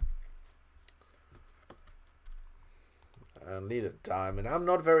 And lead a diamond. I'm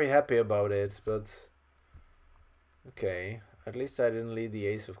not very happy about it, but okay. At least I didn't lead the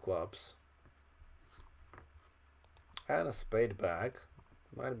ace of clubs. And a spade back.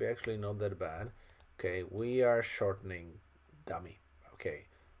 Might be actually not that bad. Okay, we are shortening dummy. Okay,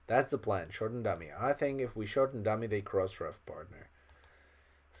 that's the plan. Shorten dummy. I think if we shorten dummy, they cross rough partner.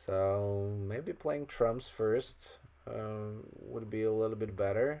 So maybe playing trumps first would be a little bit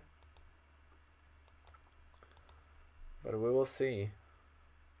better. But we will see.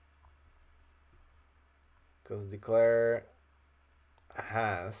 Because declare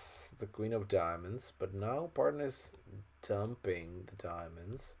has the queen of diamonds, but now partner is dumping the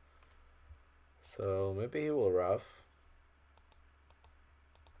diamonds. So maybe he will ruff.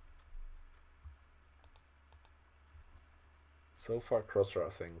 So far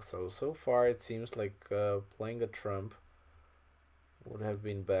cross-ruffing. So far it seems like playing a trump would have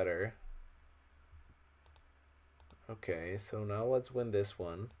been better. Okay, so now let's win this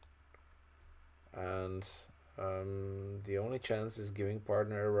one. And the only chance is giving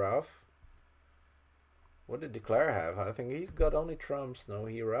partner a ruff. What did Declare have? I think he's got only trumps. No,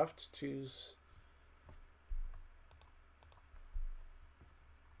 he ruffed twos.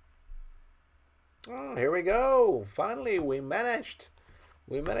 Oh, here we go. Finally, we managed.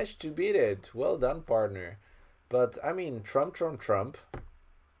 We managed to beat it. Well done, partner. But, I mean, trump, trump, trump.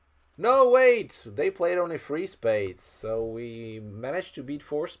 No, wait! They played only 3 spades. So we managed to beat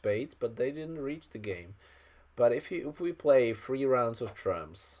 4 spades, but they didn't reach the game. But if we play 3 rounds of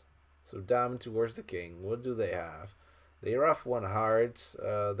trumps, so diamond towards the king, what do they have? They ruff 1 heart.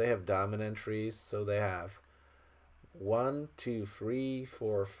 They have diamond entries, so they have 1, 2, 3,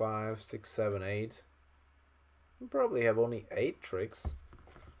 4, 5, 6, 7, 8. We probably have only 8 tricks.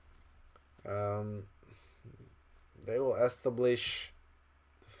 They will establish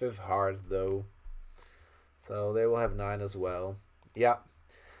the 5th heart though, so they will have 9 as well. Yeah,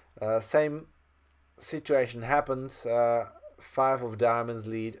 same situation happens. 5 of diamonds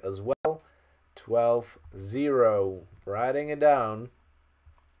lead as well. 12-0. Writing it down.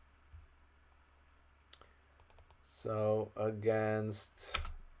 So against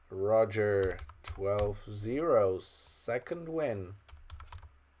Roger, 12-0, second win.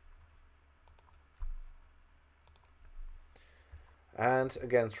 And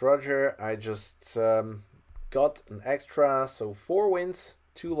against Roger, I just got an extra, so 4 wins,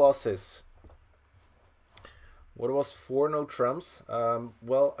 2 losses. What was 4 no trumps?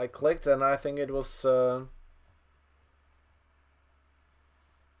 Well, I clicked and I think it was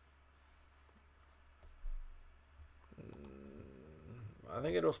I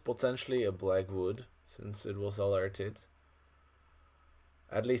think it was potentially a Blackwood, since it was alerted.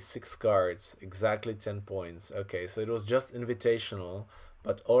 At least 6 cards, exactly 10 points. Okay, so it was just invitational,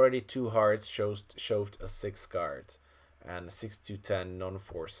 but already 2 hearts showed a 6 card, and 6 to 10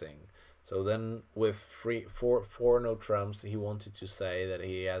 non-forcing. So then with 4 no trumps, he wanted to say that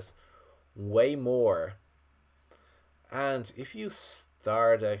he has way more. And if you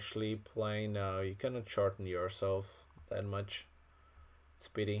start actually playing now, you cannot shorten yourself that much. It's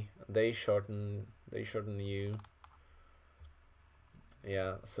pity. They shorten you.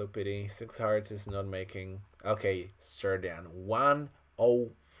 Yeah, so pity. 6 hearts is not making. Okay, Serdian,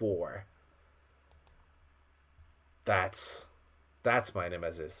 104. That's my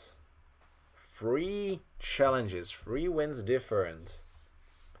nemesis. 3 challenges, 3 wins different.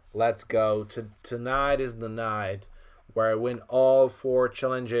 Let's go. Tonight is the night where I win all 4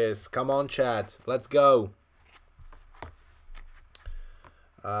 challenges. Come on, chat. Let's go.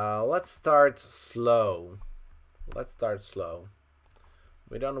 Let's start slow.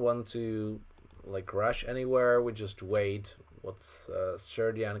 We don't want to like rush anywhere. We just wait what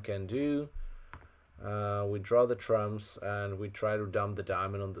Serdian can do. We draw the trumps and we try to dump the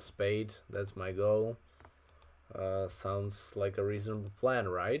diamond on the spade. That's my goal. Sounds like a reasonable plan,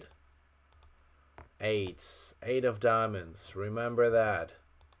 right? 8 of diamonds. Remember that,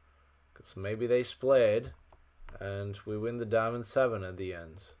 because maybe they split and we win the diamond 7 at the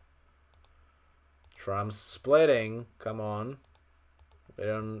end. Trumps splitting. Come on. We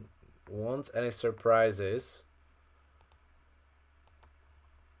don't want any surprises.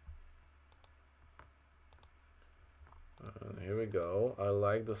 Here we go. I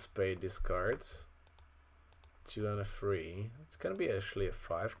like the spade discard. 2 and a 3. It's gonna be actually a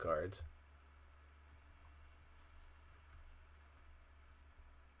 5 card.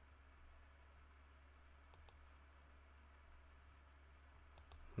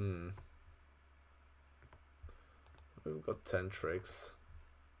 We've got 10 tricks,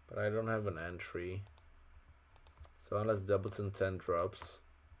 but I don't have an entry. So unless Doubleton 10 drops.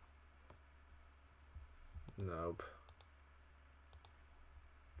 Nope.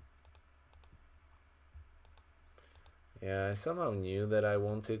 Yeah, I somehow knew that I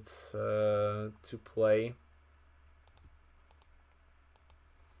wanted to play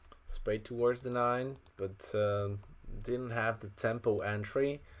spade towards the 9, but didn't have the tempo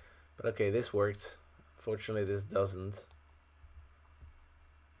entry. But okay, this worked. Fortunately, this doesn't.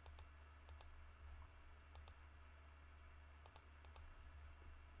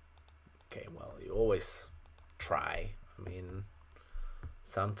 Okay, well, you always try. I mean,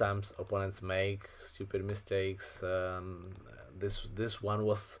 Sometimes opponents make stupid mistakes. This one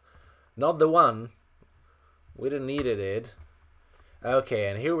was not the one. We didn't needed it. Okay,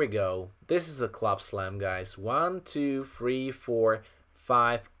 and here we go. This is a club slam, guys. 1, 2, 3, 4,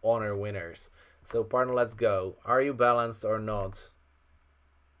 5 honor winners. So, partner, let's go. Are you balanced or not?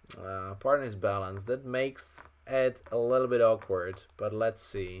 Partner is balanced. That makes it a little bit awkward, but let's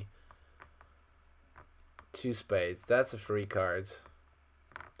see. 2 spades. That's a free card.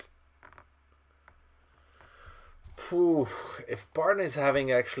 Whew. If partner is having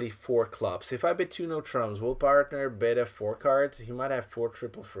actually 4 clubs, if I bid 2 no trumps, will partner bid a 4 card? He might have 4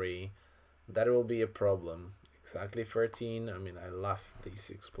 triple free. That will be a problem. Exactly 13. I mean, I love these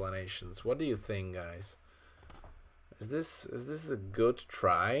explanations. What do you think, guys? Is this a good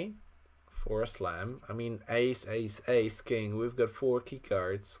try for a slam? I mean, ace, ace, ace, king. We've got 4 key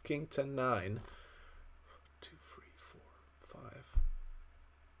cards. King 10 9. 2 3 4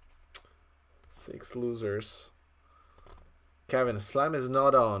 5 6 losers. Kevin, slam is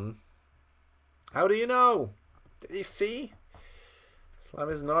not on. How do you know? Did you see? Slam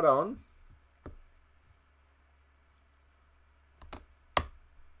is not on.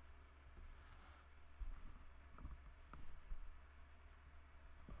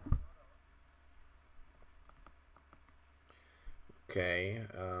 Okay.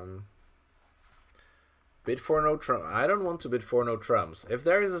 Bid for no trump. I don't want to bid for no trumps. If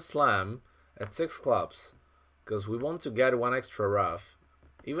there is a slam at 6 clubs, because we want to get 1 extra rough,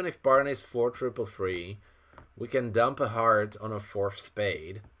 even if partner is 4 triple free, we can dump a heart on a 4th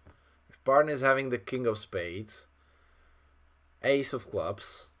spade. If partner is having the king of spades, ace of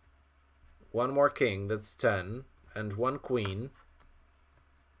clubs, 1 more king, that's 10, and 1 queen,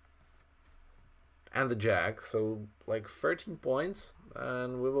 and the jack, so like 13 points,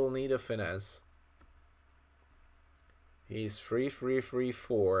 and we will need a finesse. He's 3 3 3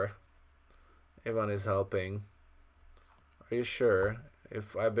 4. Ivan is helping. Are you sure?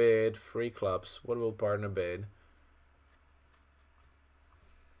 If I bid 3 clubs, what will partner bid?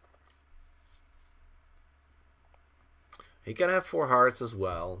 He can have 4 hearts as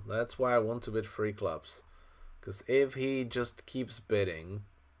well. That's why I want to bid 3 clubs. Because if he just keeps bidding,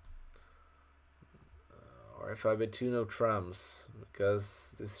 or if I bid 2 no trumps,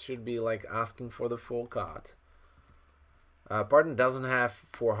 because this should be like asking for the full card. Partner doesn't have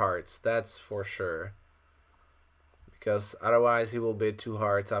 4 hearts, that's for sure. Because otherwise he will bid 2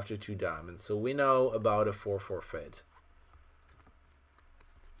 hearts after 2 diamonds. So we know about a 4 forfeit.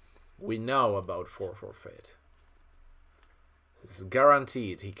 We know about 4 forfeit. This is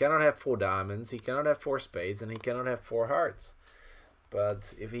guaranteed. He cannot have 4 diamonds, he cannot have 4 spades, and he cannot have 4 hearts.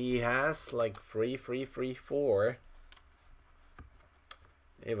 But if he has like 3 3 3 4,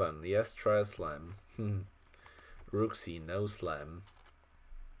 Ivan, yes, try a slam. Rooksy, no slam.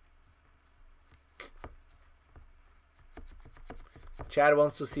 Chad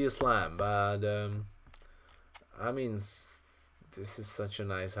wants to see a slam, but I mean, this is such a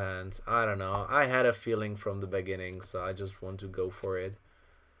nice hand. I don't know. I had a feeling from the beginning, so I just want to go for it.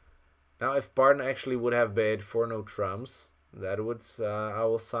 Now, if partner actually would have bid for no trumps, that would I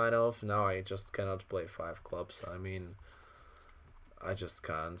will sign off. Now I just cannot play 5 clubs. I mean, I just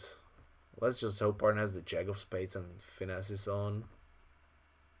can't. Let's just hope partner has the jack of spades and finesse is on.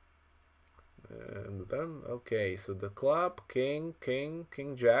 And then, okay, so the club, king, king,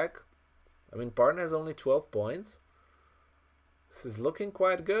 king, jack. I mean, partner has only 12 points. This is looking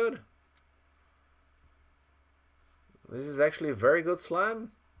quite good. This is actually a very good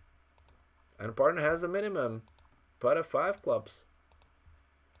slam. And partner has a minimum, but a 5 clubs.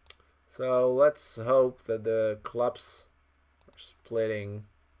 So let's hope that the clubs are splitting.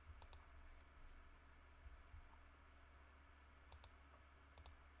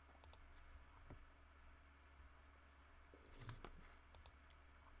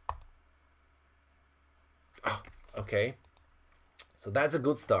 Oh, okay. So that's a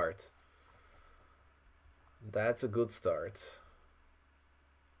good start. That's a good start.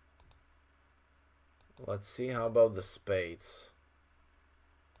 Let's see, how about the spades?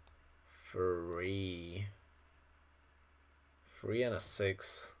 3. 3 and a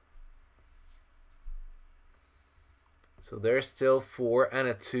 6. So there's still 4 and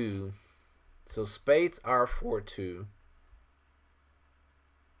a 2. So spades are 4-2.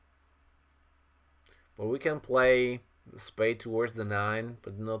 But we can play the spade towards the 9,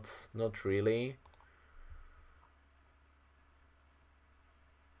 but not really.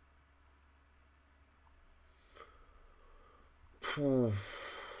 Phew.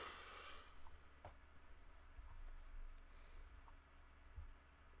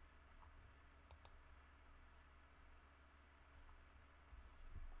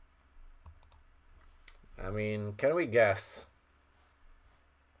 I mean, can we guess?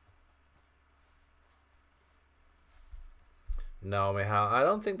 No, Mihal, I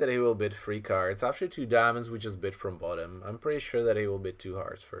don't think that he will bid 3 cards. After 2 diamonds, we just bid from bottom. I'm pretty sure that he will bid 2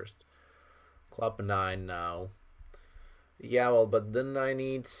 hearts first. Club 9 now. Yeah, well, but then I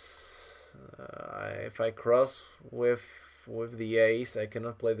need... if I cross with the ace, I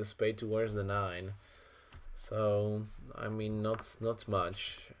cannot play the spade towards the 9. So, I mean, not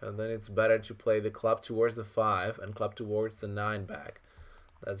much. And then it's better to play the club towards the 5 and club towards the 9 back.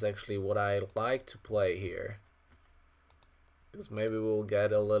 That's actually what I like to play here. Because maybe we'll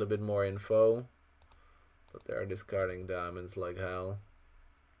get a little bit more info. But they're discarding diamonds like hell.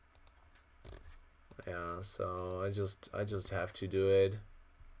 Yeah, so I just have to do it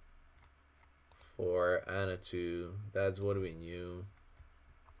for Anna 2. That's what we knew.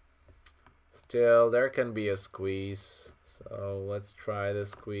 Still, there can be a squeeze. So let's try the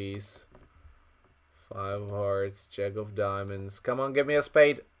squeeze. 5 of hearts, jack of diamonds. Come on, give me a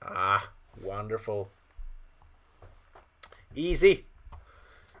spade. Ah, wonderful. Easy.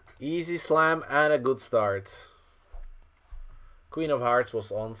 Easy slam and a good start. Queen of hearts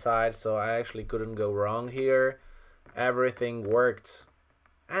was onside, so I actually couldn't go wrong here. Everything worked.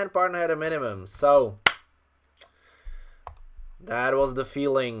 And partner had a minimum, so that was the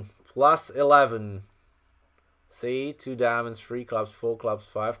feeling. Plus 11. See, 2 diamonds, 3 clubs, 4 clubs,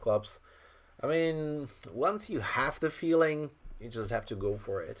 5 clubs. I mean, once you have the feeling, you just have to go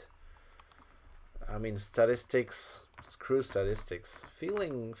for it. I mean, statistics, screw statistics.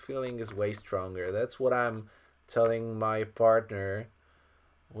 Feeling is way stronger. That's what I'm telling my partner,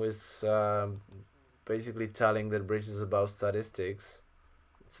 who is basically telling that bridge is about statistics.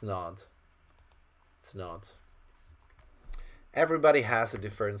 It's not. It's not. Everybody has a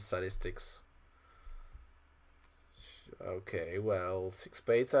different statistics. Okay, well, 6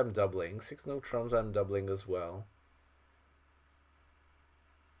 spades I'm doubling. 6 no trumps I'm doubling as well.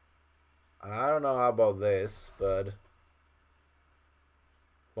 And I don't know about this, but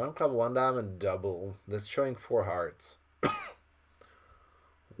 1 club, 1 diamond, double. That's showing 4 hearts.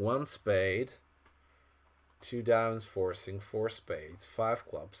 1 spade, 2 diamonds forcing, 4 spades, 5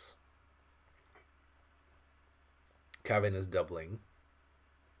 clubs. Kevin is doubling.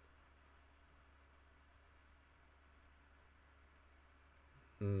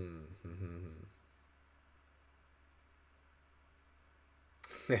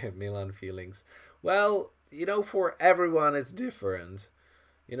 Milan feelings. Well, you know, for everyone it's different.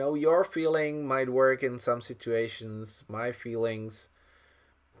 You know, your feeling might work in some situations. My feelings,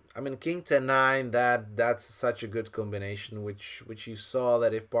 I mean, King 10-9, that's such a good combination, which you saw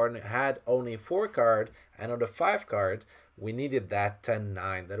that if partner had only 4 card and not a 5 card, we needed that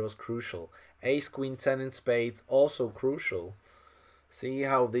 10-9. That was crucial. Ace Queen 10 in spades, also crucial. See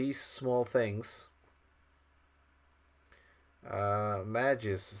how these small things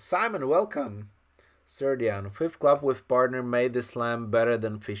manages. Simon, welcome. Serdian, 5th club with partner made the slam better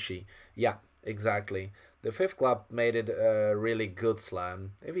than fishy. Yeah, exactly. The 5th club made it a really good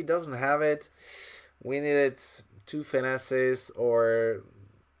slam. If he doesn't have it, we needed 2 finesses or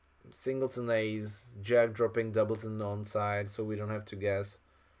singles and ace, jack dropping doubles and onside, so we don't have to guess.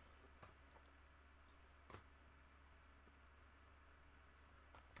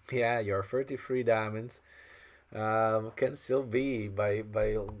 Yeah, your 33 diamonds can still be by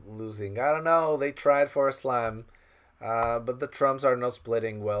losing. I don't know, they tried for a slam, but the trumps are not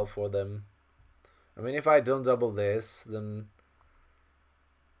splitting well for them. I mean, if I don't double this, then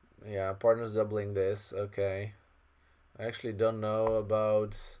yeah, partner's doubling this. Okay, I actually don't know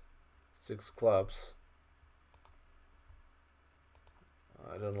about 6 clubs.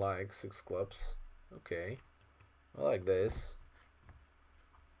 I don't like 6 clubs. Okay, I like this.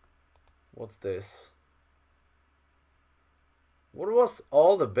 What's this? What was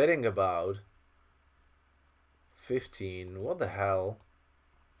all the bidding about? 15. What the hell?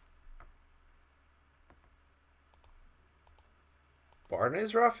 Partner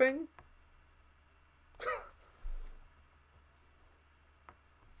is roughing?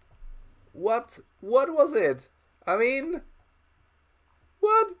 What was it? I mean,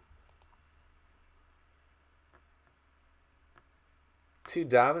 what? 2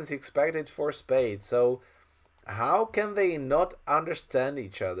 diamonds expected 4 spades. So how can they not understand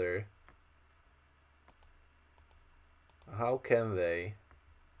each other? How can they?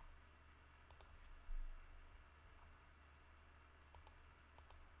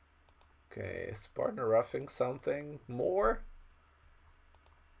 Okay, is partner roughing something more?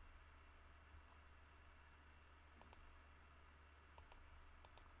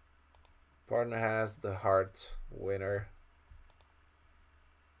 Partner has the heart winner.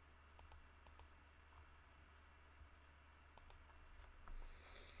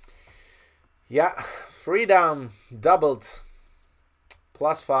 Yeah, freedom doubled.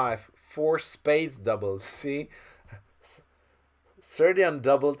 +5. 4 spades doubled. See? Serdian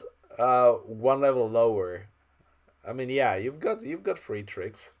doubled one level lower. I mean, yeah, you've got free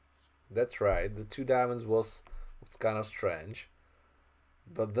tricks. That's right. The 2 diamonds was kind of strange.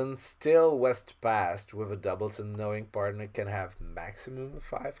 But then still West passed with a doubles and knowing partner can have maximum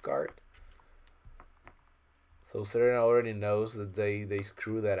 5 card. So Serena already knows that they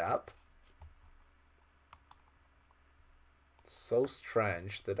screw that up. So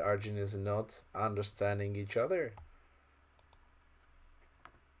strange that Arjun is not understanding each other.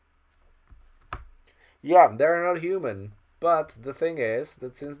 Yeah, they're not human. But the thing is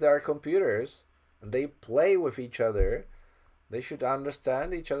that since they are computers and they play with each other, they should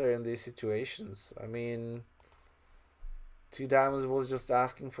understand each other in these situations. I mean, 2 diamonds was just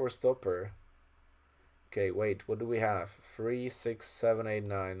asking for a stopper. Okay, wait, what do we have? 3, 6, 7, 8,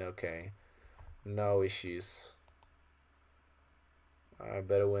 9. Okay, no issues. I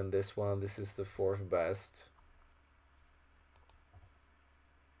better win this one. This is the 4th best.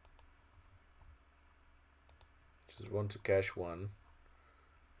 Just want to cash one,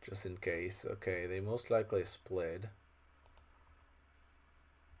 just in case. Okay, they most likely split.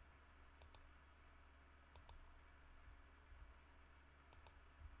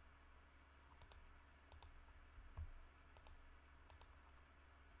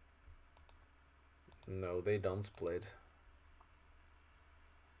 No, they don't split.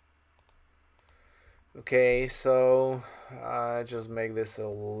 Okay, so I just make this a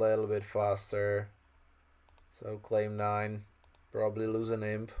little bit faster. So claim 9, probably lose an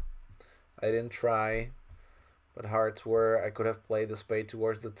imp. I didn't try, but hearts were. I could have played the spade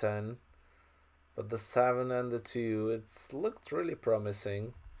towards the 10, but the 7 and the 2, it's looked really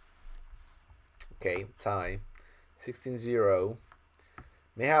promising. Okay, tie. 16-0.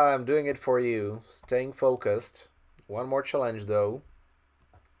 Michal, I'm doing it for you. Staying focused. One more challenge though.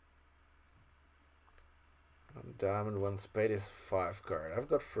 One diamond, 1 spade is 5 card. I've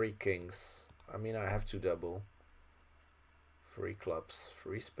got 3 kings. I mean, I have to double. 3 clubs,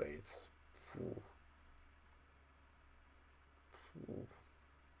 3 spades. Ooh. Ooh.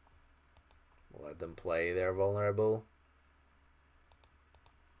 Let them play. They're vulnerable.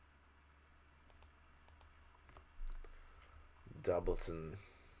 Doubleton.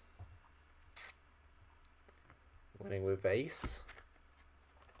 Winning with ace.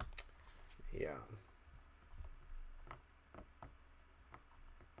 Yeah.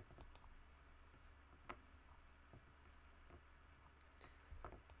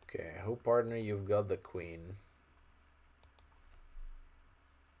 Okay, I hope, partner, you've got the queen.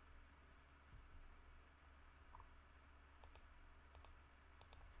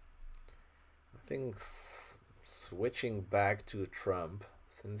 I think switching back to Trump,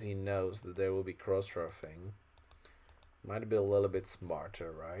 since he knows that there will be cross-ruffing, might be a little bit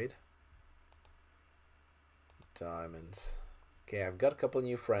smarter, right? Diamonds. Okay, I've got a couple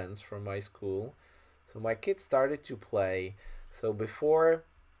new friends from my school. So my kids started to play. So before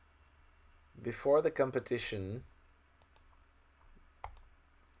the competition,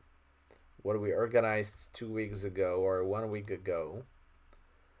 what we organized 2 weeks ago or 1 week ago,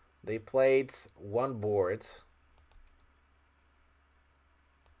 they played 1 board.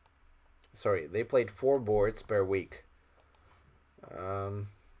 Sorry, they played 4 boards per week.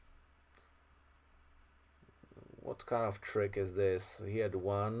 What kind of trick is this? He had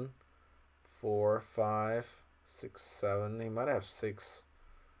 1, 4, 5, 6, 7. He might have 6.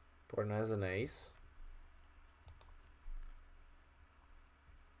 Partner has an ace.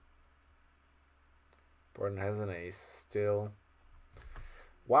 Partner has an ace still.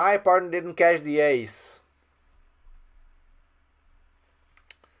 Why partner didn't catch the ace?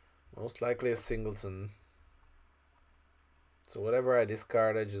 Most likely a singleton. So whatever I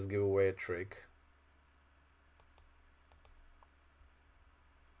discard, I just give away a trick.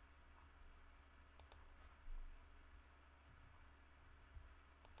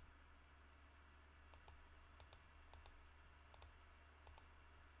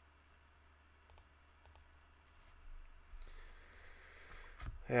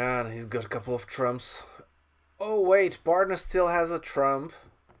 Yeah, and he's got a couple of trumps. Oh wait, partner still has a trump.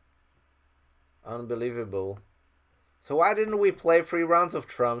 Unbelievable. So why didn't we play 3 rounds of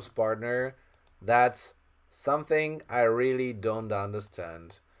trumps, partner? That's something I really don't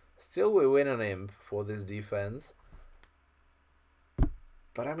understand. Still we win an imp for this defense.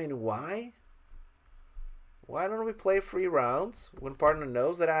 But I mean, why? Why don't we play 3 rounds when partner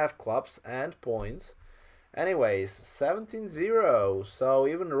knows that I have clubs and points? Anyways, 17-0. So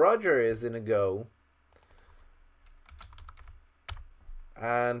even Roger is in a go.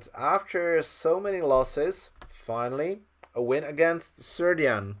 And after so many losses, finally, a win against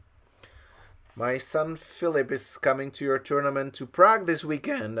Serdian. My son Philip is coming to your tournament to Prague this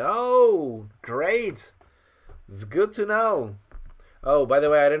weekend. Oh, great. It's good to know. Oh, by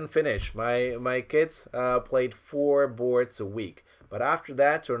the way, I didn't finish. My kids played 4 boards a week. But after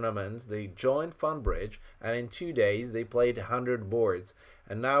that tournament, they joined Funbridge, and in 2 days, they played 100 boards.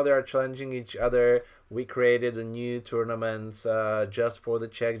 And now they are challenging each other. We created a new tournament just for the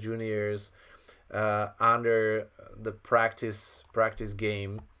Czech juniors under the practice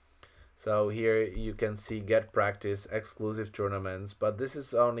game. So here you can see Get Practice exclusive tournaments, but this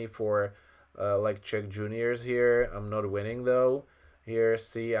is only for like Czech juniors here. I'm not winning though. Here,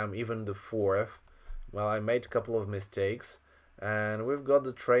 see, I'm even the 4th. Well, I made a couple of mistakes. And we've got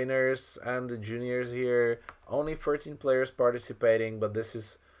the trainers and the juniors here. Only 13 players participating, but this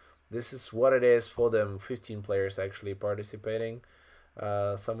is what it is for them. 15 players actually participating.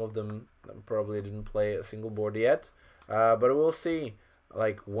 Some of them probably didn't play a single board yet. But we'll see.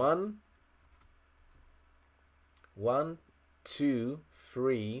 Like 1, 2,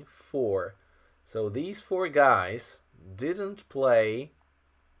 3, 4. So these 4 guys didn't play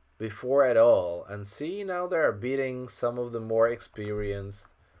before at all, and see, now they're beating some of the more experienced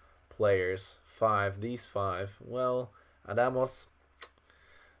players. 5, these 5. Well, Adamos,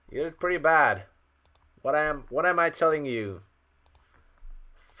 you did pretty bad. What am I telling you?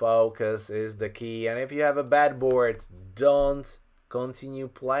 Focus is the key, and if you have a bad board, don't continue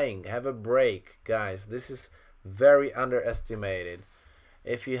playing. Have a break, guys. This is very underestimated.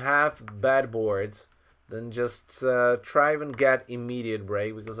 If you have bad boards, then just try and get immediate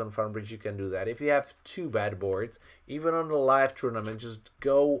break, because on Funbridge you can do that. If you have 2 bad boards, even on the live tournament, just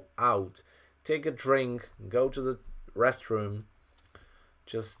go out, take a drink, go to the restroom,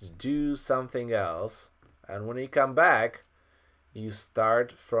 just do something else, and when you come back, you start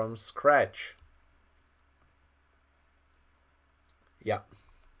from scratch. Yeah.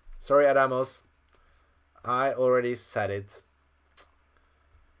 Sorry, Adamos. I already said it.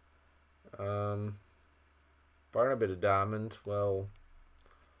 Partner a bit of diamond. Well,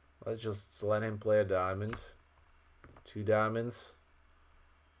 let's just let him play a diamond. 2 diamonds.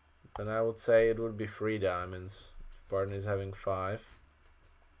 Then I would say it would be 3 diamonds. If partner is having 5.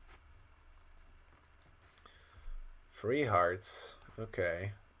 3 hearts.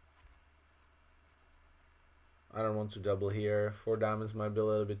 Okay. I don't want to double here. 4 diamonds might be a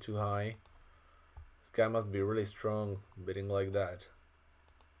little bit too high. This guy must be really strong bidding like that.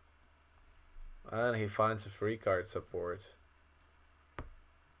 And he finds a 3 card support.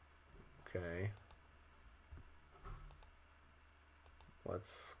 Okay.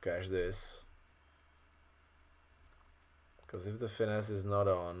 Let's cash this. Because if the finesse is not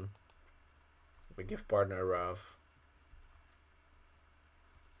on, we give partner a rough.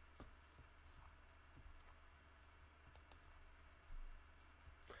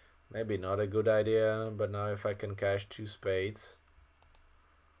 Maybe not a good idea, but now if I can cash 2 spades,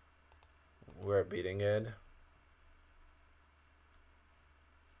 we're beating it.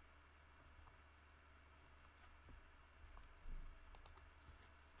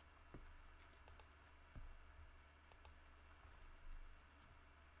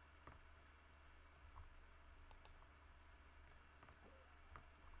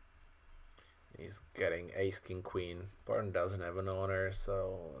 He's getting ace king queen. Partner doesn't have an honor,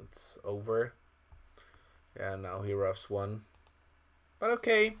 so it's over. Yeah, now he roughs 1. But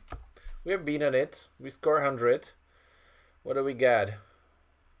okay, we have beaten it. We score 100. What do we get?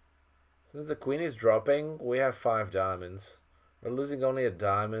 Since the queen is dropping, we have 5 diamonds. We're losing only a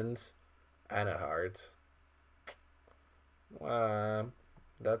diamond and a heart.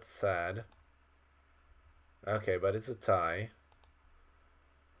 That's sad. Okay, but it's a tie.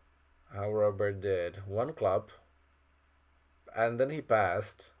 How Robert did. 1 club. And then he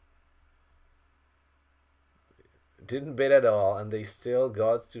passed. Didn't bid at all, and they still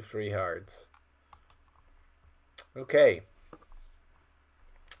got to 3 hearts. Okay.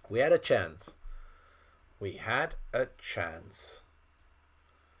 We had a chance. We had a chance.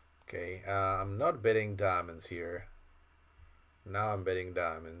 Okay, I'm not bidding diamonds here. Now I'm bidding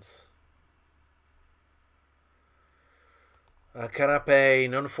diamonds. Canapé,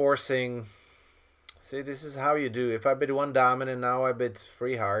 non-forcing. See, this is how you do. If I bid 1 diamond and now I bid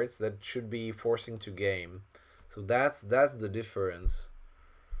 3 hearts, that should be forcing to game. So that's the difference.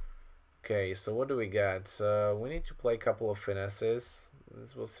 Okay, so what do we got? We need to play a couple of finesses.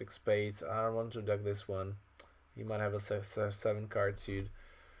 This was 6 spades. I don't want to duck this one. He might have a 7 card suit.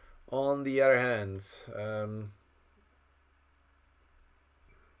 On the other hand,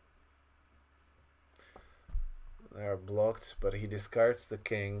 They are blocked, but he discards the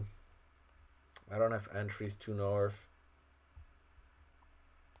king. I don't have entries to north.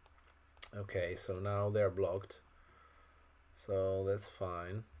 Okay, so now they're blocked. So that's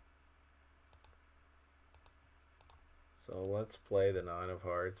fine. So let's play the 9 of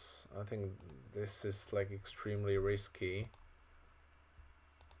hearts. I think this is like extremely risky.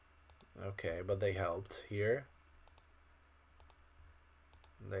 Okay, but they helped here.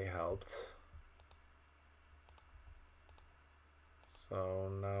 They helped.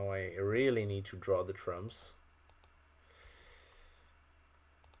 So now I really need to draw the trumps.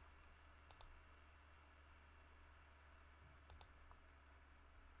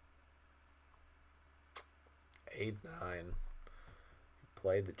 Eight, 9. He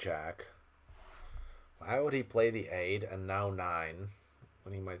played the jack. Why would he play the 8 and now 9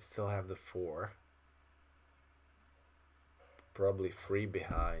 when he might still have the 4? Probably 3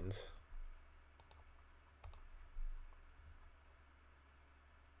 behind.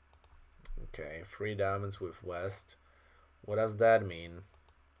 Okay, 3 diamonds with West. What does that mean?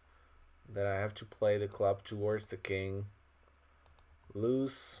 That I have to play the club towards the king,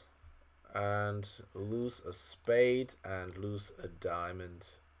 lose, and lose a spade and lose a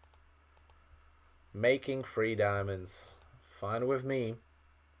diamond. Making 3 diamonds. Fine with me.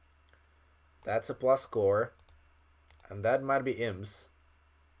 That's a plus score. And that might be imps.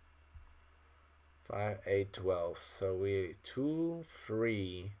 5, 8, 12. So we 2,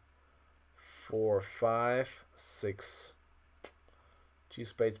 3, 4, 5, 6. 2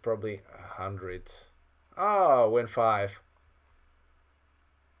 spades probably 100. Oh, win 5.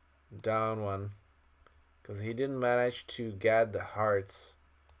 Down 1. Because he didn't manage to get the hearts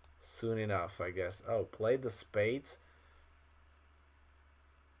soon enough, I guess. Oh, played the spades.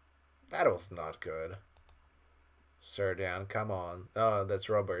 That was not good. Sir Dan, come on. Oh, that's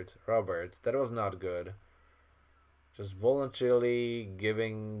Robert. Robert, that was not good. Just voluntarily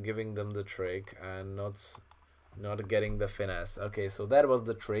giving them the trick and not getting the finesse. Okay, so that was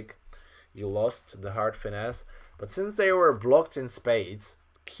the trick. You lost the hard finesse. But since they were blocked in spades,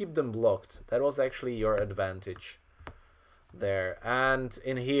 keep them blocked. That was actually your advantage there. And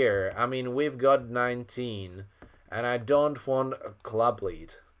in here, I mean, we've got 19. And I don't want a club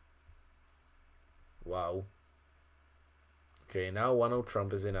lead. Wow. Okay, now 1-0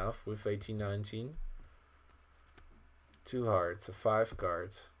 trump is enough with 18-19. 2 hearts, a 5 card.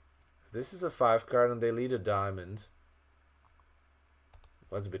 If this is a 5 card and they lead a diamond.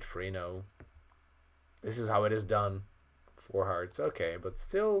 Let's bid 3-0. This is how it is done. 4 hearts, okay, but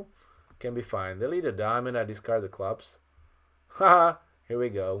still can be fine. They lead a diamond, I discard the clubs. Haha, here we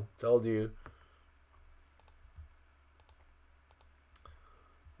go. Told you.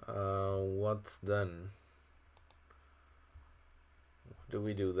 What's then? What do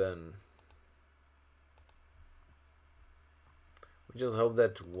we do then? We just hope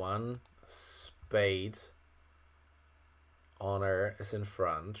that 1 spade honor is in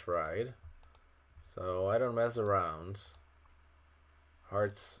front, right? So I don't mess around.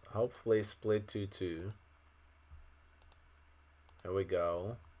 Hearts hopefully split 2-2. There we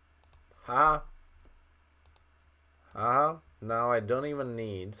go. Ha! Ha! Now I don't even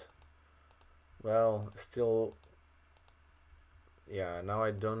need. Well, still. Yeah, now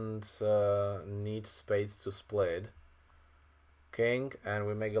I don't need spades to split. King, and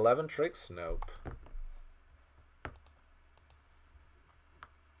we make 11 tricks? Nope.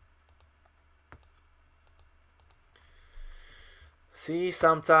 See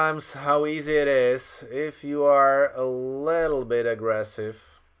sometimes how easy it is if you are a little bit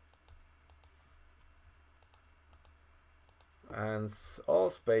aggressive. And all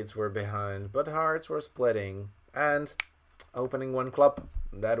spades were behind, but hearts were splitting and opening 1 club.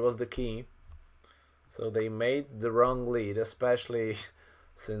 That was the key. So they made the wrong lead, especially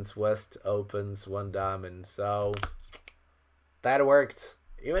since West opens 1 diamond. So that worked.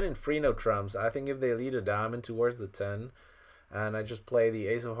 Even in 3-0 trumps, I think if they lead a diamond towards the 10 and I just play the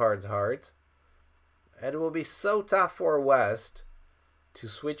ace of hearts heart, it will be so tough for West to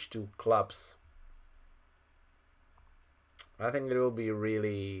switch to clubs. I think it will be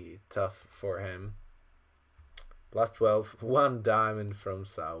really tough for him. Plus 12, 1 diamond from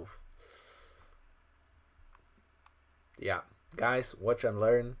south. Yeah, guys, watch and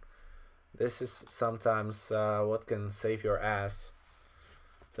learn. This is sometimes what can save your ass.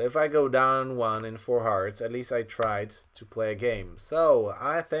 So if I go down 1 in 4 hearts, at least I tried to play a game. So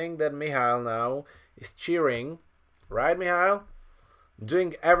I think that Mihail now is cheering. Right, Mihail?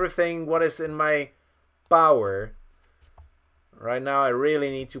 Doing everything what is in my power. Right now I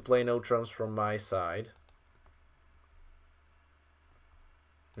really need to play no trumps from my side.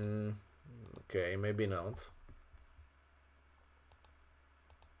 Okay, maybe not.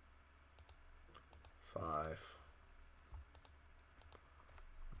 5.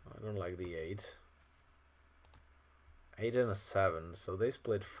 I don't like the 8. 8 and a 7, so they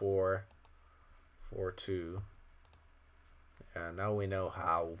split 4, 4, 2. And now we know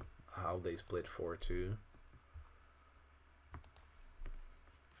how they split 4, 2.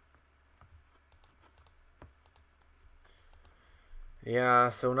 Yeah,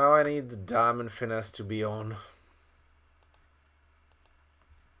 so now I need the diamond finesse to be on.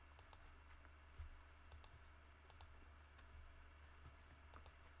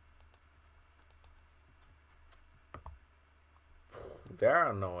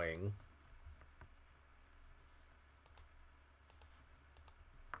 They're annoying.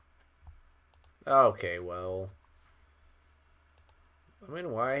 Okay, well. I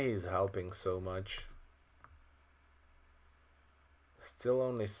mean, why he's helping so much? Still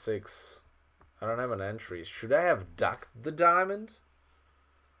only 6. I don't have an entry. Should I have ducked the diamond?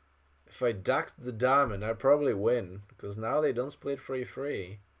 If I ducked the diamond, I'd probably win. Because now they don't split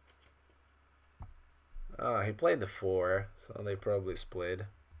 3-3. Ah, he played the 4, so they probably split.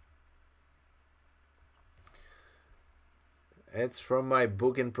 It's from my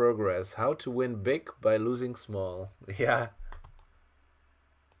book in progress. How to win big by losing small. Yeah.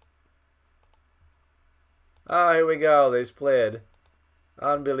 Ah, here we go. They split.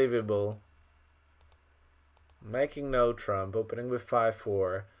 Unbelievable. Making no trump. Opening with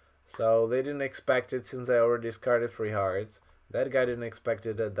 5-4. So they didn't expect it since I already discarded 3 hearts. That guy didn't expect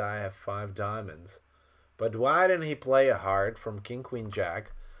it that I have 5 diamonds. But why didn't he play a heart from King, Queen,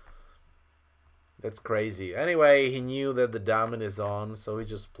 Jack? That's crazy. Anyway, he knew that the diamond is on, so he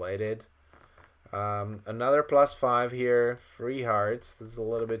just played it. Another +5 here. 3 hearts. That's a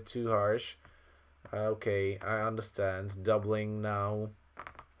little bit too harsh. Okay, I understand. Doubling now.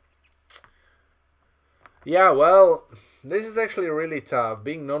 Yeah, well, this is actually really tough.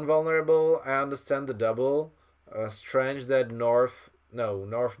 Being non-vulnerable, I understand the double. Strange that North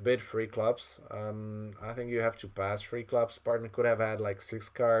bid 3 clubs. I think you have to pass 3 clubs. Partner could have had like 6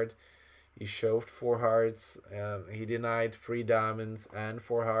 cards. He shoved 4 hearts. He denied 3 diamonds and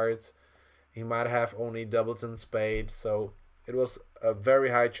 4 hearts. He might have only Doubleton spade. So it was a very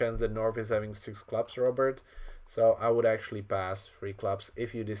high chance that North is having 6 clubs, Robert. So I would actually pass 3 clubs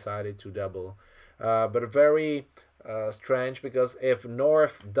if you decided to double. But very strange, because if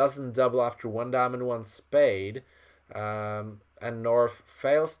North doesn't double after 1 diamond, 1 spade, and North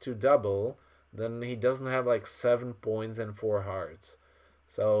fails to double, then he doesn't have like 7 points and 4 hearts.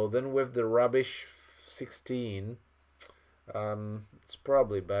 So then with the rubbish 16, it's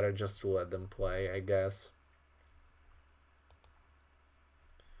probably better just to let them play, I guess.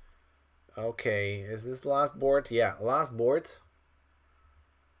 Okay, is this last board? Yeah, last board.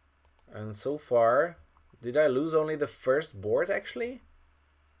 And so far, did I lose only the first board actually?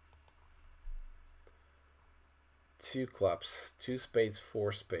 2 clubs, 2 spades,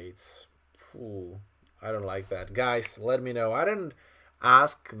 4 spades. Ooh, I don't like that. Guys, let me know. I didn't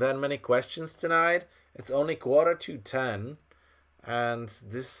ask that many questions tonight. It's only 10:15, and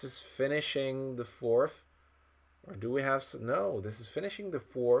this is finishing the 4th. Or do we have some? No, this is finishing the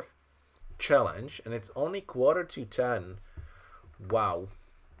 4th challenge, and it's only 10:15. Wow.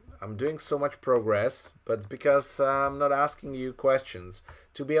 I'm doing so much progress, but because I'm not asking you questions.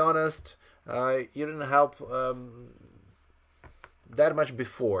 To be honest, you didn't help that much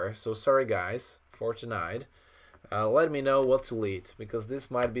before, so sorry guys for tonight. Let me know what to lead, because this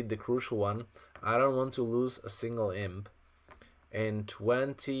might be the crucial one. I don't want to lose a single imp in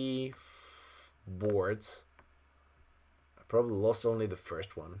 20 boards. I probably lost only the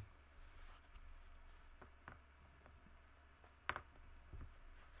first one.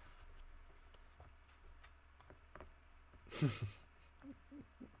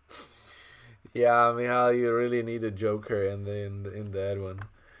 Yeah, Michal, you really need a joker in that one.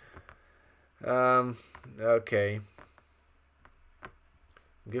 Okay.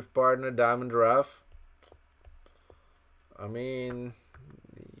 Give partner diamond rough. I mean,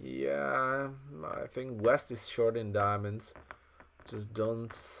 yeah, I think West is short in diamonds. Just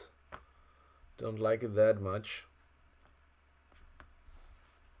don't like it that much.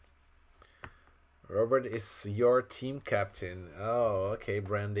 Robert is your team captain. Oh, okay,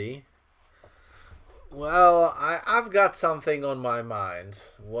 Brandy. Well, I've got something on my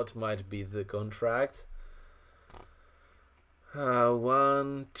mind. What might be the contract?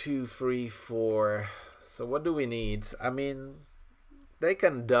 1, 2, 3, 4. So what do we need? I mean, they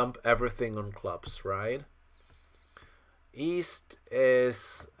can dump everything on clubs, right? East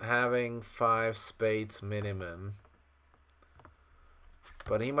is having 5 spades minimum.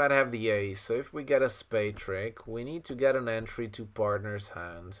 But he might have the ace. So if we get a spade trick, we need to get an entry to partner's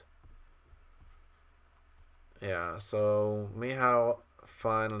hand. Yeah, so Michal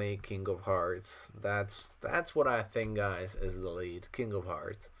finally King of Hearts. That's what I think, guys, is the lead. King of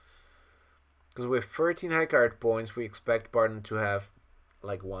Hearts. Because with 13 high card points, we expect Barton to have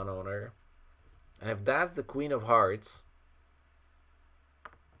like one owner. And if that's the Queen of Hearts,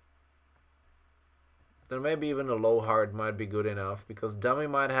 then maybe even a low heart might be good enough. Because dummy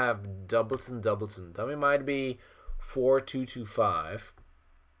might have Doubleton, Doubleton. Dummy might be 4-2-2-5.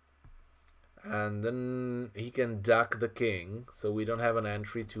 And then he can duck the king, so we don't have an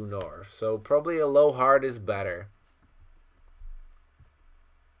entry to north. So probably a low heart is better.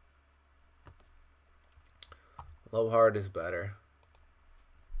 Low heart is better.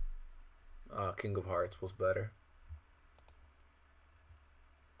 King of Hearts was better.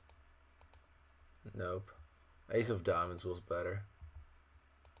 Nope. Ace of Diamonds was better.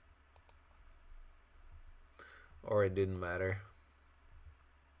 Or it didn't matter.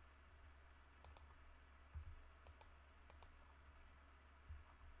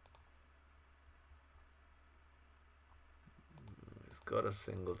 He's got a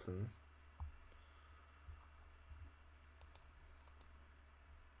singleton.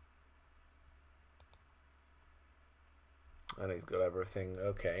 And he's got everything.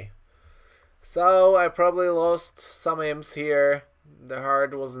 Okay. So I probably lost some imps here. The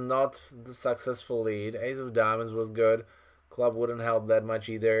heart was not the successful lead. Ace of Diamonds was good. Club wouldn't help that much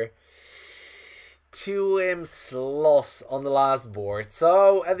either. 2 imps loss on the last board.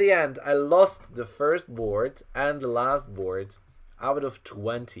 So at the end, I lost the first board and the last board out of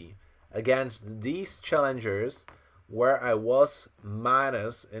 20 against these challengers where I was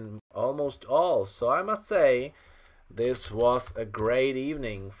minus in almost all. So I must say, this was a great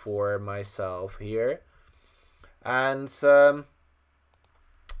evening for myself here. And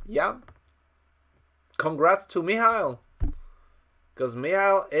yeah, congrats to Michal. Because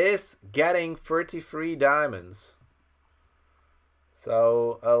Michal is getting 33 diamonds.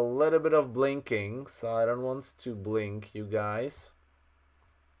 So a little bit of blinking. So I don't want to blink, you guys.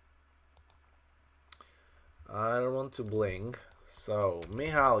 I don't want to blink. So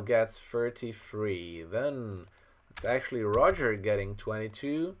Michal gets 33. Then it's actually Roger getting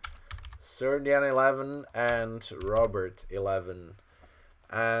 22, Serdian 11, and Robert 11.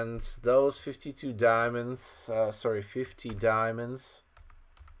 And those 52 diamonds, 50 diamonds.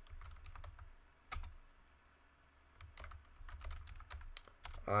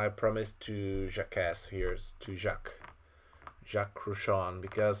 I promised to Jacques here, to Jacques Cruchon,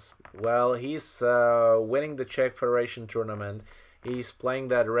 because, well, he's winning the Czech Federation tournament. He's playing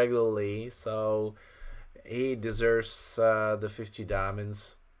that regularly, so he deserves the 50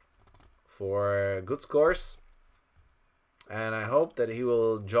 diamonds for good scores. And I hope that he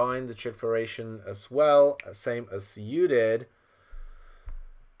will join the Czech Federation as well, same as you did.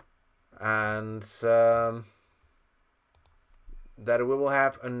 And that we will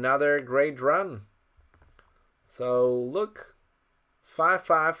have another great run. So look,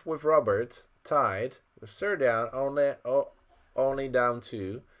 5-5 with Robert, tied with Sir down, only down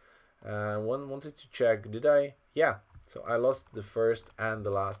 2. One wanted to check, did I? Yeah, so I lost the first and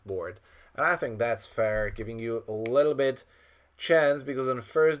the last board. And I think that's fair, giving you a little bit chance, because on the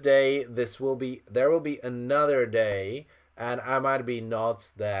first day there will be another day, and I might be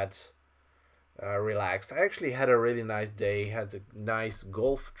not that relaxed. I actually had a really nice day, had a nice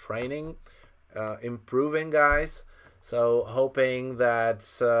golf training, improving, guys. So hoping that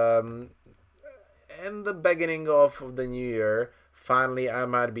in the beginning of the new year, finally I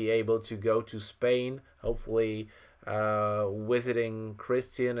might be able to go to Spain, hopefully visiting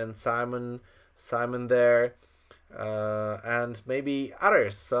Christian and Simon there, and maybe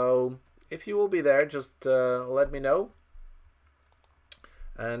others. So if you will be there, just let me know,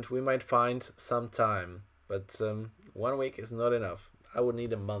 and we might find some time. But 1 week is not enough. I would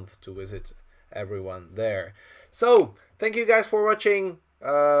need a month to visit everyone there. So thank you guys for watching.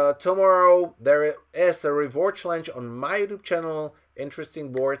 Tomorrow there is a reward challenge on my YouTube channel,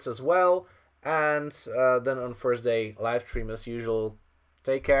 interesting boards as well, and then on Thursday live stream as usual.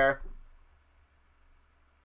 Take care.